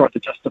yesterday and tried to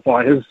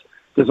justify his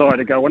desire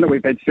to go in it.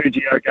 We've had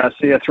Sergio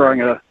Garcia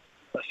throwing a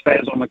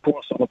spaz on the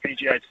course on the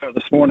PGA Tour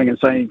this morning and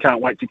saying he can't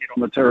wait to get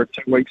on the tour in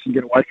 2 weeks and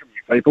get away from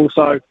you people.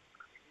 So,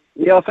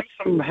 I think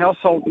some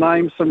household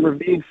names, some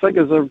revered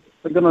figures are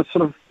going to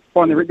sort of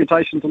find their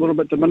reputations a little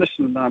bit diminished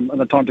in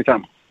the time to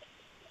come.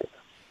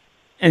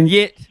 And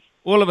yet,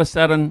 all of a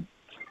sudden,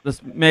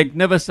 this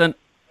magnificent,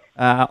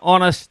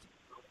 honest,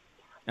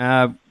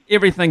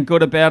 everything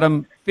good about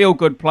him,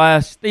 feel-good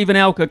player, Stephen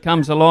Alker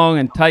comes along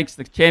and takes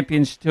the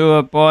Champions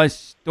Tour by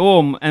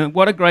storm. And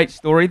what a great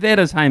story that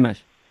is,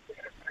 Hamish.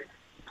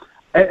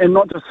 And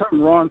not just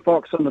him, Ryan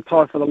Fox in the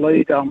tie for the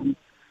lead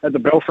at the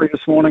Belfry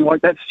this morning.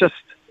 Like, that's just...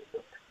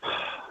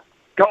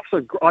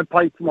 I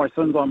play for my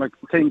sins. I'm a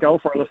team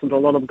golfer. I listen to a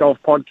lot of golf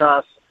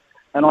podcasts.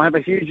 And I have a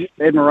huge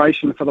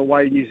admiration for the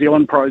way New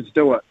Zealand pros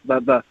do it.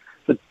 The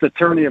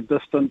tyranny of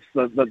distance,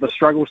 the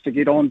struggles to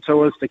get on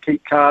tours, to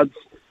keep cards,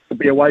 to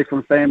be away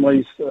from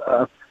families.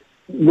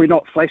 We're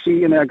not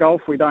flashy in our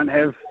golf. We don't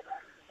have,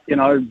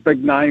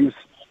 big names,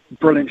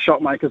 brilliant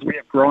shot makers. We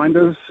have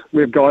grinders.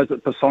 We have guys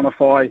that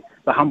personify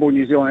the humble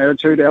New Zealand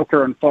attitude.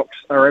 Alker and Fox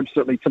are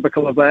absolutely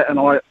typical of that, and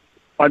I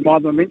admire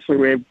them immensely.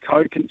 We're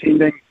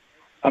co-contending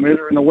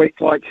earlier in the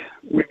week. Like,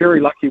 we're very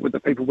lucky with the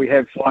people we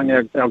have flying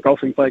our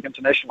golfing flag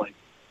internationally.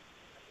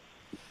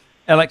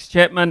 Alex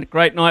Chapman,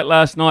 great night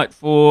last night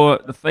for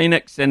the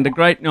Phoenix, and a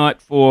great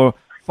night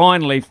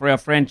finally for our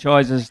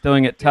franchises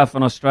doing it tough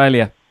in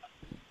Australia.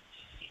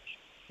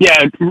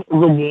 Yeah,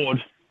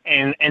 reward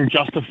and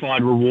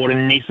justified reward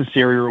and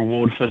necessary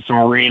reward for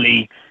some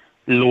really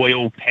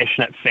loyal,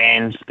 passionate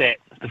fans that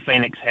the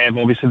Phoenix have.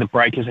 Obviously, the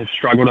Breakers have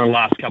struggled in the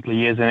last couple of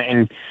years,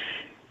 and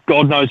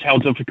God knows how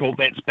difficult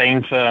that's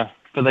been for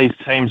these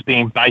teams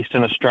being based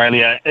in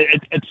Australia.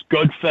 It's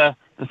good for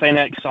the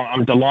Phoenix.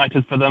 I'm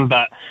delighted for them,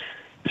 but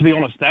to be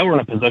honest, they were in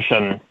a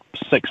position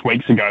 6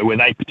 weeks ago where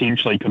they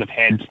potentially could have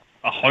had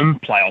a home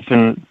playoff.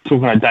 And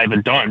talking to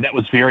David Dome, that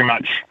was very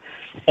much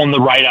on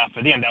the radar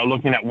for them. They were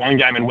looking at one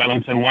game in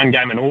Wellington, one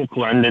game in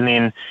Auckland, and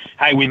then,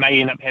 hey, we may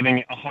end up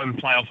having a home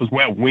playoff as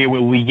well. Where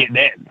will we get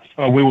that?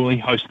 Or where will we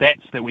host that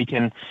so that we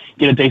can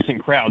get a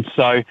decent crowd?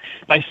 So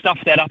they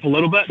stuffed that up a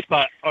little bit,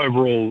 but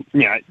overall,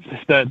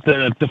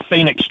 the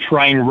Phoenix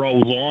train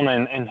rolls on,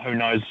 and who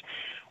knows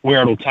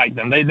where it'll take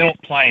them. They're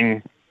not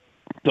playing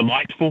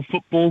delightful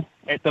football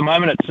at the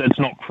moment. It's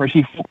not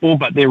pretty football,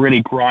 but they're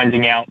really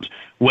grinding out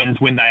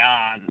wins when they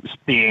aren't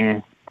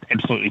being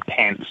absolutely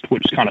pantsed,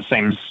 which kind of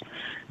seems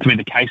to be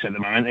the case at the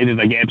moment. Either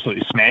they get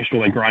absolutely smashed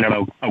or they grind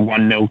out a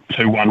 1-0,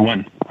 2-1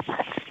 win.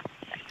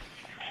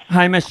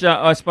 Hamish,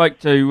 I spoke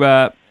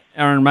to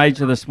Aaron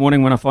Major this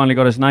morning when I finally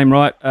got his name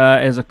right,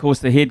 as of course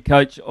the head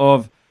coach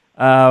of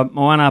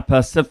Moana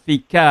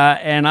Pacifica,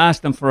 and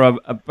asked him for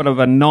a bit of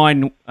a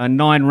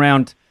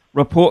nine-round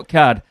report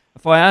card.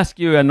 If I ask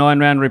you a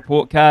 9-round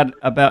report card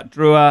about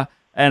Drua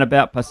and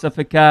about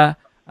Pacifica,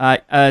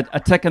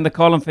 a tick in the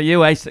column for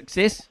you, a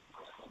success?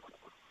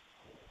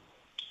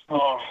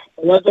 Oh,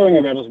 they're doing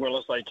about as well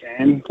as they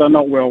can. They're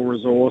not well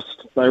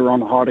resourced. They were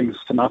on hidings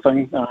to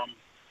nothing.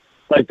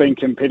 They've been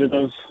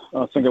competitive.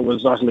 I think it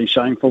was utterly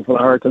shameful for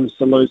the Hurricanes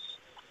to lose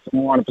to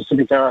Moana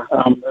Pacifica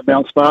at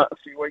Mount Spa a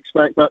few weeks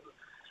back. But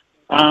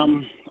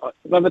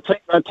they're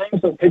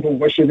teams that people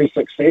wish would be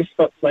success,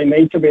 but they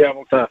need to be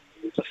able to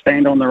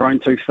stand on their own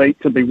 2 feet,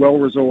 to be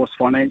well-resourced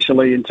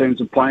financially in terms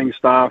of playing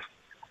staff.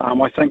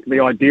 I think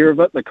the idea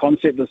of it, the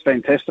concept is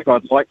fantastic.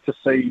 I'd like to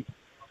see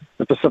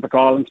the Pacific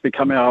Islands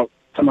become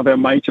some of our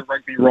major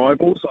rugby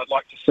rivals. I'd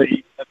like to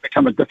see it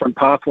become a different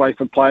pathway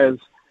for players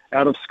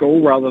out of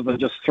school rather than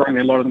just throwing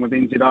a lot of them with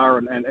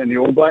NZR and the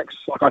All Blacks.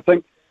 Like, I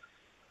think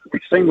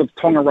we've seen with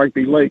Tonga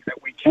Rugby League that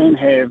we can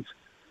have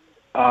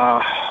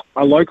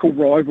a local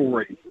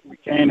rivalry. We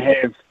can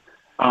have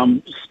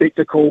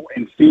spectacle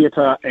and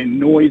theatre and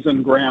noise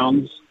and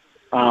grounds.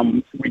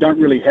 We don't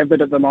really have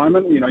that at the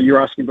moment.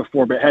 You're asking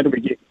before about how do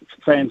we get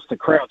fans to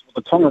crowds. Well,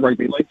 the Tonga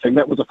Rugby League thing,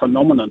 that was a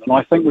phenomenon, and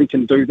I think we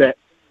can do that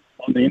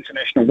on the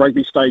international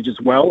rugby stage as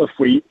well if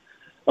we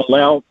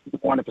allow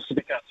Moana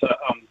Pacifica to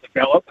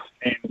develop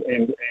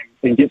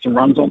and get some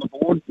runs on the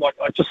board. Like,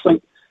 I just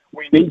think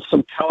we need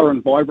some colour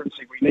and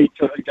vibrancy. We need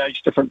to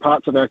engage different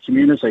parts of our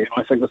community, and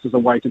I think this is a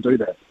way to do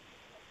that.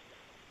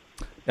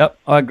 Yep,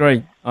 I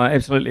agree. I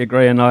absolutely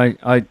agree, and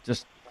I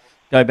just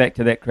go back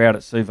to that crowd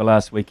at Suva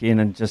last weekend,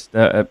 and just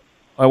I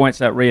won't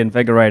say it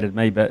reinvigorated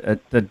me, but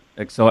it did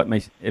excite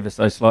me ever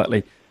so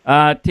slightly.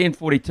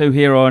 10:42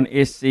 here on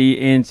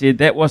SCNZ.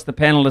 That was the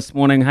panel this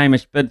morning,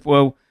 Hamish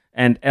Bidwell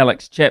and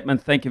Alex Chapman.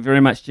 Thank you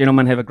very much,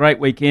 gentlemen. Have a great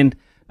weekend,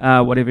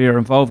 whatever you're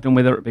involved in,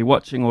 whether it be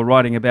watching or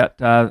writing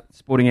about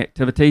sporting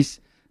activities.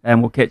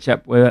 And we'll catch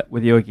up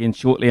with you again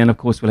shortly. And, of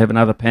course, we'll have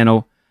another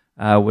panel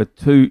with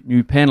 2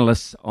 new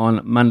panellists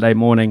on Monday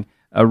morning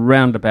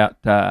around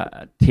about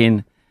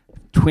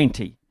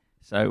 10:20.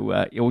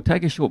 So we'll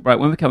take a short break.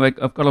 When we come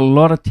back, I've got a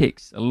lot of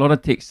texts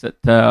that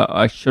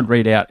I should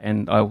read out,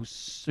 and I'll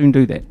soon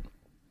do that.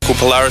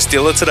 Polaris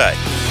dealer today.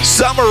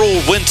 Summer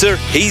or winter,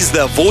 he's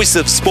the voice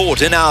of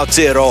sport in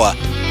Aotearoa.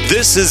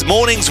 This is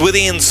Mornings with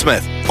Ian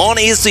Smith on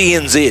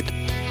SENZ.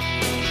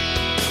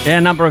 Yeah,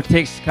 a number of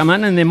texts come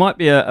in, and there might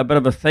be a bit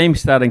of a theme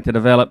starting to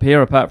develop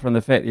here, apart from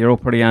the fact that you're all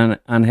pretty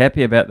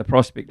unhappy about the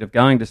prospect of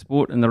going to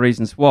sport and the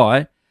reasons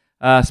why.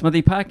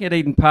 Smithy, parking at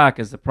Eden Park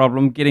is the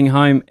problem. Getting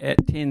home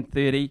at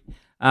 10:30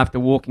 after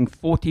walking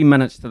 40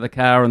 minutes to the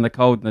car in the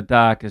cold and the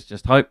dark is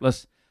just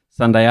hopeless.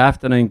 Sunday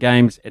afternoon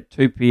games at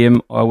 2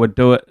 p.m. I would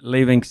do it,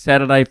 leaving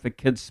Saturday for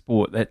kids'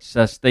 sport. That's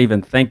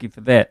Stephen. Thank you for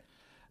that.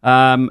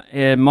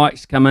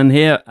 Mike's come in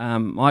here.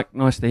 Mike,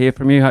 nice to hear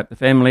from you. Hope the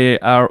family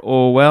are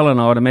all well, and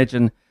I would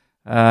imagine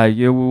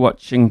you were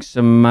watching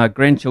some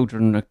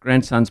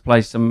grandsons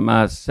play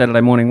some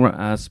Saturday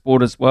morning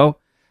sport as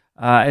well.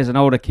 As an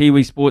older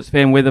Kiwi sports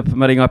fan, weather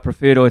permitting, I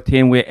prefer to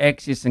attend where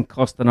access and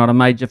cost are not a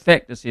major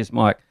factor, says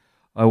Mike.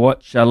 I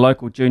watch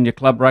local junior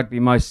club rugby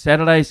most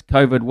Saturdays,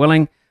 COVID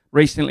willing.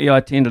 Recently, I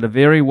attended a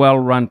very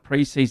well-run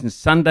pre-season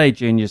Sunday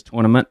juniors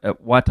tournament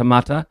at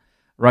Waitemata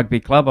Rugby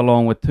Club,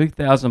 along with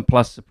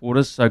 2,000-plus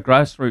supporters, so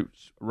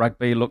grassroots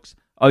rugby looks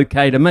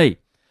okay to me.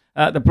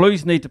 The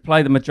Blues need to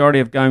play the majority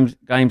of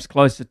games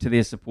closer to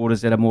their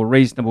supporters at a more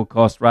reasonable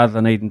cost rather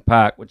than Eden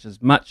Park, which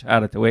is much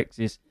harder to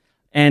access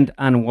and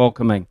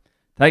unwelcoming.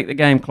 Take the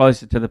game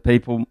closer to the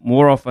people.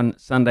 More often,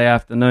 Sunday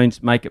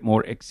afternoons make it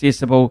more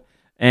accessible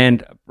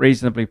and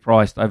reasonably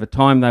priced. Over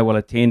time, they will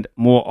attend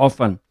more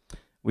often.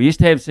 We used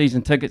to have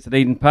season tickets at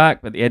Eden Park,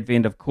 but the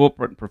advent of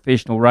corporate and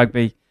professional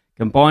rugby,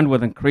 combined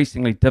with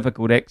increasingly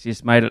difficult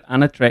access, made it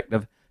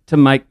unattractive to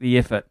make the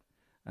effort.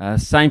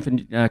 Same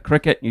for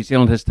cricket. New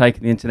Zealand has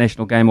taken the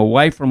international game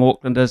away from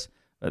Aucklanders,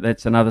 but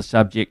that's another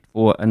subject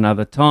for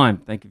another time.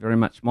 Thank you very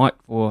much,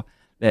 Mike, for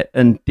that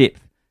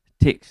in-depth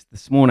text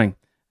this morning.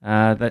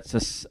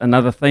 That's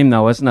another theme,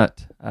 though, isn't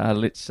it?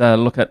 Let's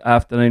look at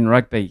afternoon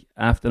rugby.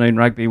 Afternoon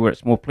rugby, where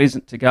it's more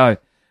pleasant to go.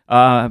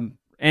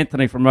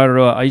 Anthony from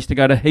Rotorua, I used to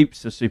go to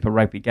heaps of Super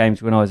Rugby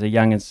games when I was a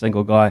young and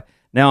single guy.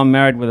 Now I'm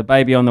married with a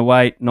baby on the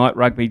way. Night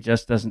rugby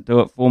just doesn't do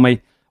it for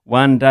me.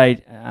 One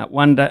day,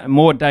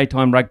 more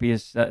daytime rugby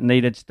is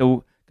needed.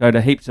 Still go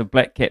to heaps of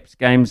Black Caps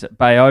games at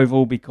Bay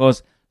Oval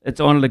because it's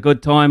on at a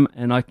good time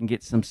and I can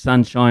get some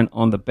sunshine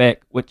on the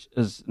back, which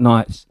is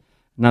nice.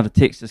 Another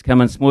text has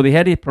come in. Smallie,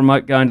 how do you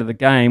promote going to the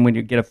game when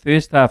you get a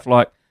first half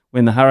like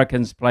when the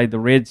Hurricanes played the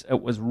Reds?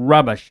 It was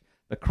rubbish.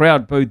 The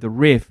crowd booed the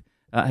ref.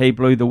 He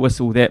blew the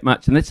whistle that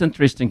much. And that's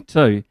interesting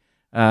too,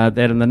 that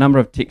in the number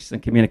of texts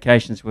and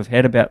communications we've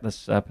had about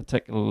this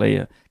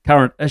particularly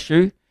current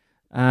issue,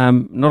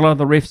 not a lot of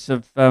the refs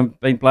have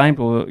been blamed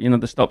or,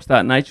 the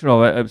stop-start nature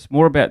of it. It was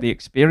more about the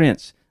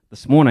experience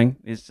this morning.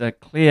 There's a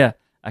clear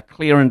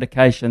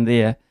indication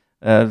there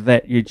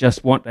that you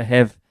just want to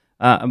have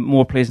a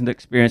more pleasant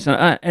experience.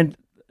 And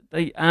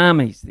the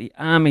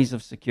armies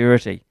of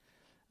security,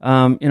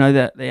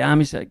 the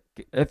armies,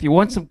 if you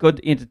want some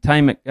good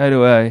entertainment, go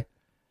to a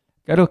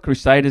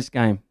Crusaders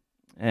game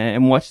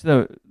and watch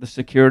the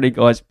security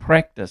guys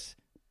practice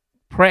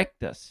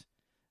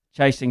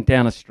chasing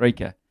down a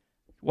streaker.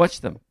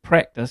 Watch them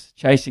practice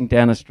chasing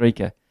down a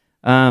streaker.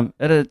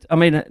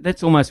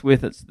 That's almost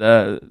worth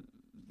the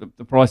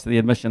price of the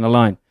admission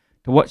alone.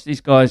 To watch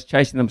these guys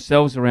chasing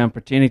themselves around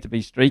pretending to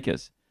be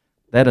streakers,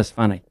 that is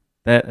funny.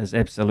 That is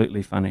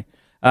absolutely funny.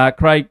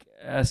 Craig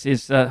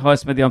says, hi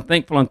Smithy, I'm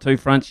thankful on two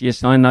fronts.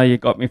 Yes, I know you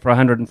got me for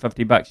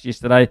 $150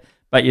 yesterday,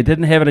 but you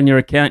didn't have it in your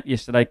account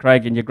yesterday,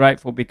 Craig, and you're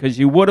grateful because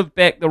you would have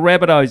backed the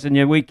Rabbitohs in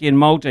your weekend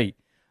multi.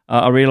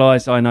 I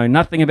realise I know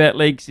nothing about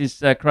leagues,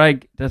 says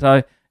Craig.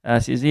 Ditto,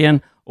 says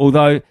Ian,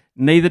 although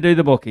neither do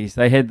the bookies.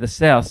 They had the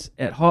Souths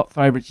at hot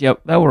favourites.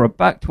 Yep, they were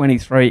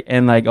 $1.23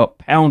 and they got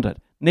pounded.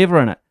 Never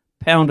in it.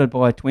 Pounded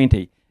by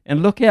 20.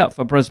 And look out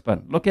for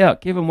Brisbane. Look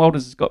out. Kevin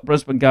Walters has got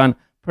Brisbane going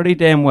pretty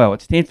damn well.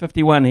 It's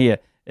 10:51 here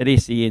at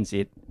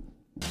SENZ.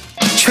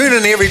 Tune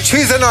in every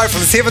Tuesday night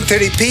from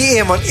 7:30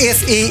 p.m. on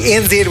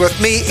SENZ with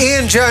me,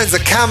 Ian Jones, the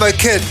Camo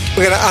Kid.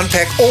 We're going to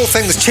unpack all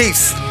things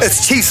Chiefs.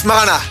 It's Chiefs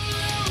Mana.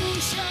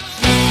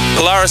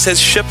 Polaris has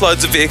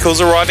shiploads of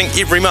vehicles arriving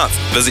every month.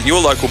 Visit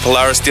your local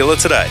Polaris dealer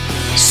today.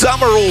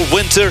 Summer or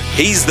winter,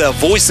 he's the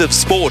voice of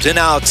sport in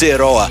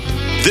Aotearoa.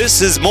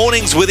 This is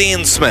Mornings with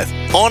Ian Smith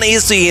on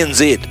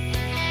SENZ.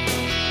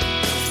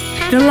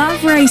 The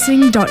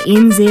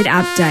loveracing.nz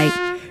update.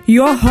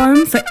 Your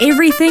home for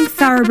everything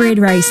thoroughbred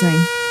racing.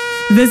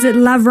 Visit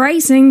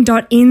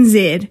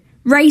loveracing.nz.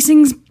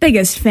 Racing's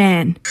biggest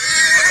fan.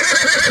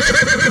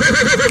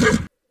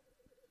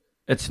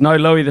 It's no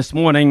Louis this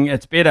morning.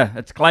 It's better.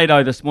 It's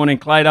Clado this morning.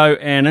 Clado,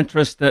 and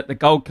interest at the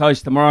Gold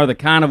Coast tomorrow. The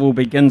carnival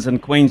begins in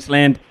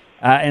Queensland.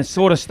 And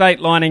Sort of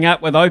State lining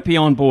up with Opie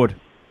on board.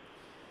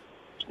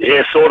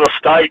 Yeah, Sort of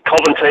State,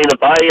 Coventina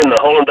Bay and the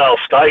Hollandale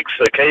Stakes.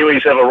 The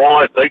Kiwis have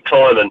arrived big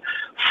time, and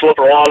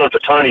Slipper Island for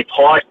Tony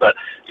Pike. But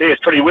yeah,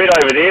 it's pretty wet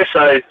over there,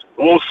 so it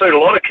will suit a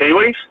lot of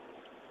Kiwis.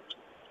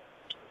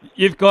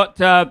 You've got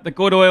the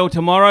Good Oil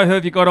tomorrow. Who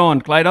have you got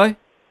on, Clado?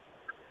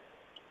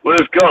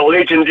 We've got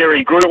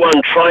legendary Group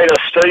 1 trainer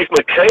Steve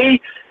McKee,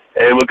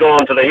 and we've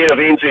gone to the head of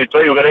NZB.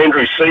 We've got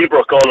Andrew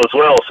Seabrook on as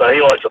well, so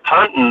he likes to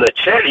punt and the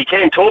chat. He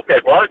can talk,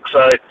 that bloke,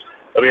 so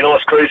it'll be a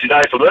nice cruisy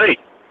day for me.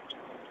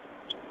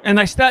 And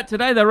they start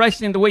today. They're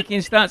racing. The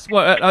weekend starts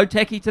at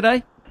Otaki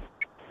today?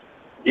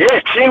 Yeah,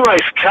 10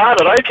 race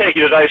card at Otaki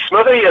today,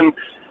 Smithy, and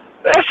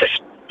that's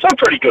some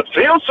pretty good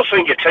fields to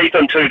sink your teeth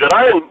into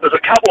today. And there's a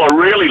couple I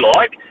really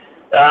like.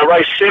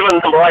 Race 7,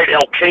 number 8,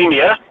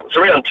 Alchemia. It's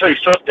around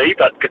 250,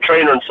 but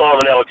Katrina and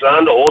Simon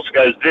Alexander horse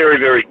goes very,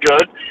 very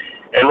good.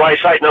 And race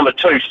 8, number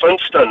 2,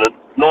 Finston.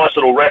 Nice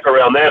little wrap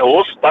around that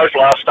horse. Both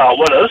last start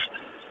winners.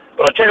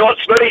 But I tell you what,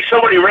 Smitty,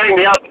 somebody rang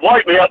me up,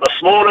 woke me up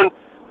this morning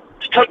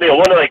to tip me a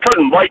winner. They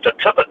couldn't wait to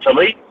tip it to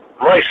me.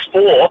 Race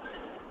 4.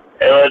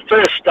 And at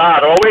first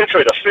start, I went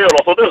through the field.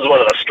 I thought this is one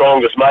of the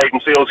strongest maiden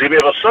fields you've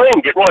ever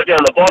seen. Get right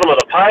down the bottom of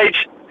the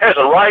page.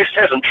 Hasn't raced,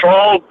 hasn't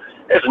trialled,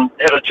 hasn't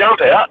had a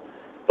jump out,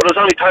 but it's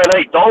only paying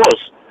 $8.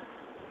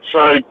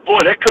 So, boy,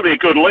 that could be a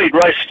good lead.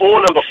 Race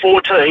 4, number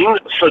 14,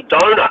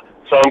 Sedona.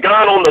 So I'm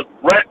going on the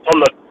wrap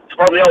from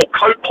the old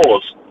coat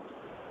pullers.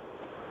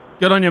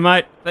 Good on you,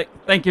 mate.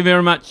 Thank you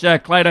very much,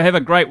 Clado. Have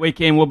a great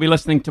weekend. We'll be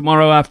listening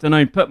tomorrow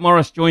afternoon. Pip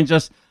Morris joins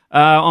us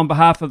on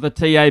behalf of the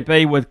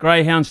TAB with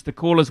greyhounds to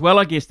call as well,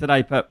 I guess,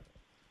 today, Pip.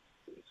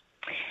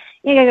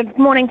 Yeah, good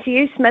morning to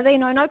you, Smithy.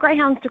 No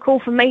greyhounds to call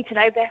for me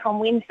today, back on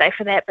Wednesday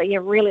for that, but yeah,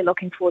 really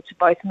looking forward to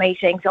both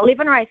meetings.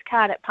 11 race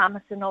card at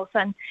Palmerston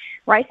Northern.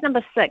 Race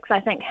number 6,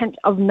 I think Hint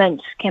of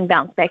Mint can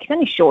bounce back. He's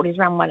only short, he's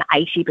around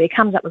 180, but he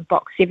comes up with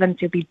box 7, so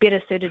he'll be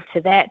better suited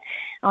to that.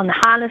 On the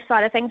harness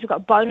side of things, we've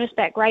got bonus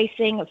back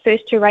racing,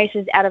 first 2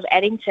 races out of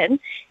Addington,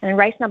 and in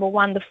race number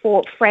 1, the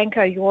 4,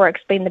 Franco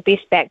Yorick's been the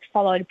best backed,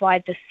 followed by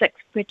the 6,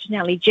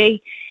 Petinelli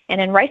G. And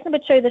in race number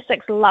 2, the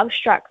 6, Love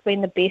Struck's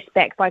been the best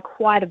backed by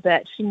quite a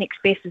bit. Next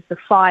best is the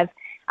 5,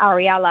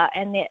 Ariella,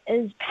 and there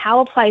is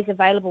power plays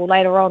available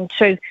later on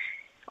too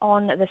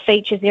on the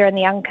features there in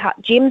the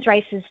Uncut Gems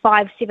races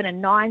 5, 7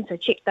 and 9, so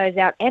check those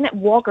out. And at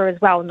Wagga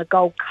as well in the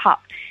Gold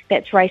Cup,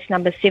 that's race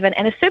number 7.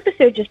 And a Super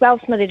Surge as well,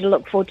 Smithy, to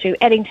look forward to.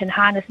 Addington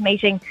Harness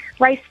meeting,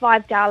 race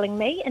 5, Darling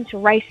Me, into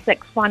race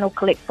 6, Final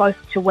Collect, both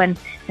to win,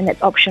 and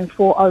that's option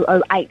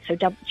 4008. So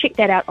check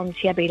that out on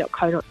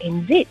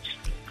tab.co.nz.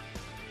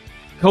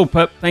 Cool,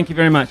 Pip. Thank you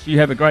very much. You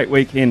have a great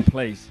weekend,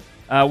 please.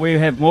 We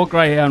have more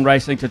greyhound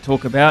racing to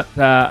talk about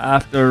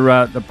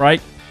after the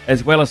break,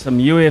 as well as some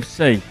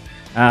UFC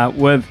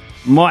with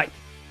Mike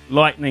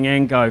Lightning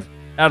Angove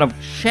out of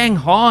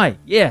Shanghai.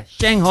 Yeah,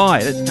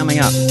 Shanghai. That's coming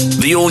up.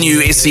 The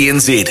all-new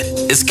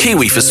SENZ is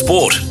Kiwi for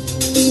sport.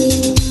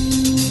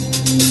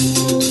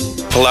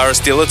 Polaris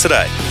dealer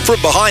today. From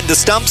behind the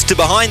stumps to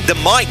behind the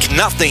mic,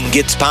 nothing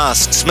gets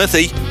past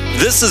Smithy.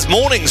 This is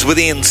Mornings with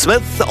Ian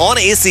Smith on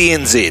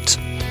SENZ.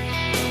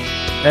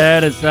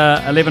 It is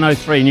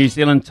 11:03 New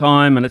Zealand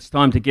time, and it's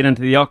time to get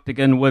into the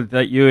octagon with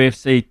the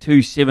UFC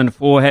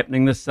 274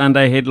 happening this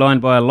Sunday,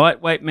 headlined by a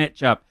lightweight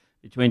matchup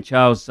between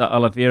Charles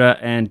Oliveira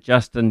and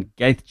Justin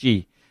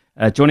Gaethje.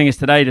 Joining us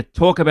today to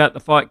talk about the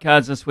fight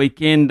cards this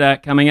weekend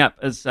coming up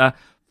is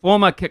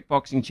former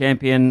kickboxing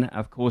champion,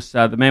 of course,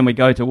 the man we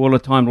go to all the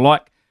time,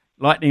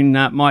 Lightning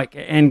Mike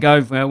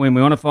Angove, when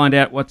we want to find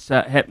out what's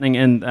happening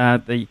in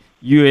the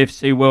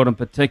UFC world in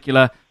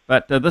particular.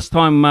 But this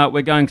time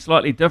we're going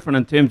slightly different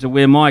in terms of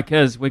where Mike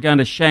is. We're going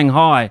to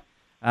Shanghai.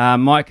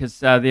 Mike is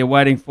there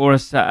waiting for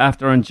us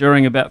after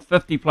enduring about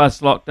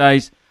 50-plus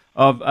days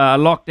of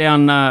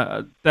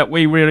lockdown that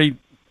we really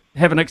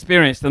haven't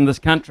experienced in this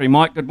country.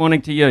 Mike, good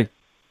morning to you.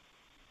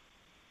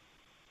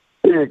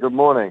 Yeah, good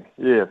morning.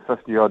 Yeah,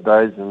 50-odd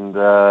days and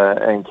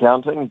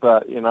counting.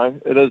 But, you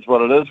know, it is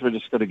what it is. We've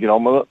just got to get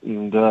on with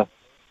it.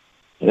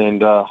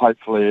 And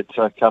hopefully it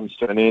comes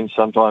to an end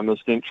sometime this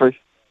century.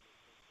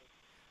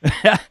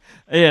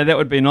 Yeah, that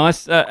would be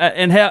nice.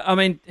 And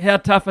how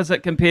tough is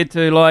it compared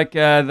to like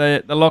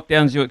the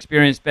lockdowns you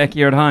experienced back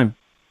here at home?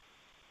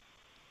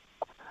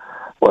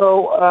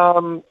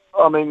 Well,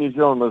 New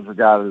Zealand was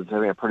regarded as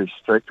having a pretty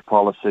strict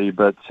policy,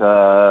 but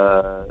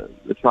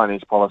the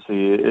Chinese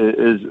policy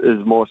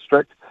is more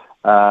strict.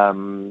 But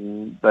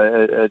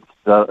it's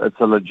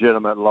a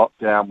legitimate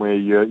lockdown where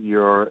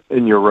you're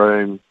in your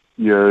room,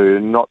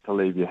 you're not to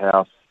leave your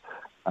house.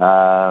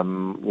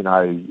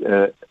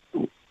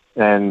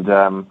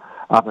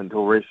 Up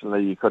until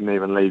recently, you couldn't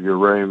even leave your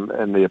room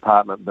in the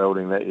apartment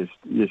building that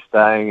you're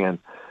staying in.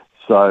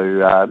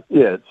 So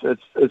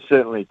it's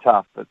certainly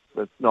tough.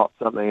 It's not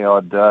something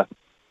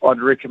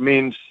I'd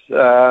recommend. As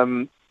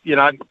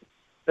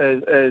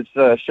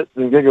shits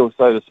and giggles,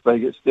 so to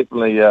speak. It's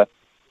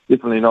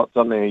definitely not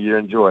something you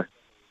enjoy.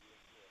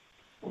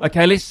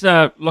 Okay, let's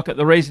look at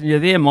the reason you're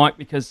there, Mike,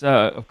 because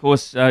of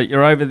course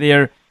you're over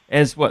there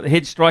as the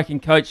head striking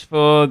coach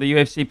for the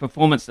UFC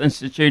Performance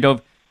Institute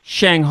of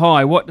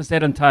Shanghai. What does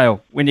that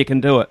entail when you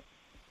can do it?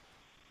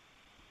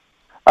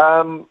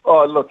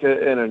 Look,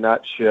 in a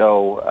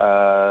nutshell,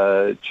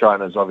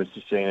 China's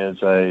obviously seen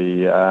as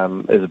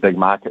a big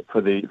market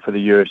for the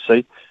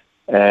UFC,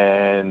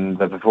 and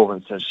the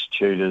Performance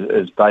Institute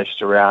is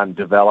based around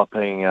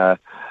developing and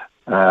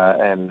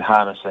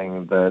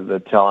harnessing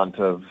the talent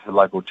of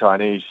local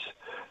Chinese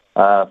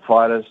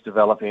fighters,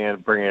 developing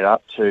it, bringing it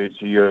up to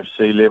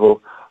UFC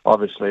level.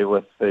 Obviously,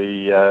 with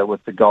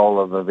the goal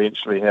of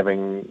eventually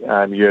having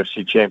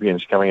UFC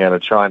champions coming out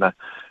of China.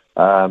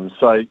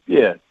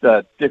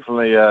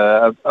 Definitely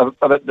a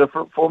bit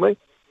different for me.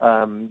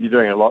 You're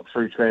doing a lot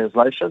through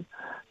translation,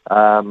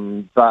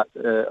 but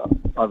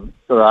I've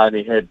sort of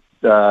only had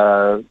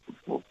 4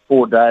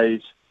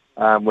 days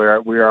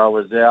where I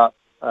was out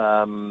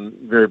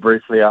very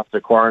briefly after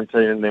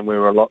quarantine, and then we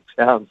were locked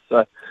down.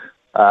 So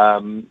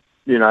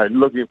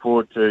looking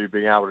forward to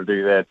being able to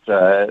do that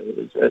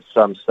at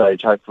some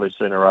stage, hopefully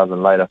sooner rather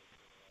than later.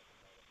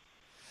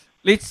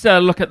 Let's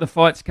look at the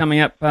fights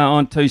coming up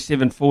on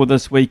 274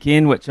 this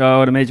weekend, which I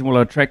would imagine will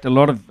attract a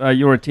lot of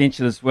your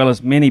attention as well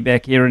as many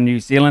back here in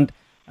New Zealand.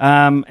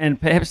 And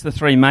perhaps the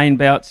three main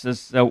bouts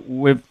as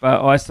we've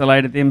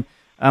isolated them.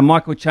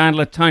 Michael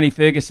Chandler, Tony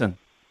Ferguson.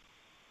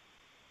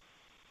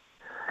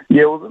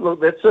 Yeah, well,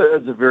 look, it's a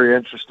very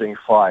interesting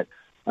fight.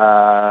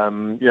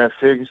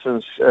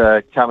 Ferguson's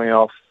coming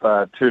off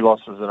 2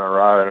 losses in a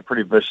row and a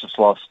pretty vicious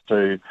loss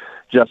to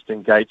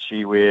Justin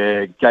Gaethje,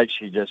 where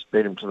Gaethje just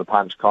beat him to the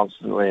punch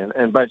constantly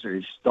and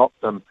basically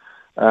stopped him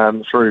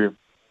through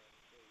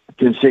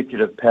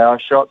consecutive power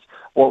shots.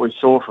 What we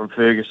saw from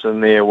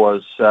Ferguson there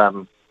was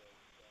a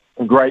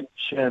great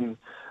chin,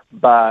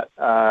 but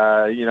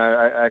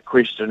a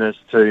question as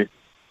to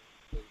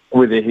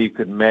whether he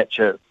could match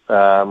it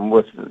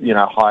with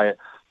high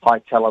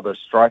caliber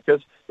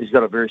strikers. He's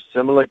got a very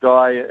similar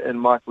guy in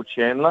Michael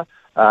Chandler,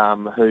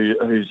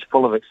 who's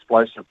full of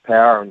explosive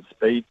power and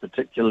speed,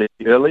 particularly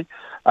early.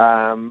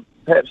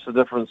 Perhaps the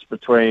difference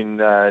between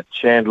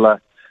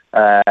Chandler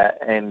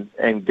and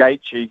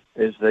Gaethje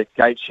is that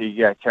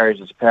Gaethje carries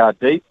his power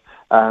deep.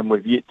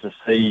 We've yet to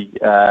see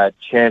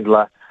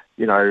Chandler,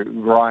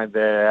 grind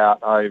that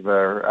out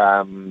over,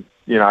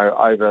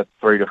 over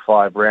 3 to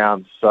 5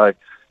 rounds. So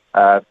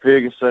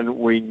Ferguson,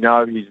 we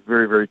know he's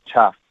very, very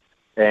tough.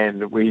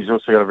 And he's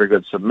also got a very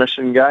good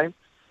submission game.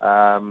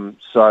 Chandler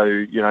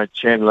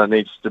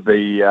needs to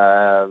be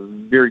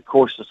very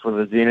cautious with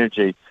his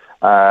energy,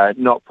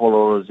 not pull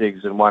all his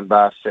eggs in one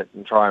basket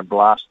and try and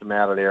blast them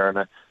out of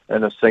there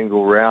in a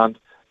single round,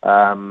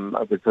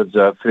 because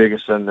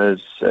Ferguson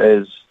is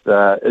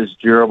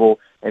durable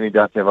and he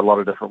does have a lot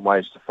of different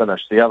ways to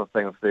finish. The other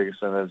thing with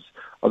Ferguson is,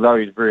 although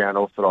he's very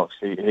unorthodox,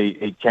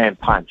 he can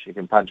punch. He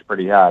can punch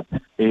pretty hard.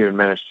 He even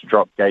managed to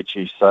drop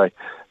Gaethje. So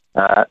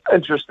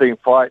interesting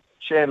fight.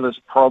 Chandler's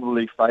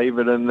probably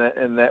favoured in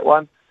that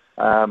one,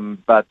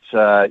 but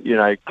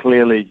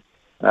clearly,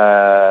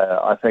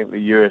 I think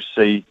the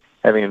UFC,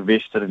 having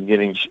invested in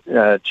getting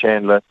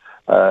Chandler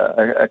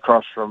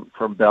across from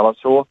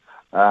Bellator,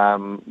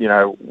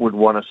 would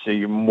want to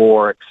see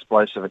more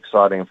explosive,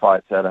 exciting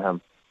fights out of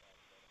him.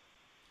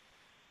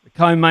 The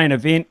co-main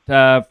event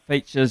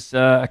features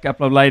a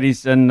couple of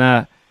ladies in.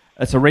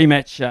 It's a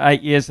rematch,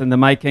 8 years in the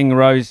making.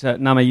 Rose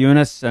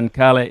Namajunas and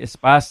Carla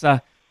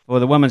Esparza. For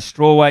the women's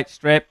strawweight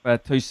strap,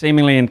 two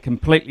seemingly in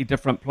completely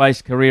different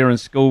place career and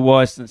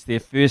school-wise since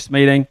their first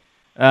meeting.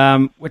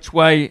 Which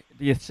way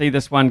do you see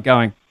this one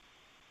going?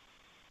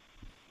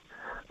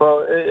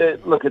 Well,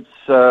 it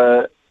is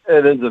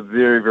a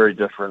very, very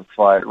different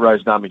fight.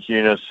 Rose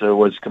Namajunas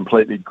was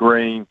completely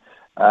green,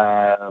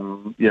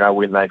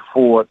 when they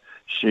fought.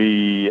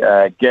 She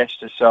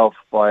gashed herself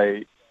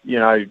by,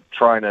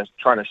 trying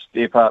to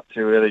step up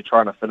too early,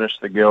 trying to finish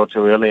the girl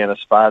too early, and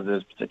Esparza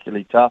is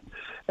particularly tough.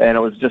 And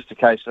it was just a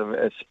case of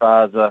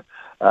Esparza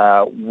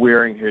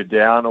wearing her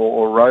down,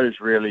 or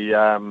Rose really,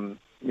 emptying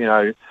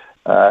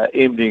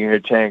her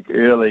tank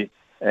early,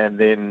 and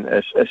then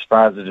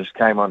Esparza just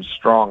came on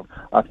strong.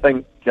 I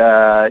think,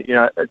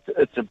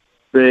 it's a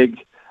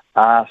big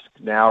ask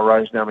now.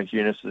 Rose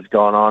Namajunas has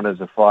gone on as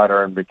a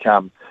fighter and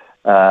become,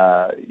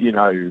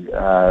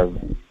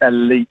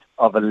 elite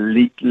of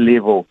elite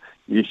level.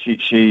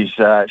 She's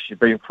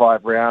been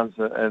 5 rounds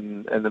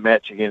in the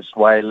match against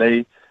Wei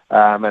Li.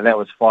 And that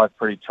was 5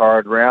 pretty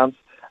torrid rounds.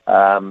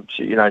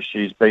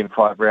 She's been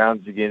 5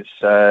 rounds against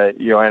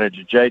Joanna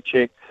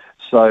Jędrzejczyk.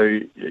 So,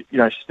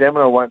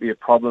 stamina won't be a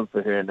problem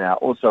for her now.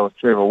 Also, with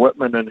Trevor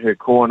Whitman in her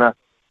corner,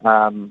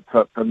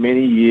 for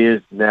many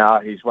years now,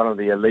 he's one of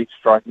the elite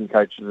striking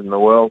coaches in the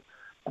world.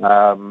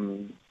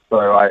 So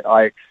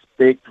I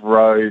expect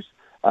Rose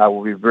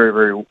will be very,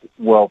 very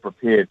well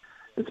prepared.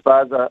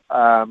 Esparza,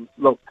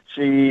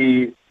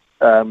 she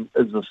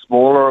is the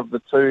smaller of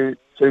the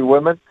two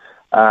women.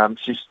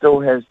 She still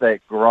has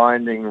that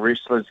grinding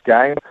wrestler's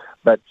game,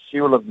 but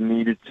she will have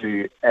needed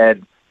to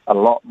add a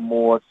lot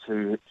more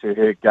to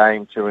her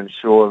game to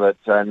ensure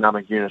that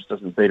Namajunas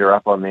doesn't beat her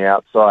up on the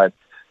outside.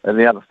 And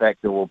the other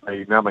factor will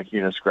be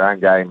Namajunas'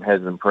 ground game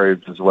has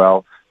improved as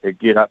well. Her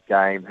get-up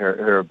game,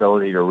 her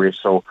ability to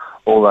wrestle,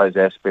 all those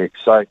aspects.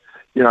 So,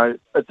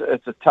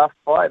 it's a tough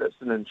fight. It's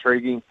an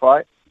intriguing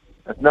fight.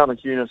 If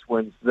Namajunas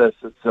wins this,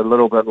 it's a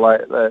little bit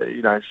like,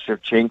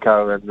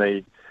 Shevchenko in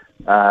the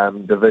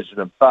division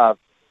above,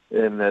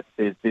 in that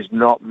there's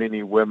not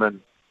many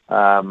women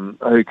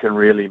who can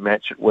really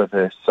match it with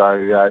her.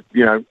 So,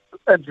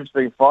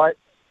 interesting fight.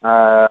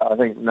 I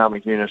think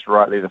Namajunas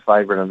rightly the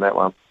favourite in that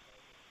one.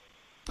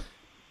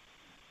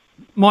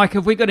 Mike,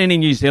 have we got any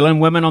New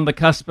Zealand women on the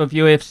cusp of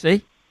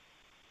UFC?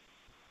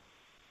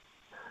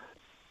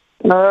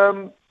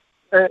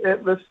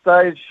 At this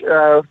stage,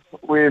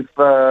 we've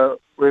got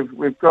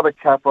a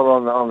couple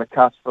on the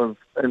cusp of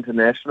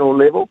international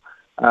level,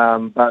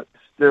 but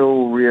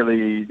still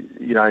really,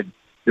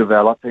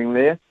 developing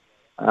there.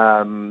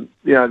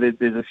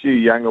 There's a few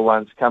younger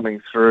ones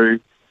coming through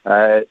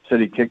at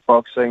City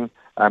Kickboxing.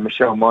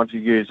 Michelle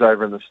Montague's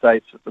over in the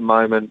States at the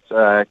moment,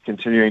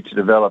 continuing to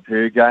develop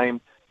her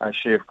game.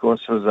 She, of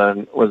course, was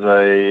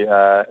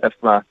a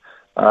IFMA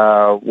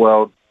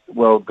world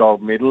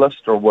gold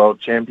medalist or world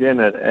champion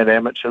at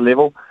amateur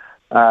level.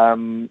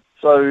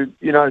 So,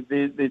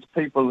 there's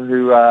people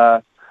who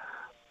are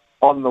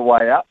on the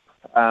way up,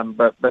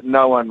 but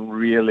no one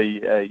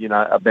really,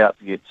 about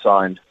to get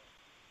signed.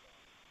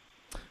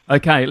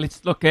 Okay,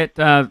 let's look at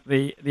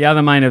the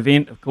other main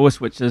event, of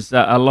course, which is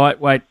a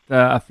lightweight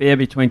affair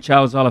between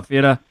Charles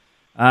Oliveira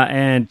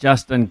and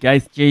Justin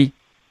Gaethje.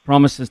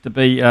 Promises to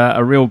be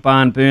a real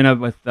barn burner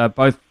with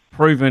both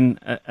proven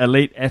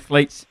elite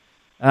athletes.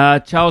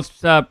 Charles,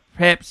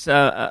 perhaps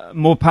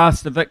more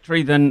paths to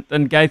victory than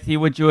Gaethje,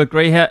 would you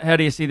agree? How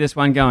do you see this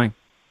one going?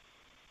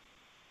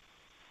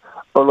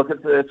 Well, look,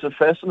 it's a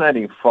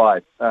fascinating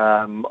fight.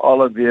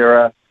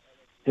 Oliveira,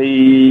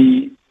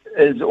 he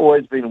has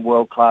always been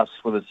world-class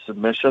with his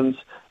submissions.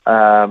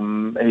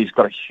 He's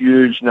got a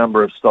huge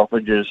number of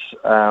stoppages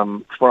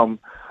from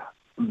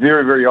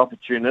very, very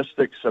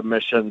opportunistic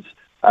submissions,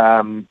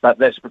 but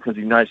that's because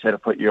he knows how to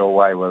put you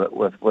away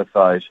with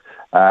those.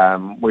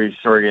 We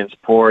saw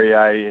against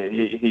Poirier,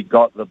 he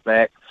got the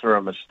back through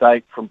a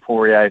mistake from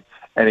Poirier,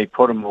 and he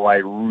put him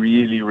away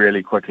really,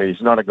 really quickly.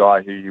 He's not a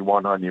guy who you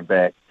want on your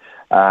back.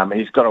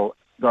 He's got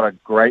a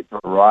great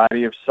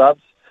variety of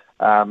subs.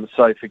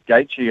 So for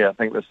Gaethje, I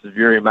think this is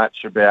very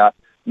much about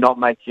not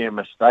making a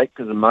mistake,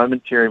 because a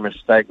momentary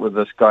mistake with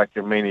this guy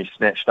can mean he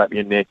snatched up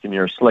your neck and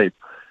you're asleep.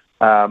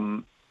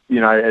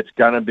 It's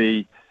going to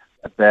be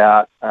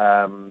about,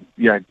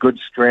 good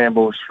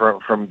scrambles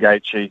from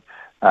Gaethje,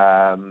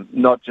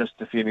 not just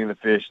defending the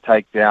first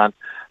takedown,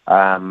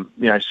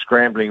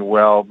 scrambling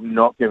well,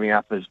 not giving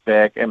up his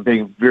back, and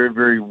being very,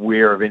 very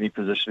aware of any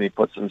position he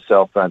puts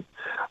himself in.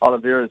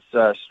 Oliveira's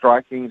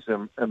striking's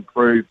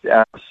improved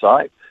out of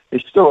sight.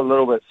 He's still a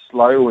little bit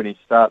slow when he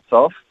starts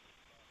off,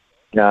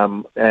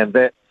 and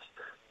that's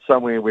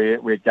somewhere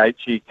where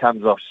Gaethje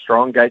comes off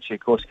strong. Gaethje, of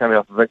course, coming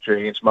off a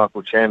victory against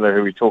Michael Chandler,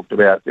 who we talked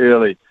about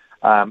early,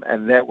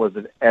 and that was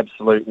an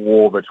absolute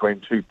war between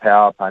two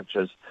power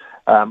punches.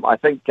 I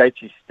think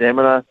Gaethje's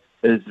stamina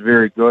is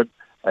very good.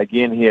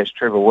 Again, he has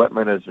Trevor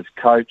Whitman as his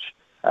coach,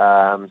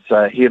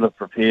 so he'll have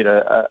prepared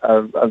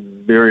a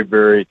very,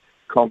 very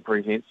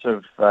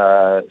comprehensive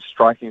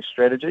striking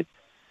strategy.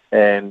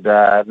 And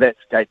that's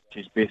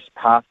Gaethje's best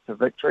path to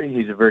victory.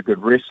 He's a very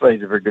good wrestler.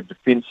 He's a very good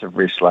defensive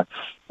wrestler.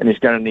 And he's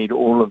going to need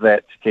all of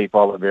that to keep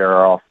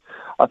Oliveira off.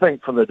 I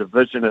think for the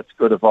division, it's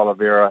good if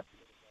Oliveira,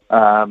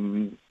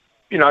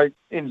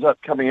 ends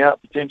up coming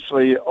out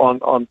potentially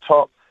on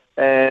top.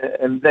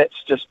 And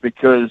that's just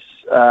because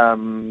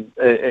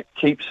it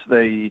keeps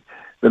the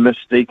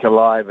mystique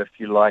alive, if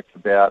you like,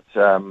 about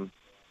Khabib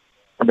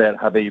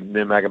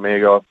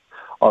Nurmagomedov.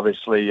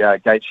 Obviously,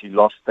 Gaethje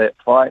lost that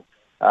fight.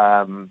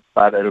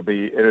 But it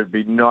would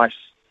be nice,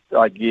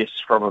 I guess,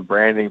 from a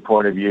branding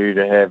point of view,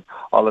 to have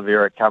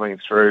Oliveira coming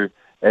through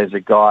as a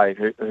guy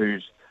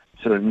who's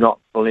sort of not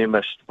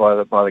blemished by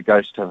the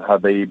ghost of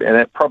Khabib, and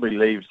it probably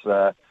leaves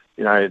the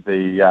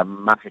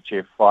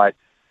Makhachev fight,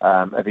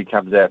 if he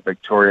comes out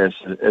victorious,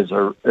 is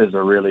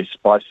a really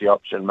spicy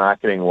option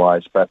marketing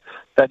wise. But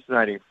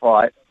fascinating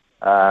fight.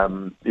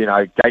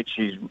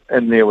 Gaethje's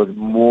in there with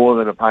more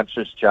than a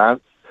puncher's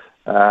chance.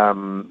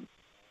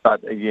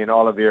 But again,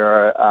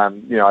 Oliveira, I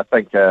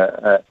think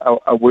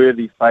a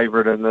worthy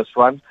favourite in this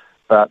one,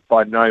 but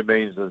by no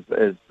means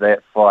is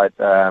that fight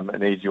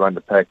an easy one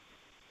to pick.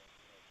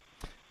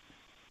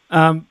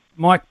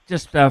 Mike,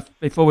 just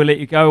before we let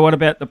you go, what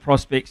about the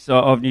prospects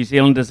of New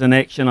Zealanders in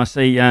action? I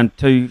see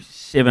UFC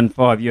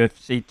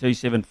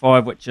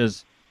 275, which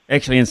is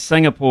actually in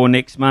Singapore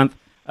next month.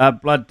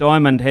 Blood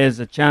Diamond has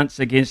a chance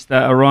against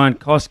Orion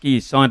Koski. He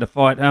signed a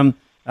fight.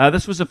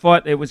 This was a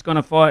fight that was going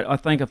to fight, I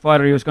think, a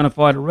fighter he was going to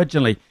fight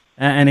originally,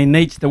 and he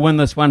needs to win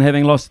this one,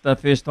 having lost the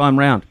first time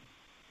round.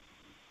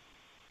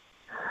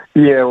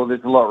 Yeah, well,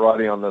 there's a lot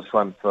riding on this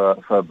one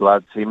for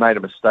Bloods. He made a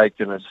mistake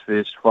in his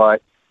first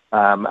fight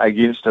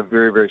against a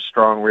very, very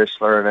strong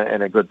wrestler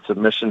and a good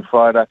submission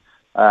fighter.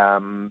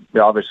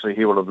 Obviously,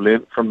 he will have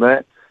learnt from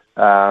that.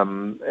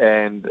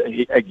 And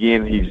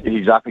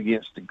he's up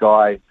against a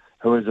guy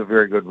who is a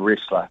very good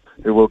wrestler,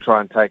 who will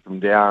try and take him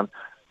down.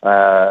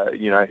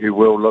 Who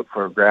will look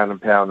for a ground and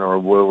pound or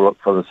will look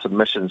for the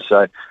submission.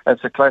 So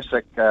it's a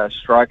classic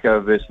striker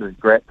versus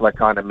grappler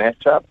kind of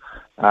matchup.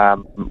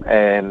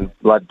 And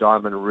Blood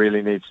Diamond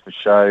really needs to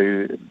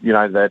show,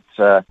 that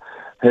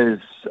his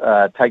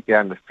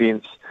takedown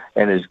defense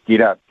and his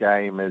get-up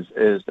game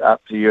is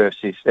up to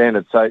UFC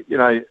standards. So,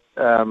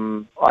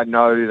 I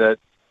know that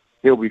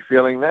he'll be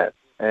feeling that.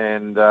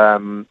 And,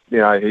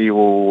 he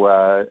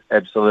will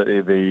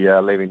absolutely be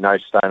leaving no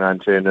stone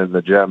unturned in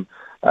the gym.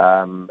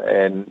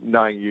 And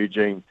knowing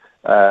Eugene,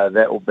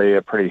 that will be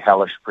a pretty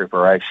hellish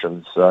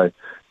preparation. So,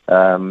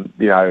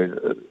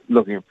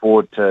 looking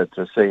forward to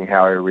seeing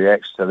how he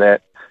reacts to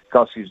that.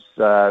 Koski's,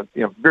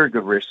 very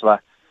good wrestler.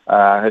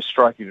 His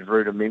striking is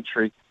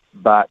rudimentary,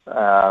 but he's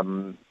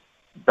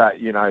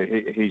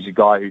a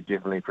guy who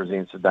definitely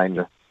presents a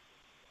danger.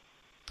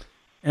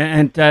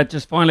 And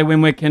just finally,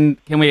 when can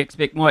we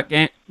expect Mike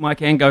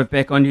Angove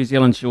back on New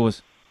Zealand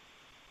shores?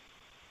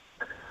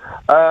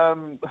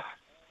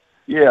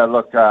 Yeah,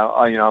 look,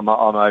 I'm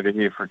over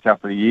here for a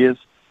couple of years,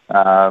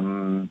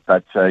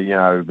 but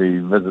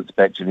the visits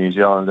back to New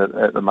Zealand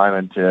at the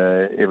moment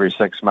every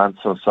 6 months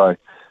or so.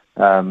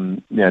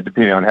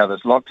 Depending on how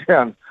this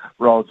lockdown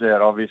rolls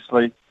out,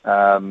 obviously,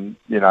 you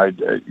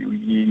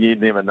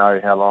never know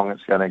how long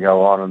it's going to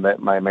go on, and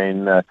that may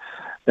mean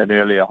an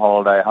earlier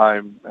holiday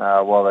home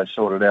while they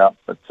sort it out.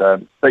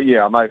 But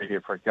yeah, I'm over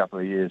here for a couple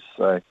of years,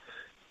 so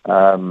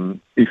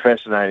be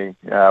fascinating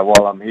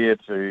while I'm here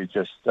to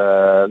just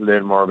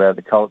learn more about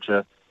the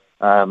culture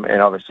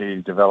and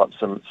obviously develop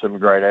some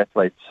great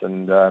athletes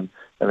and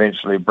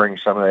eventually bring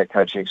some of that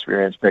coaching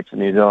experience back to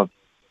New Zealand.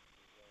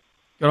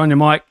 Good on you,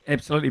 Mike.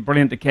 Absolutely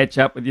brilliant to catch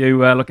up with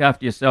you. Look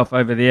after yourself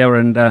over there,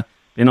 and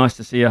be nice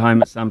to see you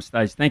home at some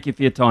stage. Thank you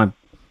for your time.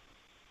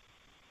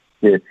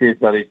 Yeah, cheers,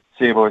 buddy.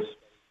 See you, boys.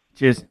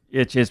 Cheers.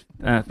 Yeah, cheers.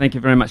 Thank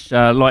you very much,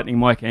 Lightning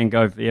Mike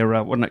Angove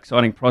there. What an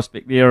exciting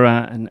prospect there,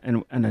 and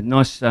a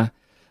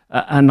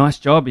nice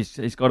job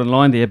he's got in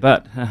line there,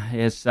 but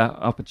he has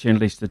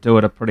opportunities to do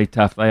it are pretty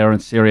tough. They are in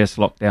serious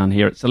lockdown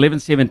here. It's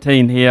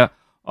 11:17 here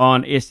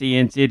on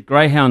SENZ.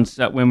 Greyhounds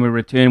when we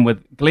return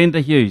with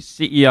Glenda Hughes,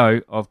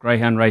 CEO of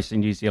Greyhound Racing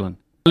New Zealand.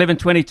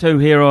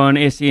 11:22 here on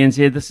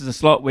SENZ. This is a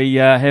slot we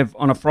have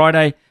on a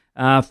Friday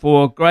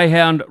for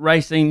Greyhound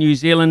Racing New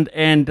Zealand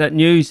and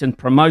news and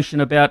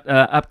promotion about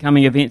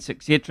upcoming events,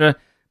 etc.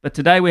 But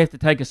today we have to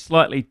take a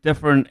slightly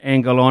different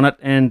angle on it,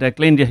 and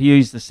Glenda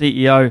Hughes, the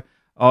CEO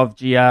of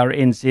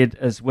GRNZ,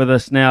 is with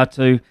us now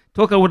to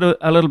talk a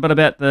little bit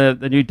about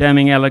the new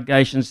damning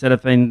allegations that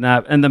have been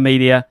in the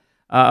media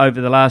over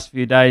the last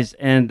few days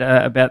and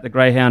about the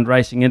greyhound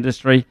racing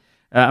industry.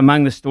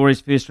 Among the stories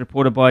first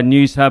reported by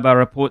Newshub are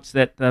reports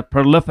that the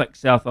prolific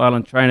South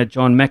Island trainer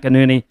John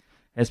McInerney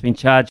has been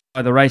charged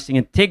by the Racing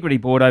Integrity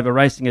Board over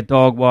racing a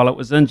dog while it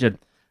was injured.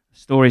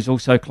 Stories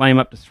also claim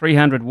up to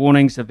 300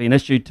 warnings have been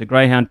issued to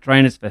greyhound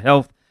trainers for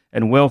health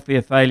and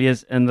welfare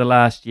failures in the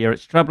last year.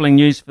 It's troubling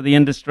news for the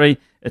industry.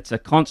 It's a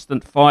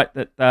constant fight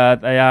that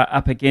they are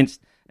up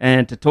against.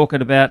 And to talk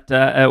it about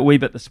a wee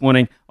bit this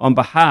morning on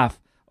behalf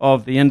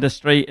of the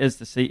industry is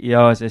the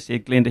CEO, as I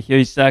said, Glenda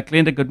Hughes.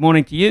 Glenda, good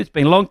morning to you. It's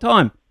been a long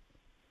time.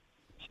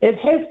 It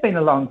has been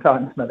a long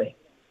time, Smithy.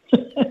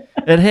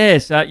 It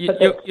has.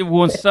 You've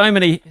worn so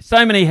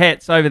many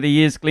hats over the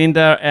years,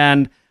 Glenda,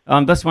 and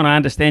this one I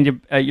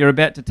understand you're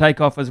about to take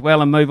off as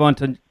well and move on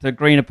to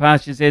greener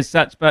pastures as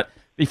such. But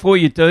before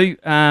you do,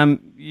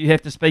 you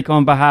have to speak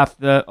on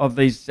behalf of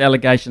these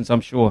allegations,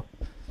 I'm sure.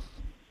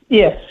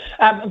 Yes.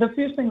 The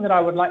first thing that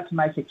I would like to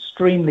make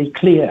extremely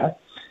clear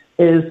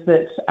is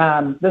that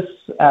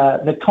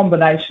the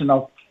combination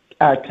of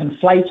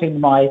conflating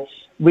my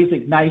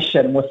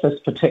resignation with this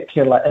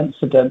particular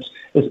incident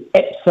is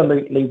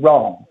absolutely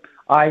wrong.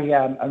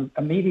 I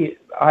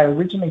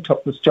originally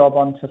took this job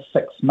on for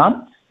 6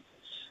 months.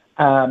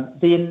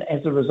 Then,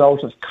 as a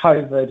result of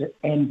COVID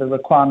and the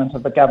requirement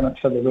of the government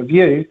for the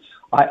review,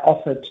 I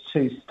offered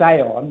to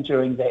stay on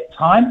during that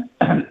time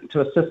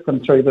to assist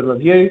them through the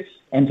review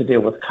and to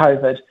deal with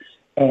COVID.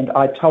 And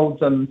I told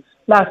them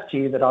last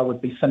year that I would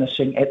be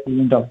finishing at the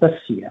end of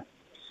this year.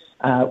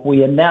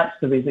 We announced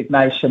the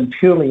resignation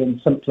purely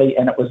and simply,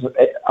 and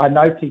I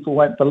know people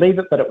won't believe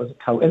it, but it was a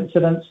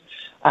coincidence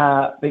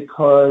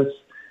because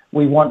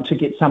we want to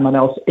get someone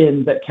else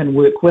in that can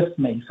work with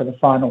me for the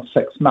final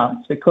 6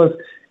 months, because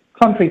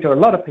contrary to a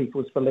lot of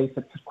people's belief,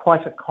 it's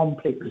quite a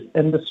complex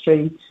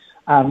industry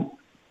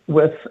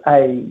with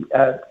a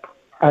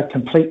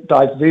complete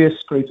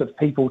diverse group of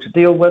people to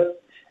deal with,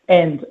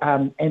 and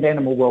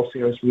animal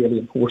welfare is really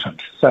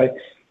important. So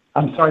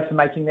I'm sorry for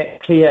making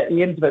that clear,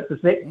 Ian, but so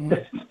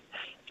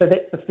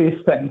that's the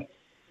first thing.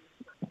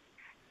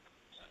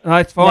 No,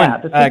 it's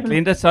fine,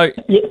 Glenda. So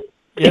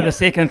the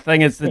second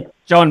thing is the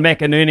John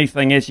McInerney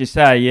thing, as you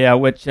say,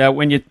 which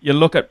when you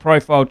look at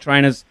profile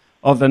trainers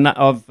of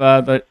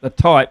the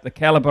type, the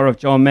calibre of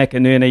John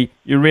McInerney,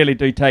 you really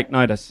do take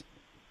notice.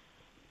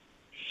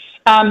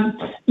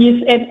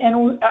 Yes,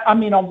 and I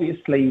mean,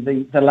 obviously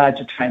the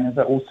larger trainers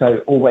are also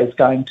always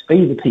going to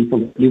be the people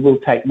that you will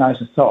take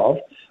notice of.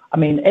 I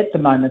mean, at the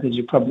moment, as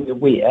you're probably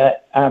aware,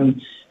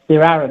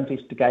 there are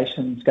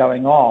investigations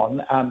going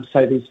on,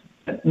 so there's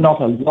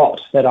not a lot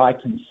that I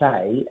can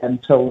say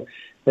until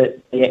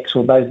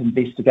those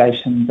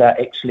investigations are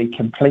actually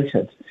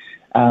completed.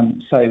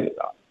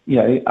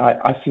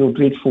 I feel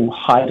dreadful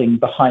hiding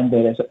behind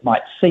that as it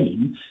might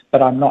seem,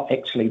 but I'm not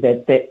actually.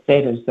 That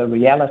is the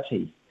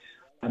reality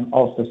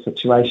of the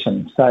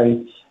situation.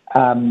 So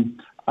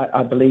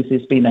I believe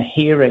there's been a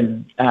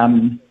hearing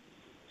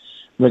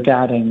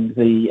regarding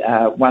the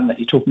one that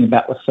you're talking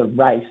about with the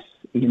race.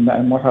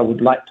 And what I would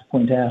like to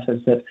point out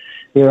is that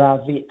there are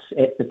vets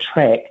at the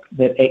track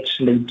that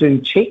actually do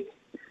check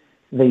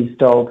these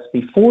dogs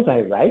before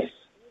they race,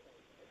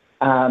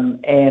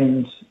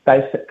 and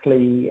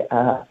basically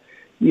so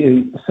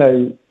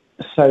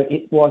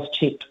it was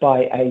checked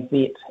by a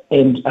vet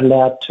and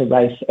allowed to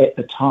race at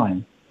the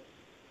time.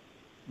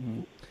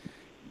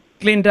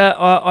 Glenda,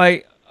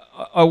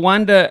 I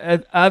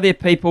wonder, are there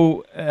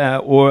people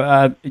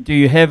or do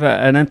you have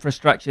an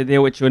infrastructure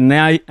there which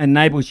now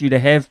enables you to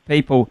have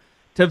people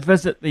to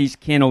visit these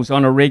kennels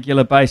on a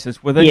regular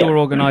basis within your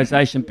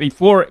organisation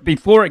before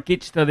it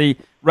gets to the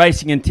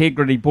Racing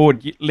Integrity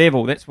Board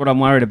level? That's what I'm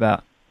worried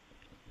about.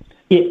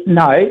 Yeah,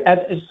 no.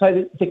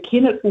 So the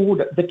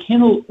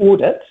kennel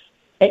audits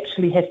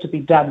actually have to be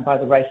done by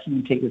the Racing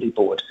Integrity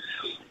Board,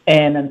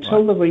 and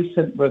until the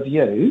recent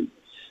review,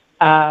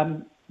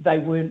 they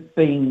weren't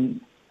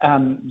being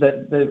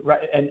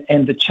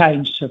the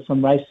change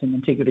from Racing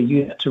Integrity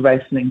Unit to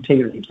Racing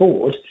Integrity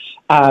Board.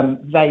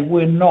 They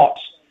were not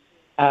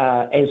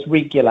as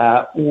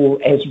regular or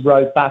as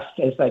robust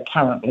as they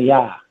currently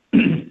are.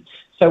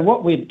 So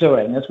what we're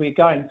doing is we're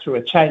going through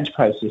a change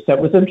process. So it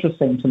was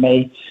interesting to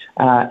me,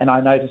 and I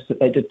noticed that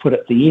they did put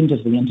at the end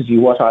of the interview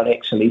what I'd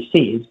actually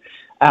said,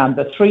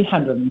 the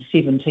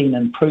 317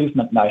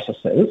 improvement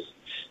notices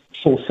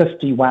for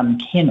 51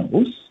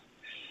 kennels,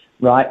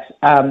 right?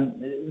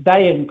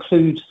 They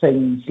include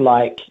things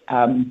like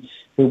there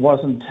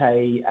wasn't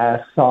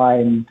a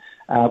sign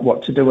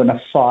what to do in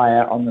a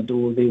fire on the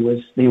door.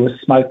 There was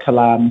smoke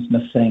alarms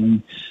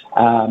missing.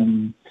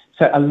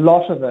 So a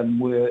lot of them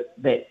were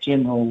that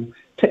general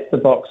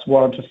tick-the-box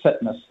warrant of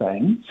fitness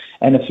thing.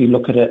 And if you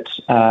look at it,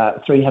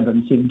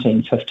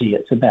 317.50,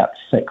 it's about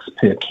 6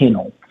 per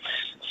kennel.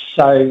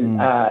 So,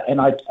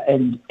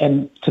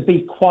 and to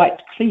be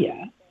quite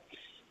clear,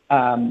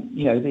 as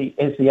the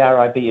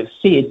RIB have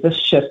said, this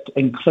shift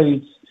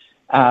includes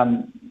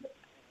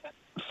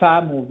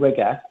far more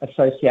rigour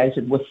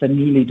associated with the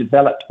newly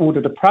developed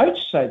audit approach.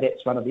 So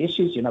that's one of the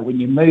issues, when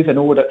you move an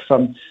audit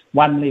from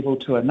one level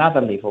to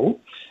another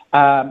level,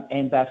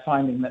 and they're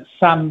finding that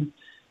some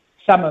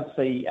of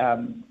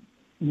the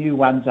new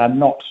ones are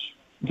not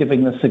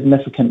giving the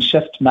significant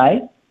shift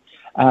made.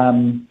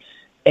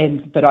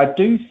 But I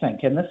do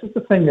think, and this is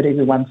the thing that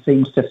everyone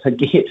seems to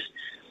forget,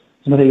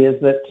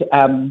 is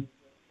that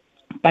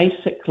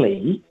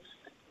basically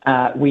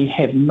we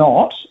have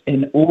not,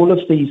 in all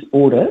of these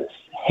audits,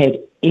 had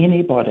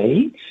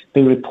anybody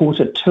be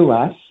reported to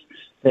us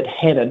that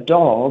had a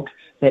dog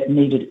that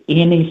needed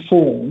any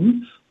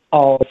form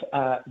of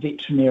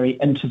veterinary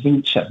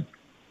intervention.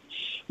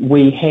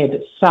 We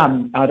had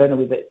some, I don't know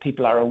whether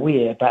people are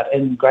aware, but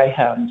in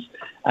greyhounds,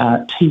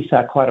 teeth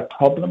are quite a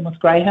problem with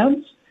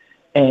greyhounds.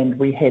 And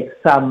we had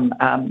some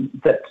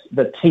that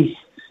the teeth,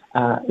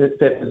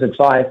 that was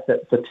advised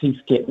that the teeth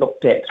get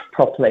looked at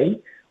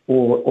properly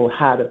or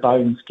harder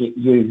bones get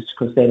used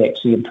because that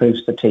actually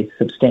improves the teeth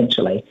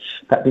substantially.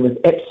 But there was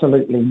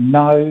absolutely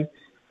no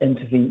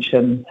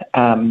intervention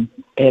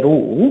at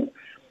all,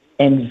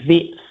 and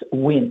vets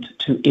went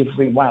to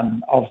every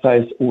one of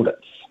those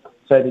audits.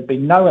 So there'd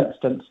been no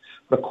instance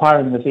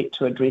requiring the vet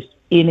to address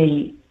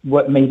any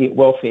immediate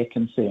welfare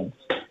concerns.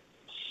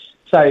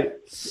 I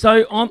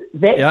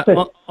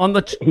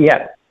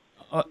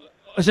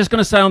was just going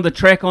to say on the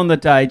track on the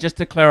day, just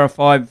to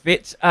clarify,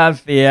 vets are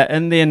there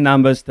in their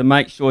numbers to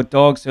make sure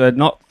dogs who are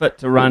not fit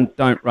to run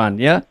don't run,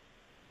 yeah?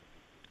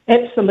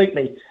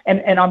 Absolutely.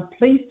 And I'm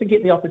pleased to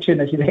get the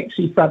opportunity to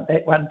actually front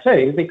that one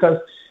too, because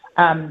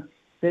the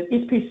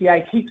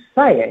SPCA keeps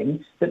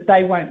saying that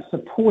they won't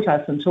support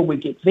us until we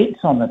get vets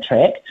on the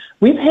track.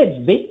 We've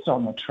had vets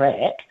on the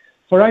track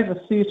for over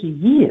 30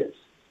 years.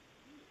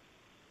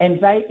 And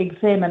they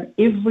examine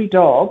every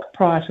dog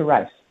prior to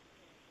race.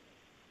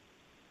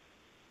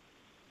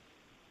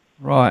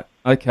 Right.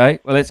 Okay.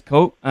 Well, that's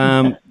cool.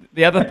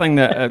 The other thing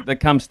that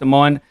comes to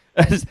mind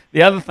is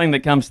here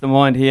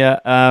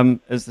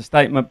is the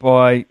statement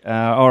by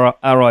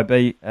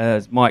RIB,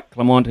 Mike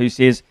Clement, who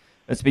says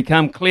it's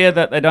become clear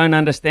that they don't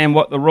understand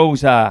what the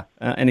rules are,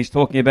 and he's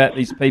talking about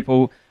these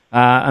people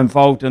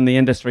involved in the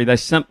industry. They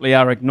simply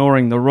are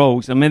ignoring the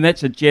rules. I mean,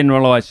 that's a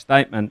generalised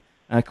statement,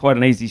 quite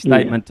an easy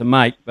statement to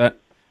make, but.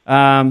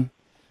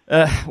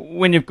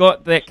 When you've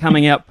got that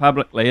coming out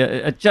publicly,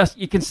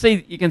 you can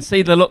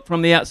see the look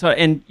from the outside,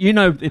 and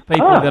the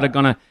people that are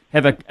going to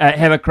have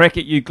a crack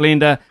at you,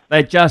 Glenda.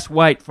 They just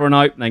wait for an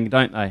opening,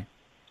 don't they?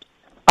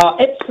 Oh,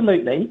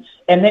 absolutely,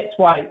 and that's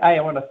why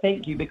I want to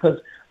thank you, because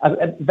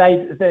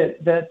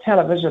the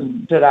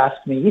television did ask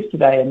me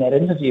yesterday in that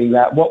interview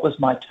what was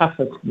my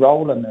toughest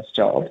role in this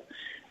job,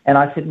 and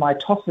I said my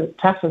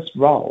toughest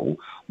role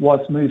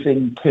was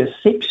moving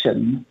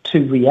perception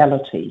to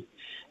reality.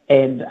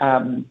 And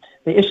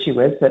the issue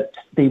is that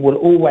there will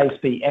always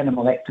be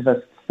animal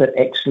activists that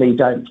actually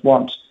don't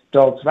want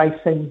dogs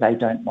racing, they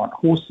don't want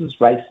horses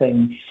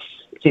racing,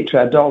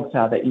 etc. Dogs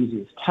are the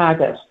easiest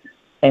target.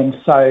 And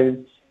so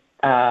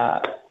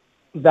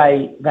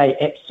they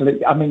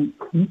absolutely, I mean,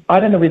 I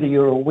don't know whether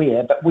you're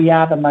aware, but we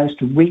are the most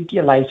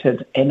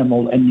regulated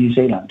animal in New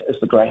Zealand is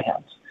the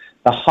greyhounds,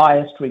 the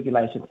highest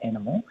regulated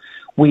animal.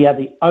 We are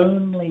the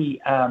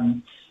only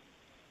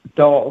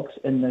dogs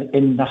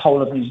in the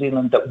whole of New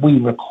Zealand that we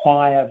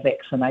require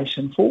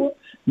vaccination for.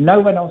 No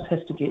one else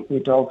has to get their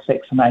dogs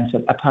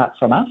vaccinated apart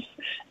from us,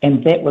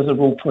 and that was a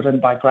rule put in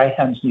by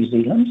Greyhounds New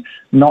Zealand,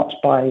 not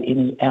by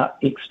any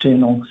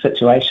external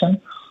situation.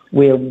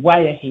 We're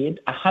way ahead.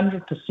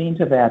 100%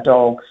 of our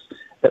dogs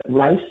that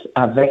race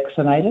are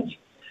vaccinated.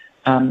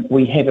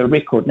 We have a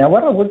record. Now,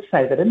 what I would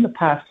say that in the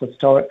past,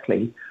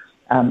 historically,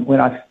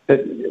 when I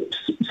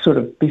sort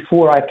of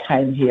before I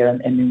came here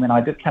and then when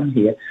I did come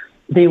here,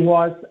 there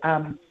was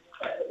a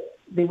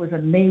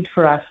need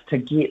for us to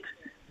get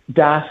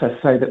data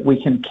so that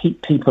we can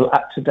keep people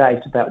up to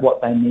date about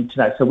what they need to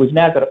know. So we've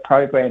now got a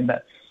program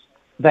that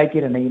they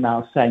get an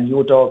email saying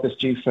your dog is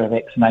due for a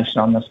vaccination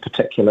on this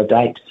particular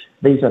date.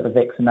 These are the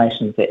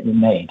vaccinations that you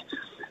need.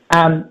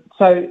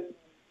 So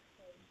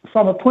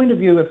from a point of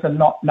view of them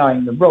not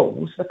knowing the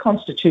rules, the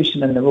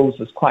Constitution and the rules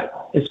is quite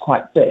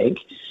big.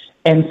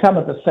 And some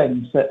of the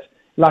things that,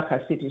 like I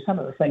said to you, some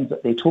of the things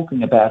that they're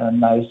talking about in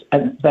those,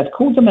 and they've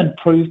called them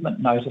improvement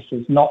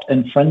notices, not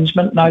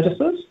infringement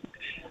notices.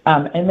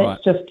 And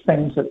that's just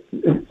things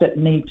that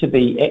need to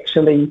be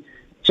actually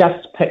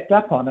just picked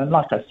up on. And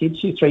like I said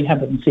to you,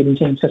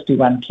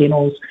 351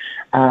 kennels.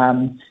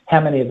 How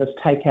many of us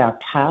take our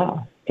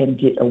car and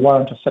get a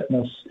warrant of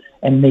fitness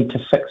and need to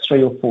fix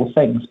 3 or 4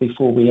 things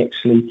before we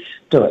actually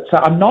do it? So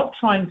I'm not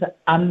trying to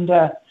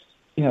underplay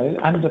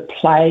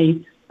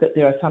that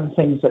there are some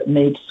things that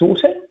need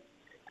sorting.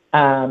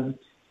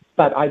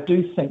 But I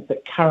do think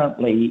that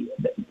currently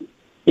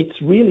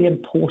it's really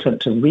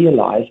important to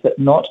realise that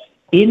not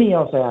any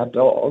of our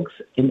dogs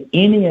in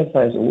any of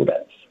those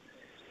audits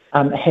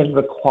have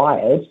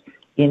required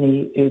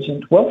any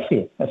urgent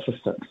welfare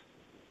assistance.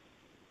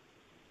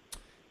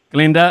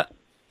 Glenda,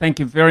 thank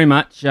you very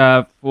much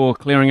for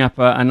clearing up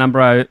a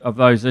number of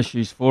those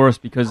issues for us,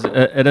 because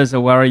it is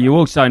a worry. You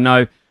also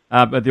know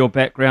with your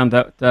background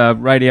that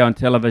radio and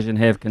television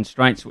have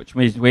constraints, which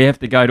means we have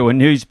to go to a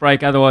news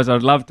break. Otherwise,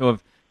 I'd love to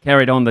have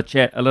carried on the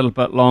chat a little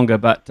bit longer.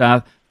 But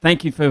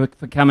thank you for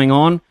coming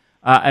on,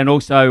 and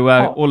also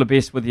all the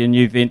best with your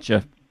new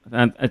venture.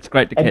 And it's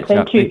great to catch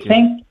up.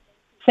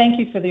 Thank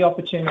you for the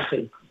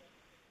opportunity.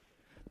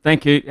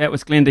 Thank you. That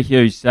was Glenda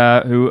Hughes,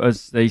 who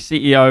is the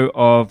CEO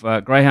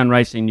of Greyhound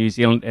Racing New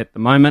Zealand at the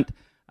moment,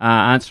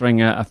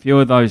 answering a few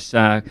of those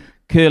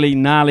curly,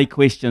 gnarly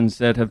questions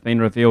that have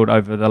been revealed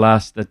over the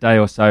last day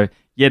or so,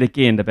 yet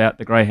again, about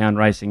the greyhound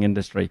racing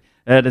industry.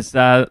 It is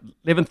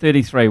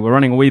 11:33. We're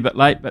running a wee bit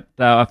late, but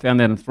I found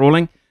that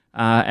enthralling,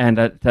 and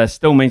it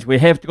still means we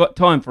have got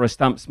time for a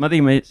Stump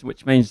Smithy,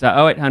 which means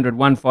 0800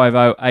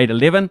 150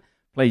 811.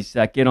 Please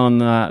get on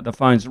the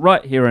phones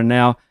right here and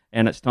now,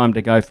 and it's time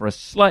to go for a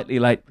slightly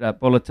late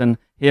bulletin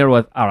here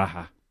with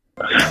Araha.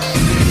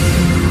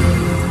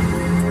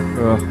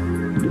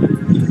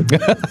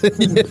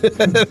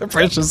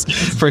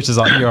 Pressure's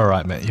on. You're all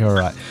right, mate. You're all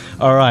right.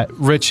 All right,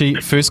 Richie,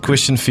 first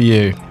question for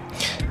you.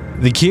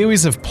 The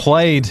Kiwis have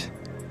played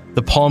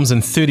the Poms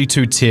in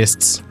 32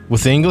 tests,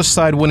 with the English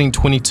side winning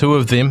 22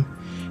 of them.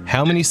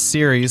 How many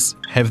series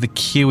have the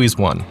Kiwis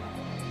won?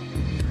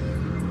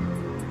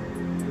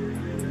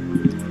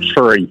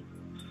 3.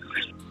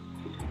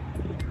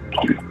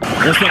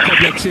 Just a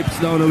couple of chips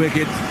down the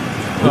wicket,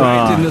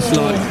 right in the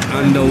slot,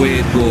 and away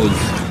it goes.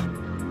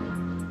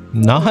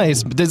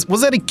 Nice.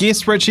 Was that a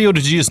guess, Richie, or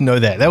did you just know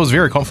that? That was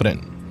very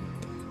confident.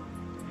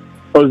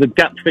 It was a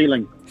gut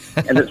feeling,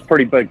 and it's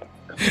pretty big.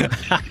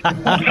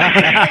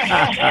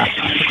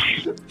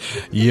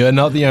 You're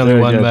not the only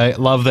one, mate.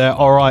 Love that.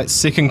 All right,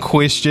 second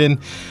question.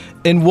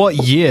 In what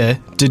year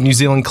did New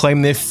Zealand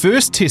claim their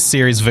first Test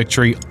Series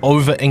victory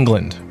over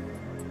England?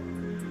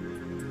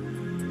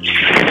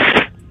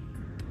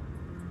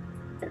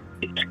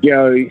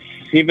 Go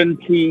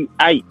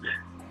 78.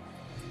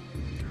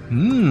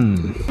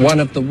 One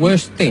of the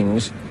worst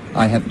things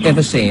I have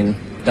ever seen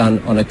done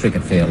on a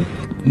cricket field.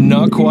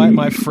 Not quite,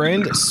 my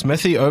friend.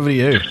 Smithy, over to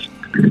you.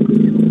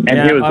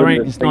 I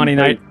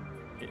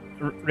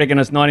reckon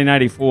it's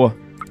 1984.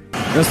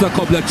 Just a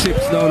couple of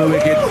chips down the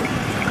wicket,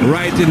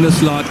 right in the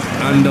slot,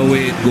 and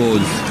away it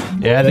goes.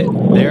 Yeah,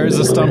 there is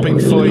a stumping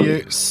for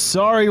you.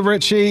 Sorry,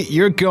 Richie,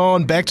 you're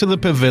gone. Back to the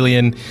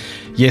pavilion.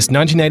 Yes,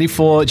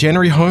 1984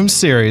 January home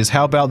series.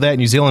 How about that?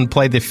 New Zealand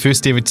played their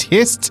first ever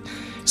Test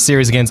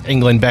series against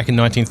England back in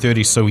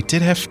 1930, so we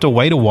did have to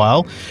wait a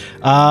while.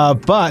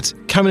 But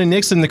coming in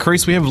next in the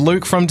crease, we have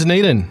Luke from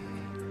Dunedin.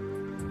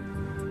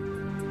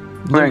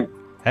 Right.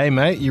 Hey,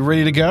 mate, you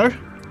ready to go?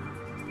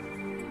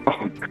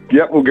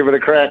 Yep, we'll give it a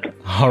crack.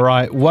 All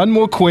right, one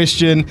more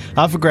question.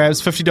 Up for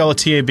grabs,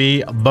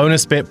 $50 TAB,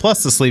 bonus bet,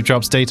 plus the Sleep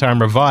Drops Daytime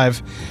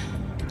Revive.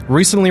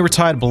 Recently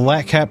retired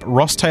Black Cap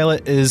Ross Taylor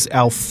is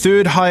our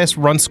third highest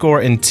run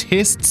scorer in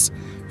tests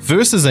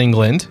versus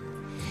England.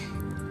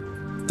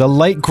 The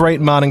late,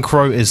 great Martin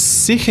Crowe is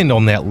second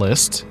on that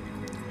list.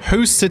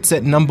 Who sits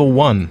at number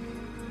 1?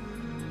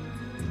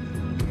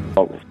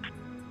 Oh.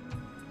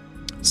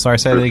 Sorry,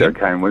 say that again.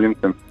 Kane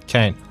Williamson.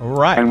 Kane. All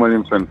right. Kane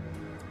Williamson.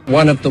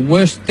 One of the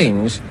worst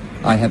things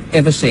I have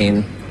ever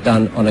seen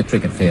done on a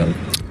cricket field.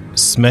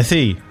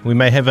 Smithy, we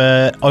may have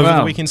a over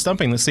the weekend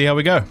stumping. Let's see how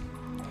we go.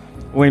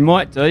 We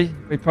might do.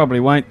 We probably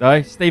won't,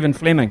 though. Stephen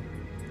Fleming.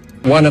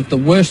 One of the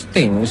worst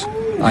things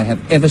I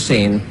have ever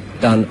seen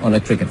done on a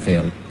cricket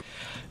field.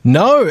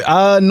 No,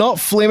 not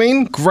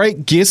Fleming.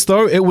 Great guess,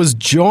 though. It was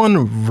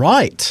John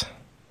Wright.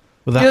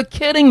 You're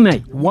kidding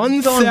me.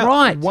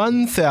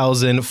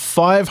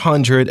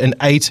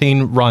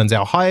 1,518 runs,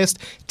 our highest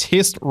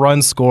test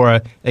run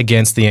scorer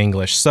against the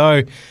English.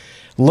 So,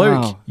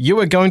 Luke, you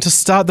are going to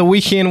start the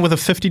weekend with a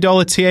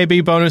 $50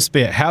 TAB bonus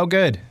bet. How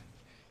good?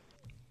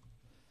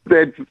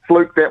 That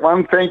fluked that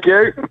one. Thank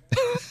you.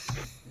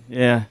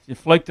 Yeah, you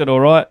fluked it all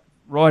right.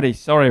 Righty,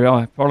 sorry,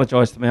 I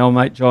apologise to my old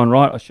mate John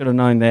Wright. I should have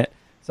known that.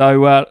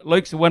 So,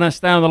 Luke's the winner.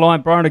 Stay on the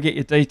line, Brian, to get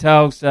your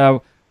details.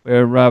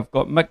 We've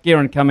got Mick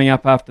Guerin coming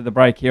up after the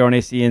break here on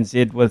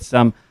SENZ with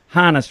some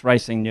harness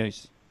racing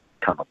news.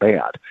 Come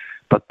about,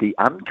 but the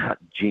Uncut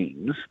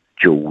Gems,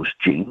 Jules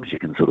Gems, you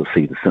can sort of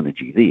see the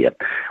synergy there,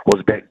 was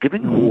about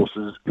giving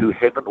horses who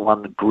haven't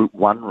won Group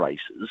 1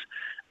 races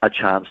a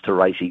chance to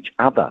race each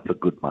other for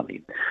good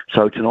money.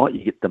 So tonight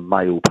you get the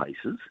male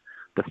paces,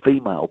 the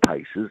female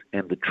paces,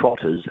 and the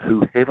trotters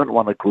who haven't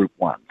won a Group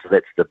 1. So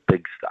that's the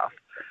big stuff.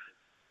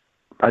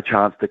 A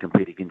chance to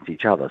compete against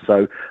each other.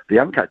 So the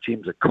Uncut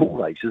Gems are cool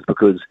races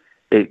because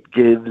it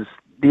gives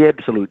the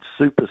absolute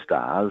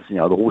superstars,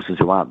 the horses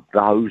who aren't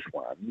those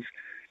ones,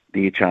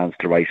 their chance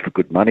to race for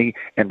good money,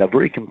 and they're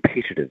very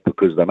competitive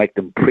because they make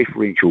them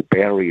preferential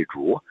barrier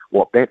draw.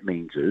 What that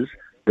means is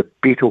the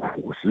better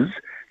horses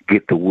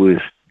get the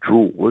worst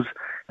draws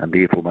and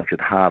therefore makes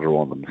it harder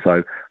on them.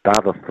 So there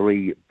are the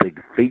three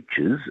big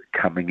features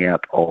coming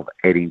out of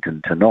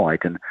Addington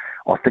tonight, and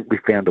I think we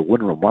found a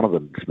winner in one of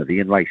them,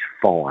 Smithy, in race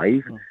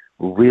 5.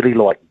 Really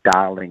like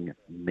Darling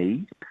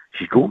Me.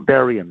 She's drawn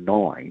barrier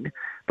 9,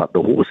 but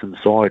the horse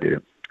inside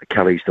her,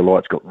 Kelly's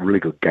Delight's got really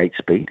good gate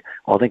speed.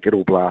 I think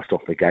it'll blast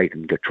off the gate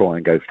and try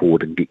and go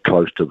forward and get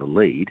close to the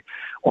lead.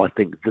 I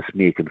think this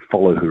mare can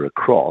follow her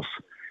across,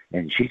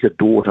 and she's a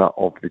daughter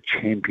of the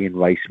champion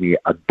race mare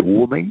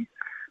Adore Me.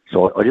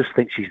 So I just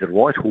think she's the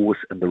right horse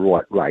in the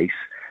right race,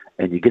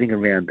 and you're getting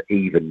around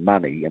even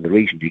money, and the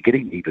reason you're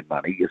getting even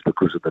money is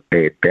because of the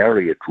bad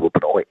barrier draw,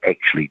 but I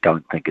actually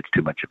don't think it's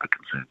too much of a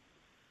concern.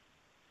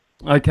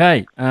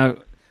 Okay.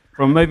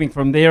 Moving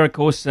from there, of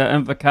course,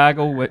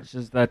 Invercargill, which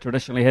is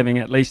traditionally having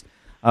at least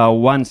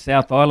one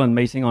South Island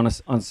meeting on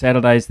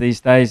Saturdays these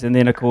days, and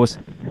then, of course,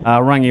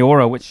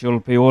 Rangiora, which you'll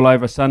be all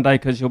over Sunday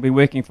because you'll be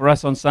working for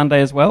us on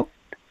Sunday as well.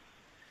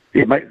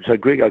 Yeah, mate. So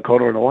Greg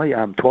O'Connor and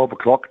I, 12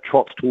 o'clock,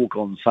 Trots Talk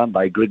on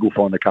Sunday. Greg will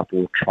find a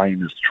couple of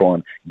trainers to try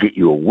and get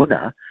you a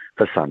winner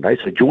for Sunday.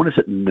 So join us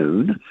at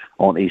noon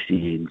on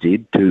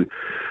SENZ to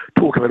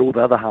talk about all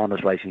the other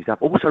harness racing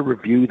stuff. Also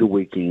review the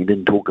weekend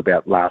and talk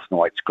about last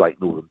night's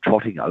Great Northern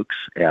Trotting Oaks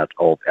out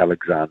of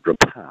Alexandra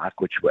Park,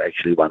 which were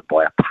actually won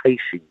by a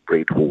pacing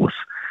bred horse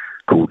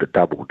called the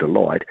Double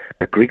Delight.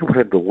 Now, Greg will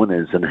have the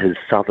winners in his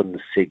Southern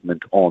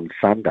segment on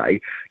Sunday.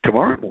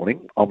 Tomorrow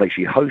morning, I'm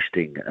actually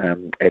hosting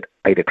at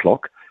 8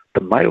 o'clock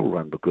the mail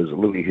run because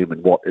Louis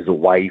Herman Watt is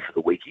away for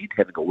the weekend,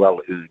 having a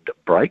well-earned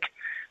break.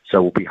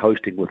 So we'll be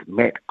hosting with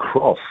Matt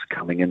Cross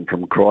coming in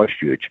from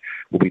Christchurch.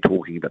 We'll be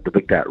talking about the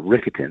Big Dart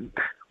Riccarton,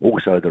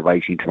 also the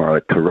racing tomorrow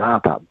at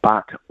Tarapa,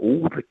 but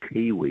all the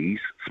Kiwis,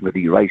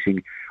 Smithy,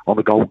 racing on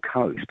the Gold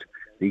Coast.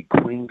 The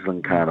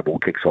Queensland Carnival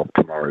kicks off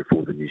tomorrow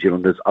for the New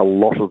Zealanders. A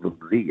lot of them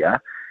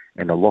there,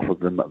 and a lot of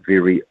them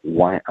very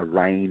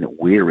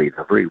rain-weary.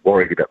 They're very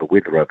worried about the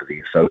weather over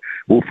there. So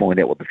we'll find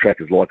out what the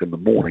track is like in the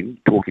morning,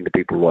 talking to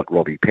people like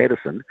Robbie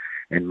Patterson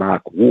and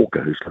Mark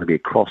Walker, who's going to be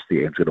across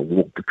there and is going to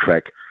walk the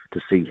track to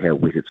see how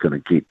wet it's going to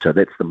get. So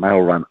that's the mail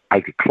run,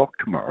 8 o'clock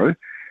tomorrow,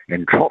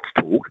 and Trots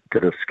Talk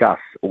to discuss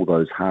all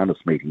those harness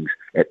meetings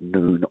at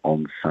noon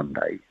on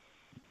Sunday.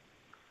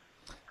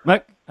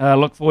 Mick,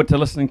 look forward to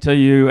listening to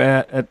you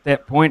at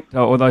that point,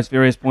 or those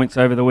various points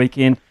over the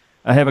weekend.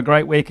 Have a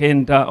great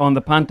weekend on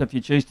the punt if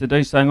you choose to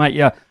do so, mate.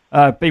 Yeah,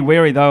 be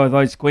wary, though, of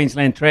those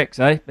Queensland tracks,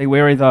 eh? Be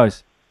wary of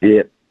those.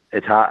 Yeah,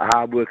 it's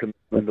hard work in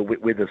the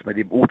wet weather,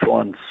 Smithy. We'll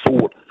try and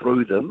sort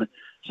through them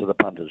so the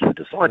punters who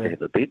decide to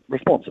have a bet,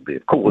 responsibly,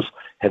 of course,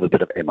 have a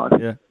bit of ammo.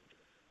 Yeah.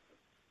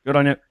 Good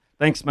on you.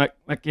 Thanks, Mick.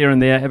 Mick Guerin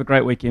there. Have a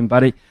great weekend,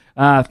 buddy.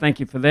 Thank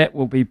you for that.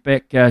 We'll be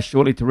back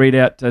shortly to read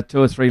out 2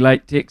 or 3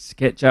 late texts,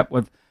 catch up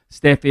with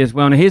Staffy as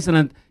well. Now, here's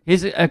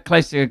a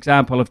classic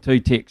example of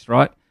 2 texts,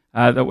 right,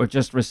 that we've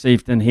just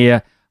received in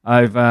here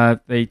over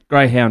the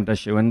Greyhound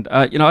issue. And,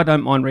 I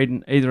don't mind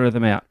reading either of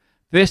them out.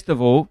 First of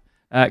all,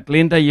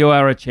 Glenda, you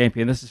are a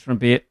champion. This is from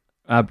Brett.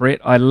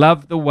 I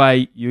love the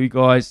way you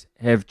guys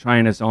have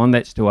trainers on.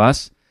 That's to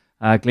us.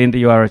 Glenda,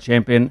 you are a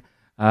champion.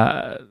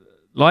 Brett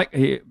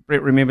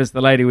remembers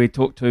the lady we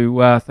talked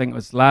to, I think it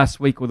was last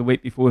week or the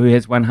week before, who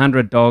has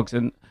 100 dogs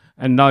and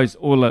knows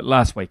all,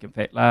 last week, in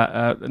fact,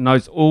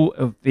 knows all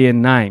of their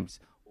names.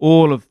 And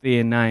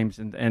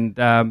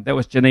that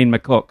was Janine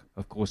McCook,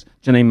 of course.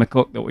 Janine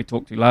McCook that we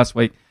talked to last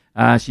week.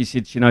 She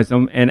said she knows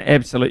them, and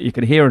absolutely, you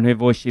could hear in her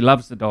voice, she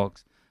loves the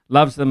dogs.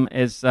 Loves them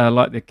as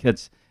like their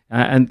kids.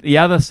 And the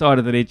other side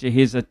of the ledger,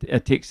 here's a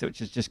text which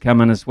has just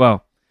come in as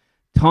well.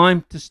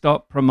 Time to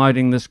stop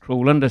promoting this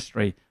cruel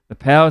industry. The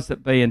powers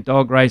that be in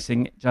dog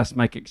racing just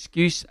make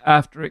excuse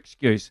after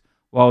excuse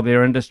while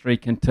their industry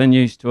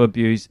continues to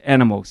abuse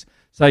animals.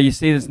 So you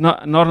see, there's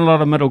not a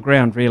lot of middle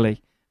ground,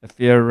 really. If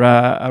you're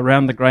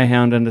around the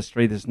greyhound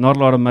industry, there's not a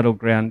lot of middle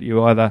ground.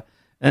 You're either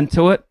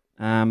into it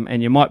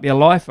and you might be a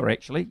lifer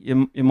actually.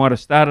 You might have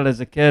started as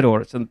a kid,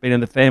 or it's been in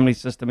the family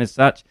system as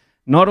such.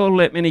 Not all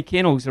that many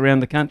kennels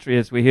around the country,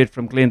 as we heard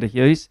from Glenda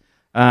Hughes.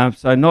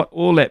 So not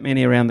all that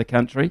many around the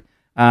country.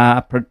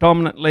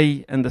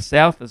 Predominantly in the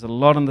south. There's a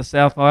lot in the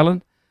South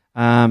Island,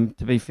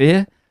 to be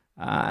fair,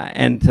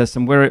 and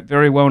some very,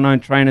 very well-known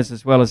trainers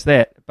as well as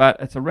that. But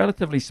it's a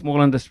relatively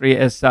small industry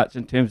as such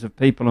in terms of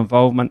people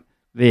involvement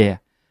there.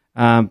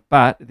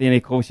 But then,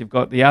 of course, you've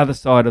got the other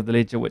side of the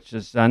ledger, which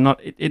is not.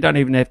 You don't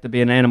even have to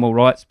be an animal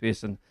rights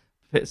person.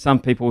 Some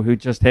people who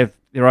just have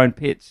their own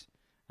pets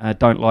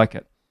don't like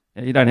it.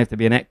 You don't have to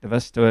be an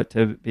activist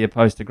to be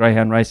opposed to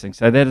greyhound racing.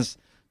 So that is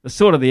the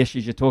sort of the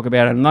issues you talk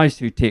about. And in those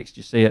two texts,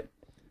 you see it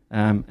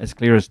as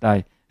clear as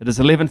day. It is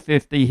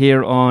 11:50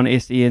 here on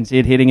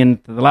SENZ, heading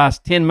into the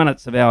last 10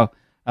 minutes of our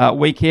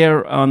week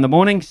here on the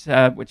mornings,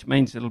 which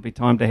means it'll be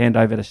time to hand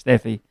over to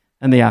Staffy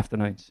in the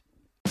afternoons.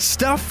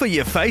 Stuff for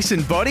your face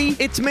and body?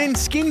 It's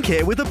men's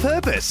skincare with a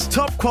purpose.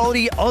 Top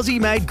quality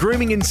Aussie-made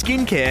grooming and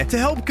skincare to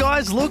help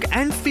guys look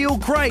and feel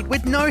great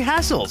with no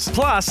hassles.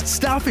 Plus,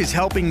 Stuff is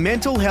helping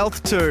mental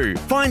health too.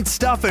 Find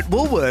Stuff at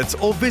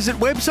Woolworths or visit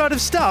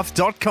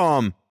websiteofstuff.com.